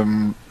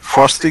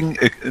thrusting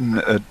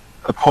an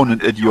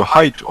opponent at your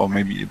height, or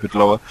maybe a bit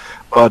lower,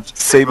 but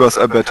sabers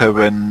are better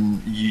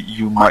when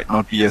you might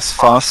not be as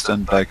fast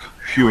and like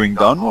hewing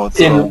downwards?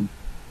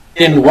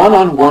 In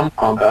one-on-one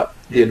combat,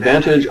 the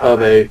advantage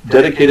of a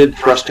dedicated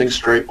thrusting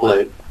straight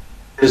blade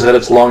is that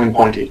it's long and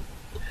pointy.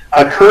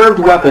 A curved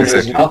weapon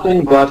is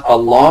nothing but a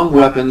long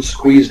weapon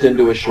squeezed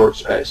into a short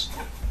space.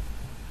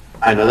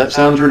 I know that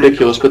sounds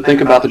ridiculous, but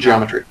think about the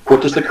geometry.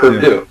 What does the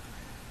curve do?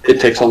 It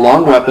takes a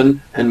long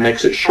weapon and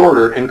makes it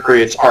shorter and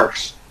creates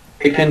arcs.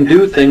 It can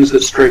do things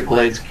that straight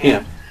blades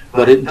can't,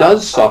 but it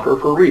does suffer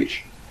for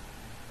reach.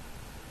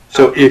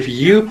 So if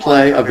you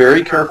play a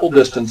very careful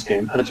distance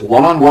game, and it's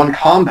one-on-one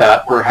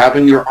combat where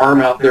having your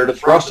arm out there to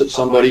thrust at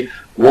somebody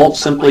won't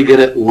simply get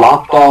it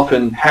lopped off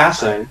in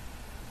passing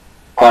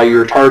by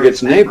your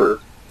target's neighbor,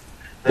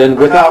 then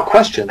without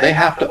question, they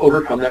have to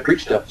overcome that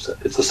reach deficit.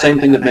 It's the same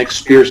thing that makes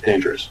spears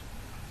dangerous.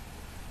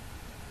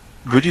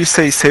 Would you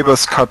say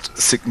sabers cut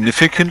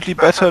significantly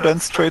better than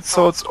straight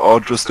swords, or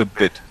just a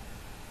bit?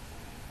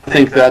 I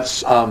think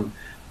that's on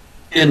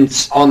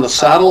the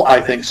saddle. I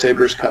think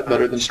sabers cut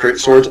better than straight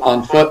swords.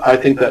 On foot, I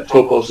think that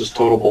topos is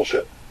total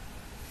bullshit.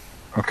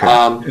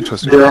 Okay,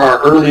 interesting. There are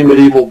early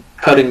medieval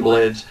cutting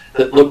blades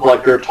that look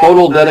like they're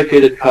total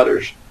dedicated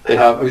cutters. They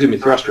have,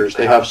 thrusters.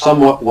 They have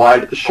somewhat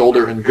wide at the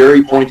shoulder and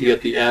very pointy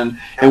at the end.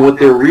 And what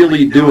they're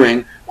really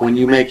doing when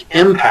you make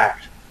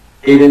impact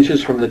 8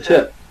 inches from the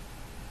tip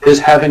is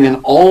having an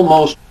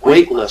almost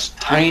weightless,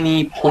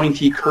 tiny,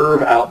 pointy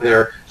curve out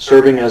there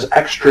serving as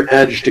extra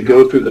edge to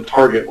go through the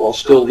target while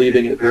still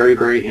leaving it very,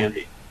 very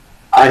handy.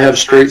 I have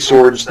straight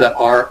swords that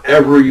are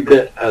every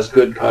bit as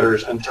good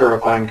cutters and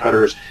terrifying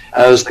cutters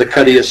as the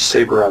cuttiest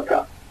saber I've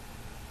got.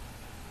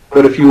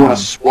 But if you want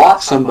to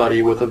swat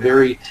somebody with a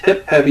very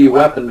tip-heavy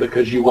weapon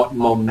because you want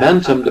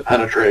momentum to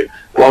penetrate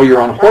while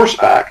you're on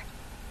horseback,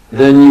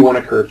 then you want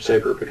a curved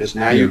saber because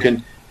now you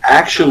can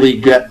actually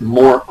get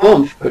more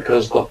oomph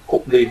because the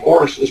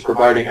horse is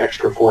providing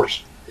extra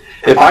force.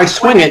 If I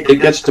swing it, it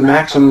gets to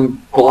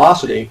maximum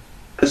velocity.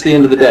 That's the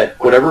end of the day.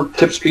 Whatever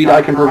tip speed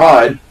I can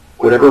provide,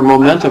 whatever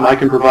momentum I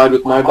can provide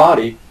with my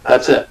body,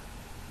 that's it.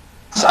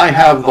 Once I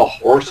have the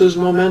horse's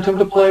momentum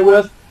to play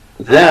with,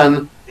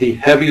 then the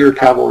heavier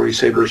cavalry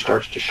saber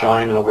starts to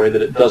shine in a way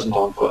that it doesn't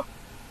on foot.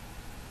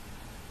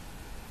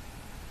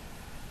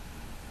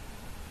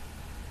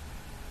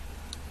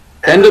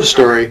 End of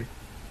story.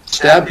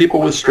 Stab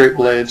people with straight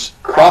blades,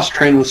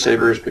 cross-train with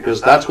sabers,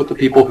 because that's what the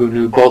people who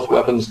knew both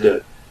weapons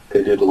did.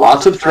 They did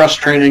lots of thrust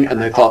training,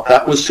 and they thought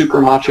that was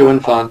super macho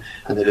and fun,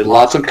 and they did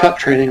lots of cut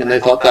training, and they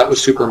thought that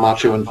was super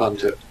macho and fun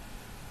too.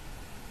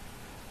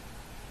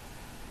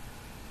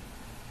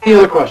 Any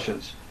other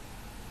questions?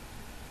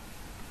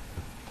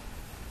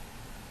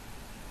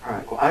 All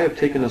right, well, I have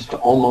taken us to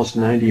almost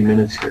 90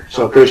 minutes here.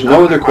 So if there's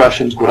no other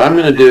questions, what I'm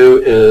going to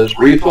do is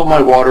refill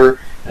my water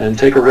and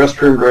take a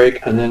restroom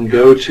break, and then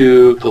go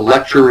to the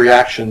lecture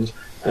reactions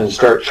and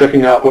start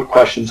checking out what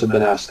questions have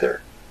been asked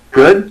there.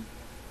 Good?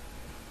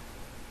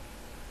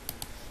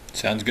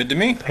 Sounds good to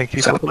me. Thank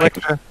you for the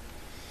lecture.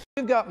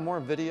 We've got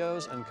more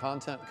videos and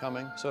content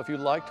coming, so if you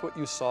liked what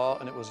you saw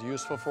and it was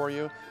useful for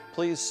you,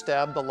 please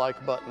stab the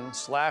like button,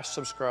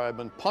 /subscribe,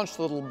 and punch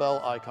the little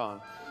bell icon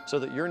so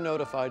that you're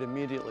notified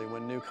immediately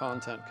when new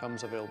content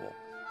comes available.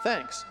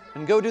 Thanks,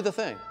 and go do the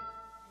thing.